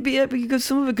 Hey, it could be because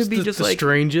some of it could be just the like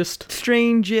strangest.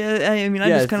 strange. I mean, I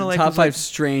yeah, just kind of like top was 5 like,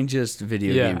 strangest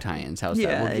video Yeah. game tie-ins. How's that?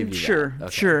 yeah, We'll give you sure, that.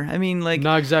 Okay. sure. I mean, like,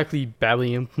 Not exactly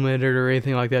badly implemented or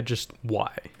anything like that. Just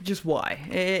why? just why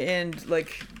and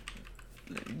like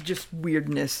just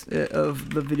weirdness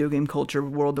of the video game culture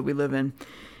world that we live in.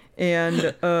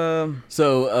 And So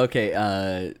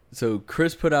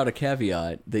Chris put out a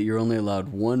caveat that you're only allowed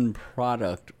one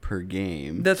product per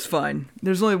game. that's fine.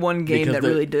 There's only one game Because that the-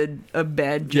 really did a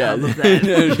bad Yeah, job of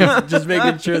that. just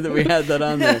making sure that we had that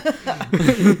on there.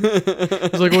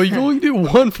 It's like, well, you can only do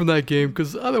one from that game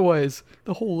because otherwise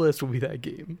the whole list will be that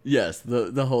game. Yes,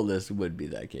 the whole list would be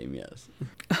that game. Yes.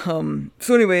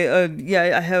 So anyway,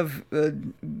 yeah, I have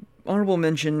honorable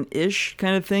mention-ish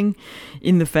kind of thing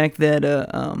in the fact that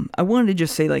I wanted to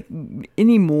just say, like,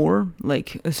 anymore,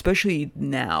 like, especially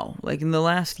now, like in the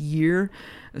last year,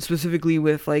 specifically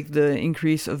with like the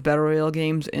increase of battle royale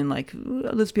games and like,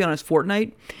 let's be honest,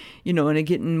 Fortnite, you know, and it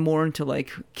getting more into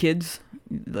like kids.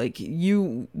 Like,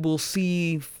 you will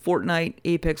see Fortnite,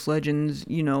 Apex Legends,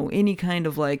 you know, any kind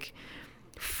of like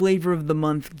flavor of the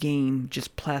month game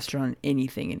just plastered on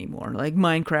anything anymore. Like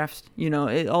Minecraft, you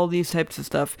know, all these types of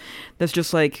stuff. That's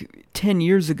just like 10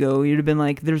 years ago, you'd have been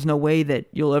like, there's no way that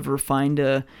you'll ever find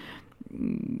a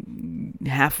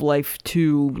Half-Life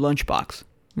 2 lunchbox.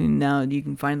 And now you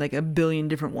can find like a billion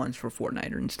different ones for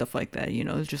Fortnite and stuff like that. You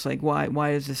know, it's just like, why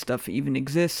does this stuff even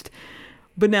exist?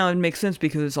 But now it makes sense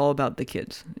because it's all about the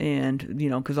kids. And, you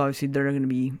know, because obviously they're going to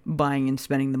be buying and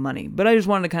spending the money. But I just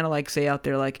wanted to kind of like say out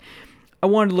there, like, I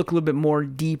wanted to look a little bit more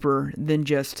deeper than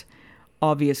just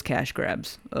obvious cash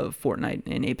grabs of Fortnite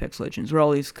and Apex Legends, where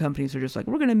all these companies are just like,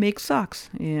 we're going to make socks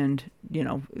and, you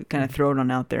know, kind of throw it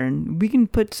on out there. And we can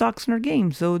put socks in our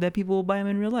game so that people will buy them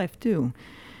in real life too.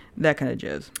 That kind of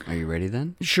jazz. Are you ready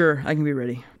then? Sure, I can be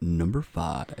ready. Number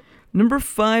 5. Number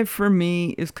 5 for me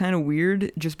is kind of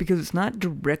weird just because it's not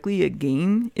directly a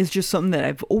game. It's just something that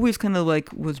I've always kind of like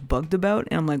was bugged about.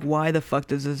 And I'm like, why the fuck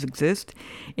does this exist?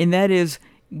 And that is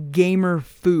gamer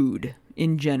food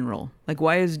in general. Like,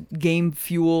 why is game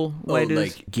fuel? Why does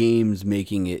like games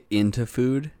making it into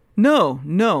food? no,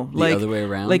 The like other way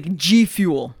around? like G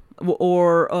Fuel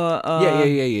or Yeah.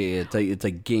 It's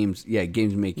like games. Yeah,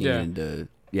 games making Yeah. it into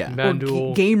yeah. Or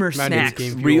Manduel, gamer Manduel's snacks.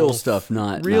 Game Fuel. Real stuff,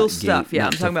 not real not stuff. game, Yeah, not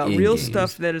I'm talking stuff about in real games.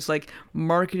 stuff that is like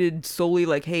marketed solely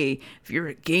like, hey, if you're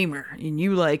a gamer and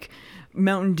you like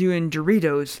Mountain Dew and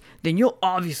Doritos, then you'll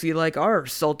obviously like our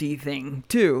salty thing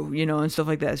too, you know, and stuff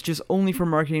like that. It's just only for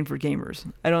marketing for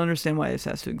gamers. I don't understand why this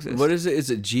has to exist. What is it? Is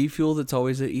it G Fuel that's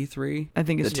always at E3? I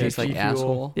think it's That tastes G like Fuel.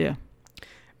 asshole. Yeah,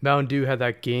 Mountain Dew had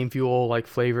that Game Fuel like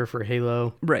flavor for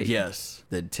Halo. right. Yes,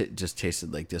 that just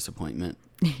tasted like disappointment.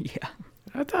 Yeah,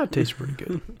 I thought it tasted pretty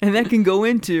good. and that can go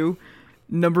into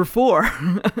number 4.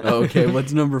 Okay,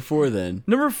 what's number 4 then?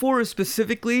 Number 4 is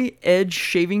specifically Edge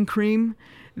shaving cream.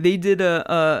 They did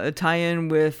a tie-in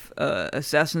with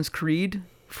Assassin's Creed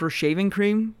for shaving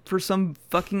cream for some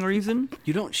fucking reason.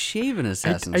 You don't shave in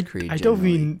Assassin's Creed. I don't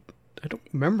generally. mean. I don't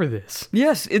remember this.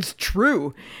 Yes, it's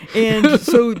true. And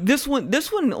so this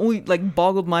one only like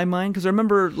boggled my mind because I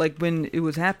remember like when it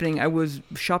was happening, I was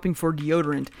shopping for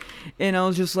deodorant, and I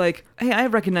was just like, hey, I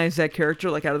recognize that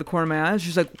character like out of the corner of my eyes.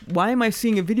 Just like, why am I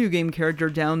seeing a video game character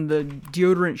down the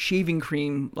deodorant shaving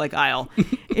cream like aisle?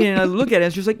 And I look at it,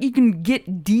 it's just like you can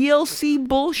get DLC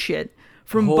bullshit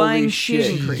from Holy buying shit,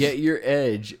 shaving you cream. get your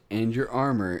edge and your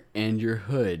armor and your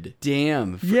hood.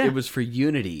 Damn, Yeah. it was for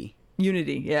Unity.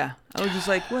 Unity, yeah. I was just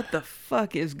like, what the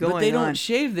fuck is going on? But they don't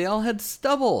shave. They all had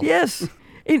stubble. Yes.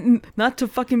 Not to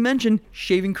fucking mention,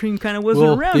 shaving cream kind of wasn't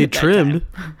Well, around. they at that trimmed.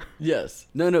 time. Yes.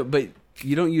 No, but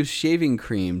you don't use shaving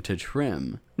cream to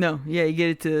trim. No, yeah, you get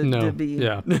it to No, be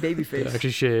yeah. baby face. Yeah,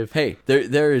 actually shave. Hey,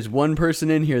 there is one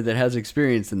person in here that has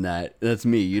experience in that. That's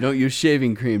me. You don't use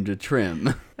shaving cream to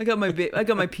trim. I got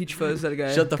my peach fuzz that I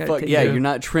got. Shut the fuck. Yeah, you're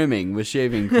not trimming with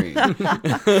shaving cream.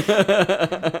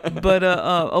 But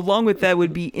along with that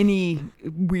would be any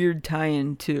weird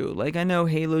tie-in too. Like I know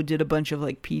Halo did a bunch of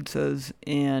like pizzas,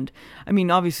 and I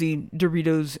mean obviously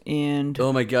Doritos and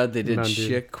Oh my god, they did Mountain Dew.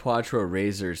 Chick Quattro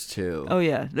razors too. oh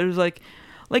yeah, there's like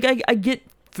I get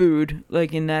food,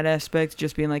 like in that aspect,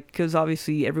 just being like, because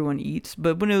obviously everyone eats,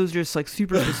 but when it was just like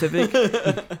super specific,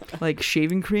 like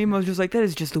shaving cream, I was just like, that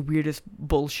is just the weirdest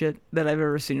bullshit that I've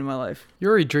ever seen in my life.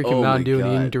 You're already drinking Oh Mountain my Dew and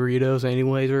eating God. Doritos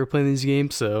anyways when we're playing these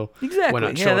games, so why Exactly.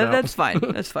 not Yeah, show it out? that's fine.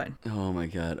 That's fine. Oh my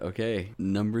god. Okay.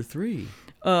 Number 3.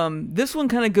 This one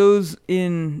kind of goes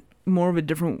in more of a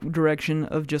different direction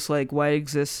of just like why it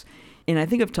exists, and I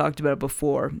think I've talked about it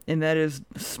before, and that is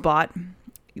Spot,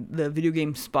 the video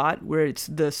game Spot, where it's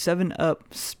the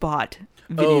 7-Up Spot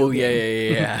video Oh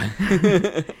game.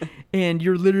 yeah. And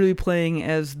you're literally playing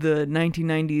as the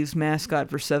 1990s mascot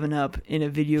for 7-Up in a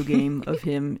video game of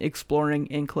him exploring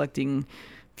and collecting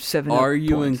 7-Up Are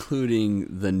you points.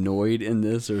 including the Noid in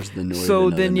this, or is the Noid? So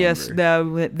another then, yes,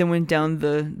 number? then went down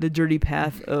the dirty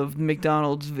path of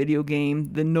McDonald's video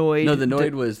game, the Noid. No, the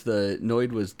Noid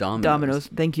was Domino's. Domino's.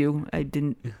 Thank you. I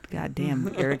didn't. God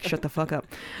damn, Eric, shut the fuck up.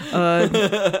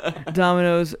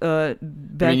 Domino's. I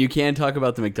Back mean, you can talk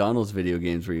about the McDonald's video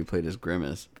games where you played as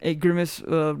Grimace. at Grimace,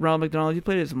 Ronald McDonald. You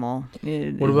played as them all.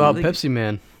 What about Pepsi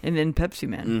Man? And then Pepsi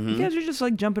Man. Mhm. You guys are just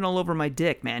like jumping all over my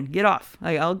dick, man. Get off.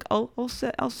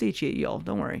 I'll satiate y'all.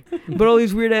 Don't worry. But all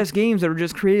these weird ass games that were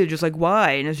just created, just like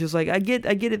why? And it's just like I get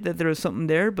it that there was something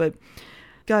there, but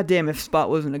goddamn, if Spot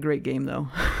wasn't a great game though.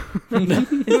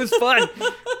 It was fun.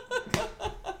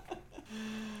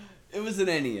 It was an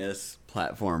NES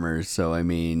platformer, so I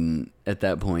mean, at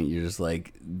that point, you're just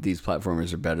like, these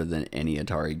platformers are better than any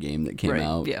Atari game that came Right,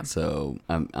 out. yeah. So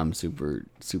I'm super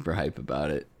hype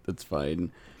about it. That's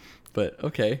fine. But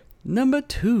okay, number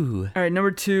 2. All right,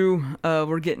 number 2,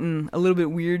 we're getting a little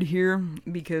bit weird here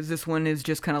because this one is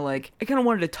just kind of like, I kind of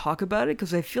wanted to talk about it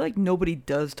because I feel like nobody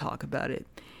does talk about it.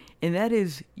 And that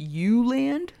is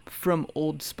U-Land from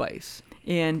Old Spice.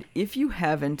 And if you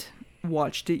haven't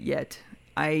watched it yet,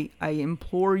 I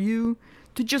implore you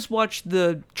to just watch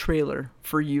the trailer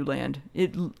for U-Land.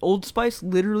 Old Spice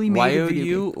literally made a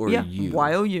video Y-O-U game. or yeah, U?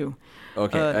 Y-O-U.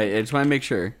 Okay, I just want to make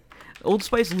sure. Old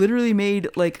Spice literally made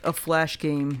like a Flash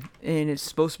game, and it's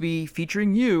supposed to be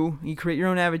featuring you. You create your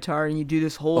own avatar, and you do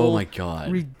this whole Oh my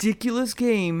God. ridiculous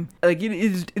game. Like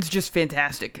it's just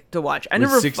fantastic to watch. I With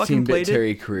never fucking 16-bit played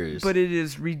Terry it, Crews. but it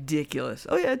is ridiculous.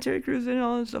 Oh yeah, Terry Crews and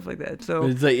all that stuff like that. So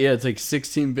It's like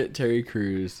 16-bit Terry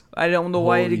Crews. I don't know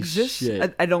why it Holy exists.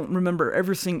 shit. I don't remember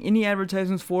ever seeing any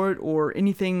advertisements for it or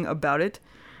anything about it.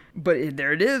 But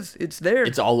there it is. It's there.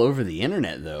 It's all over the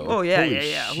internet, though. Oh yeah,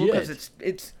 Holy yeah. Shit. Well, because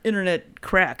it's internet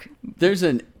crack. There's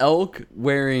an elk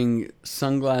wearing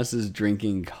sunglasses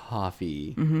drinking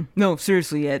coffee. No,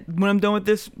 seriously. When I'm done with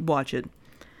this, watch it.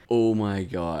 Oh my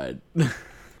God.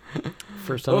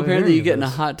 First time. Oh, I'm apparently you hearing get in of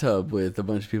a this. hot tub with a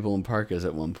bunch of people in parkas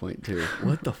at one point too.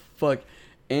 What the fuck?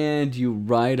 And you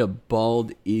ride a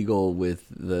bald eagle with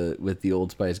the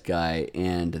Old Spice guy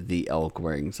and the elk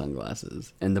wearing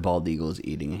sunglasses, and the bald eagle is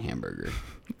eating a hamburger.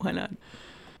 Why not?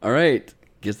 All right,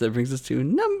 guess that brings us to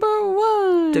number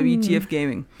 1. WTF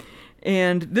Gaming.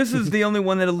 And this is the only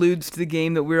one that alludes to the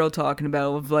game that we're all talking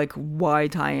about of like why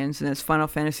tie-ins, and that's Final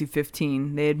Fantasy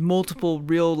 15. They had multiple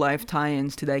real life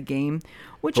tie-ins to that game,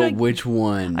 which But which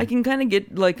one? I can kind of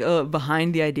get like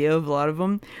behind the idea of a lot of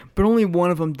them, but only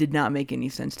one of them did not make any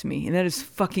sense to me, and that is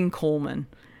fucking Coleman.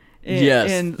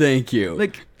 Yes, thank you.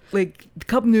 Like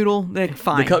Cup Noodle, like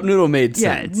fine. The cup noodle made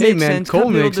Yeah, sense. it Hey makes man, sense. Cole Cup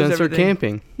Noodle makes does sense for everything.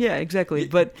 camping. Yeah, exactly.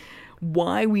 But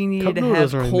why we needed Cup to Noodle have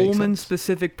doesn't really make sense.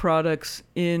 Coleman-specific products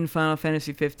in Final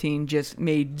Fantasy 15 just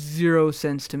made zero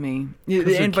sense to me. they're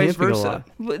And vice camping a versa. lot.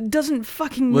 Well, it doesn't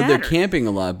fucking Well, matter. they're camping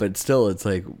a lot, but still, it's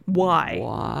like, Why?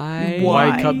 why? Why?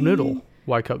 Why cup noodle?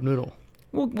 Why cup noodle?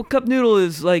 Well, Cup Noodle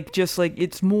is like just like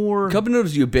it's more Cup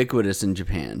noodle's ubiquitous in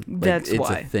Japan. Like, That's it's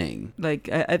why. a thing. like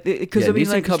because Yeah, I mean Nissan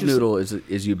like cup it's just, noodle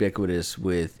is ubiquitous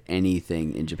with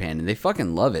anything in Japan, and they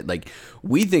fucking love it. Like,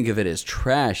 we think of it as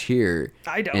trash here,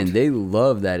 I don't. and they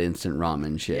love that instant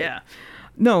ramen shit. Yeah.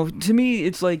 No, to me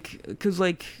it's like because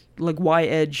like Y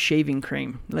Edge shaving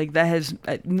cream, like that has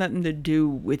nothing to do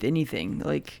with anything.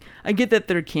 Like I get that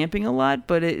they're camping a lot,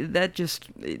 but it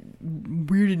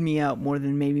weirded me out more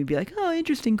than made me be like, oh,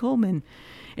 interesting, Coleman.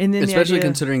 And then Especially the idea,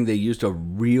 considering they used a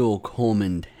real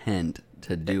Coleman tent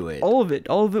to do it. all of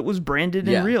it was branded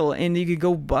Yeah. and real, and you could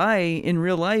go buy in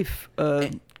real life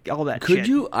all that. Could shit.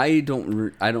 you? I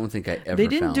don't think I ever. They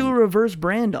didn't do a reverse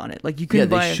brand on it. Like you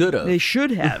couldn't Yeah, buy. they should've. They should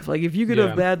have. Like if you could Yeah.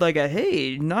 have had like a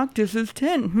hey Noctis's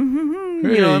tent.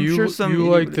 Hey, you know, I'm sure some. you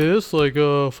idiot like would- this?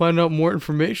 Like, find out more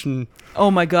information. Oh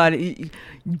my god,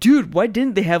 dude! Why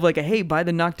didn't they have like a hey buy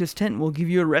the Noctis tent? We'll give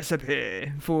you a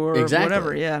recipe for Exactly.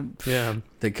 whatever. Yeah. Yeah.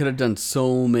 They could have done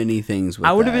so many things with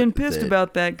I would have that been pissed that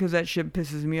about that because that shit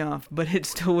pisses me off. But it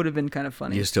still would have been kind of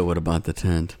funny. You still would have bought the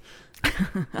tent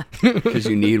because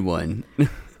you need one.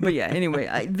 But yeah,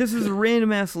 anyway, this is a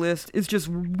random ass list. It's just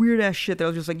weird ass shit that I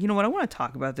was just like, you know what, I want to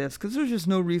talk about this because there's just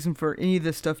no reason for any of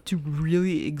this stuff to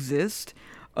really exist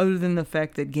other than the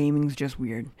fact that gaming's just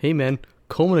weird. Hey man,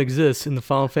 Coleman exists in the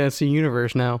Final Fantasy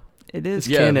universe now. It is.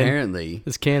 Yeah, canon. apparently.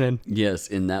 It's canon. Yes,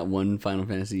 in that one Final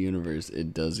Fantasy universe,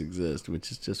 it does exist,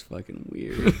 which is just fucking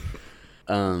weird.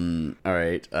 All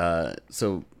right.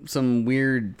 So some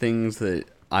weird things that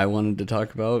I wanted to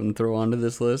talk about and throw onto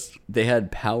this list. They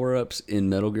had power-ups in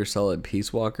Metal Gear Solid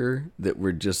Peace Walker that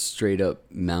were just straight up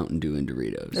Mountain Dew and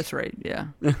Doritos. That's right, yeah.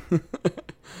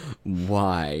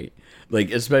 Why?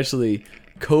 Like, especially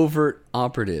Covert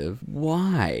Operative.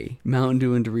 Why Mountain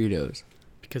Dew and Doritos?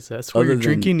 Because that's what you're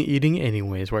drinking and eating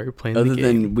anyways while you're playing the game. Other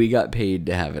than we got paid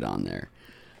to have it on there.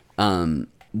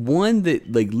 One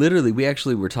that, like, literally, we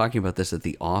actually were talking about this at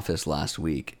the office last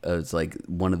week. It's like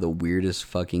one of the weirdest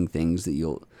fucking things that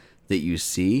you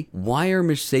see. Why are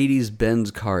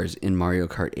Mercedes-Benz cars in Mario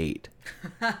Kart 8?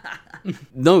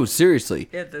 No, seriously.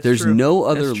 Yeah, that's There's true. no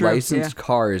other That's true, licensed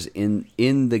cars in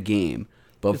the game.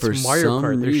 But it's for Mario some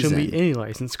Kart. There reason, shouldn't be any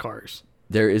licensed cars.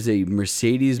 there is a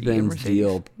Mercedes-Benz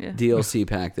Mercedes. Yeah. DLC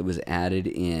pack that was added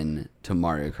in to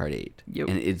Mario Kart 8. Yep.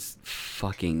 And it's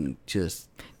fucking just...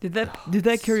 Did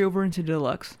that carry over into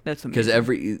Deluxe? That's amazing. Because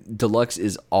every Deluxe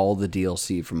is all the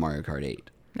DLC from Mario Kart 8.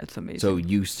 That's amazing. So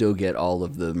you still get all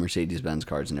of the Mercedes-Benz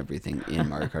cars and everything in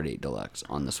Mario Kart 8 Deluxe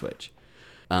on the Switch.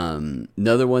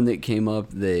 Another one that came up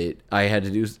that I had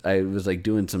to do, I was like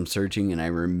doing some searching and I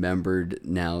remembered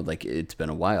now, like it's been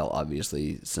a while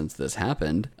obviously since this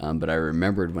happened, but I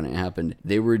remembered when it happened.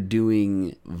 They were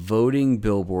doing voting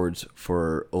billboards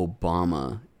for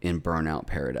Obama in Burnout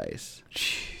Paradise.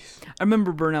 I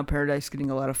remember Burnout Paradise getting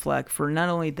a lot of flack for not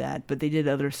only that, but they did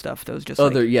other stuff that was just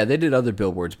Yeah, they did other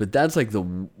billboards, but that's like the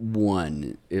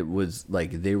one. It was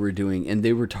like they were doing, and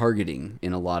they were targeting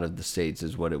in a lot of the states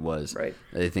is what it was. Right.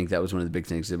 I think that was one of the big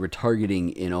things. They were targeting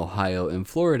in Ohio and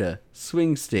Florida,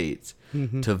 swing states,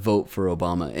 to vote for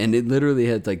Obama. And it literally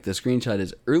had like the screenshot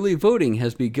is early voting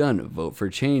has begun,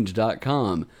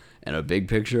 voteforchange.com, and a big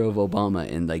picture of Obama.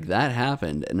 And like that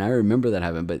happened. And I remember that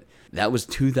happened, but that was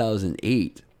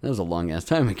 2008. That was a long ass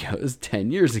time ago. It was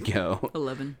 10 years ago.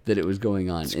 11. That it was going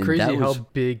on. It's and crazy that was, how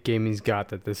big gaming's got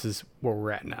that this is where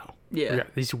we're at now. Yeah. We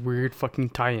got these weird fucking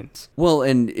tie-ins. well,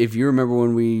 and if you remember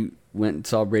when we went and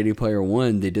saw Ready Player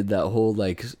One, they did that whole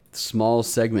like small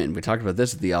segment, and we talked about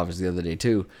this at the office the other day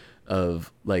too,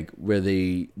 of like where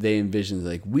they envisioned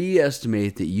like we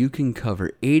estimate that you can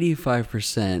cover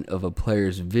 85% of a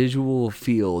player's visual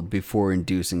field before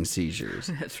inducing seizures.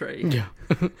 That's right. Yeah.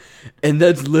 And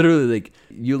that's literally like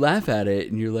you laugh at it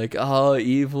and you're like, oh,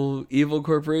 evil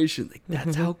corporation. Like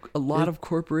that's how a lot of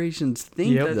corporations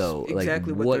think, Yep. though. That's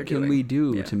exactly like, what they're what can doing. we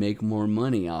do Yeah. to make more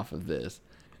money off of this?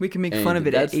 We can make And fun of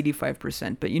it at that's-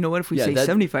 85%, but you know what? If we Yeah, say that-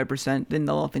 75%, then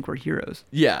they'll all think we're heroes.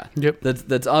 Yeah. Yep.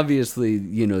 That's obviously,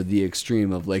 the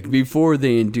extreme of like before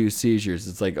they induce seizures,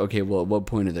 it's like, okay, well, at what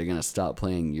point are they going to stop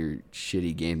playing your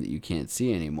shitty game that you can't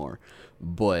see anymore?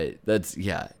 But that's,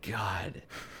 yeah, God.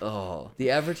 Oh, the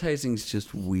advertising's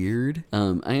just weird.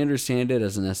 I understand it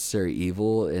as a necessary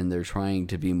evil and they're trying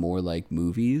to be more like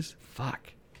movies.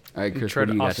 Fuck. All right, Chris, Try what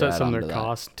do to you got to offset add some on of to their that?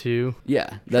 costs too.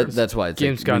 Yeah, that's why it's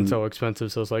Games like, gotten so expensive,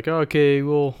 so it's like, oh, okay,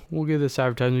 we'll give this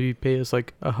advertisement. You pay us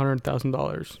like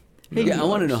 $100,000. Hey, yeah, I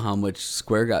want to know how much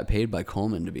Square got paid by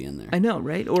Coleman to be in there. I know,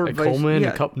 right? Or Like vice, Coleman, yeah,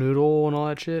 and Cup Noodle, and all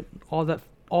that shit.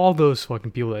 All those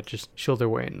fucking people that just shill their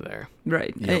way into there.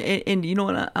 right. Yep. And you know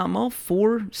what? I'm all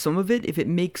for some of it if it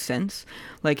makes sense.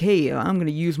 Like, hey, I'm going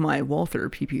to use my Walther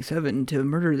PP7 to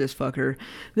murder this fucker.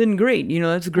 Then great.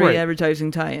 That's a great Right.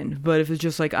 advertising tie-in. But if it's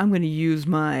just like, I'm going to use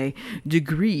my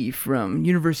degree from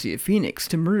University of Phoenix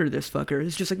to murder this fucker,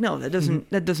 it's just like, no, that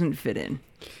doesn't fit in.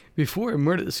 Before I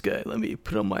murder this guy, let me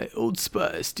put on my Old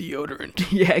Spice deodorant.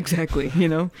 Yeah, exactly.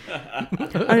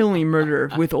 I only murder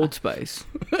with Old Spice.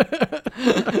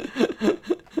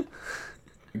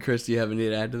 Chris, do you have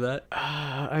anything to add to that?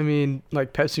 I mean,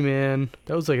 like Pepsi Man,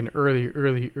 that was like an early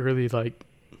like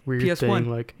weird PS1. thing.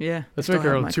 Like, Yeah. let's I make still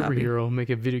our have own my copy. superhero, make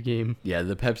a video game. Yeah,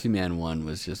 the Pepsi Man one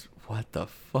was just, what the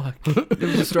fuck? It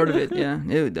was the start of it, yeah.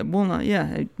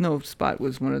 Spot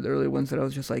was one of the early ones that I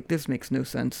was just like, this makes no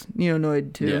sense.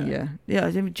 Noid too, Yeah. yeah.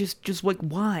 I mean, just like,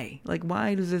 why? Like,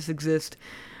 why does this exist?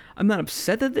 I'm not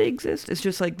upset that they exist. It's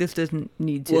just like, this doesn't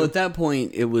need to. Well, at that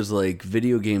point, it was like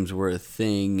video games were a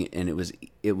thing, and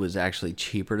it was actually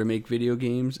cheaper to make video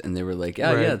games, and they were like,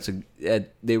 oh Right. yeah,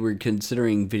 they were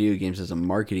considering video games as a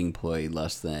marketing ploy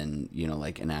less than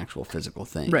like an actual physical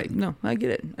thing. Right. No, I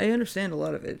get it. I understand a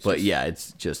lot of it. It's But just yeah,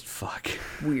 it's just fuck.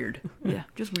 weird. Yeah,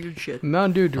 just weird shit.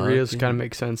 Mountain Dew Doritos yeah. kind of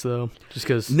makes sense though, just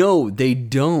because. No, they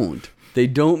don't. They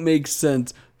don't make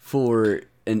sense for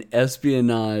an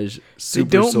espionage super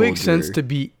They don't make soldier. sense to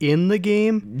be in the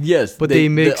game. Yes, But they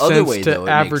make the other sense way, to though, it makes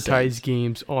advertise sense.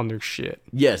 games on their shit.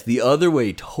 Yes, the other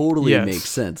way totally Yes. makes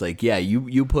sense. Like, yeah,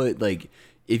 you put like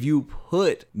if you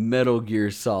put Metal Gear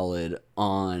Solid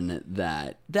on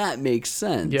that makes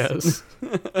sense. Yes.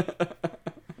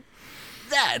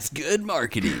 That's good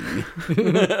marketing.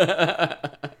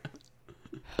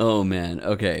 Oh man.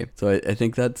 Okay. So I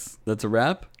think that's a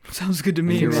wrap. Sounds good to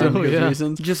me. You're so, wrong because yeah.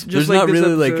 reasons. Just There's like not this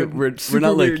really like episode, we're super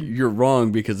not like weird. you're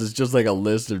wrong because it's just like a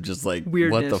list of just like what the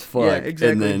Weirdness. fuck. Yeah,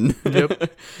 exactly. And then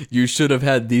Yep. you should have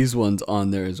had these ones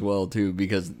on there as well too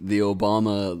because the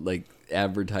Obama like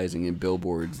advertising and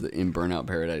billboards in Burnout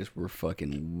Paradise were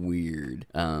fucking weird.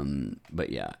 But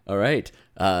yeah. All right.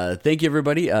 Thank you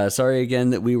everybody. Sorry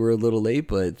again that we were a little late,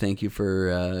 but thank you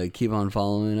for keep on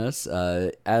following us.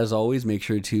 As always, make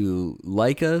sure to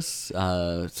like us,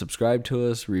 subscribe to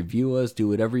us, review us, do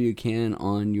whatever you can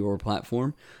on your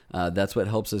platform. That's what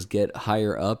helps us get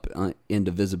higher up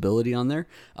into visibility on there.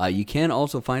 You can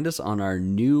also find us on our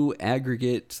new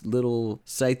aggregate little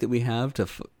site that we have to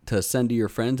send to your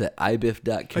friends at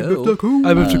ibif.co.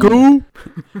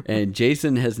 And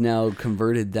Jason has now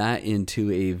converted that into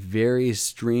a very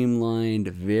streamlined,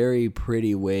 very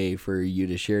pretty way for you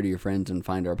to share to your friends and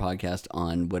find our podcast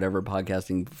on whatever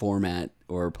podcasting format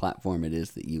or platform it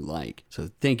is that you like. So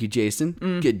thank you,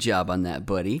 Jason. Good job on that,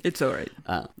 buddy. It's all right.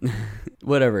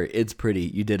 Whatever. It's pretty.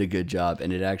 You did a good job,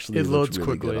 and it actually It looks loads really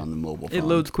quickly. good on the mobile phone. It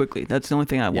loads quickly. That's the only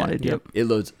thing I wanted. Yep. It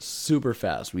loads super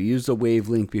fast. We used a Wave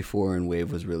link before, and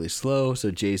Wave was really slow.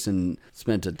 So Jason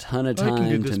spent a ton of I can do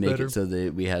time this to make better. it so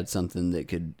that we had something that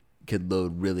could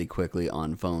load really quickly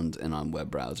on phones and on web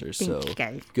browsers. So Thanks,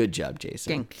 guys. good job,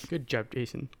 Jason. Thanks. Good job,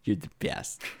 Jason. You're the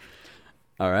best.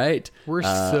 All right. We're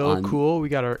so on- cool. We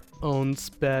got our own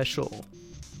special.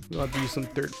 We'll have to use some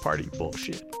third-party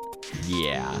bullshit.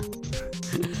 Yeah.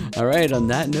 All right. On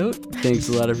that note, thanks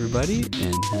a lot, everybody,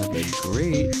 and have a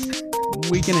great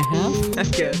week and a half. I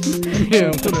guess. Yeah,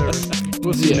 whatever.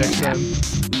 We'll see you next time.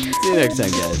 See you next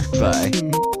time, guys. Bye.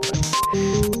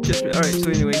 Just all right. So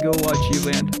anyway, go watch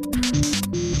You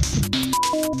Land.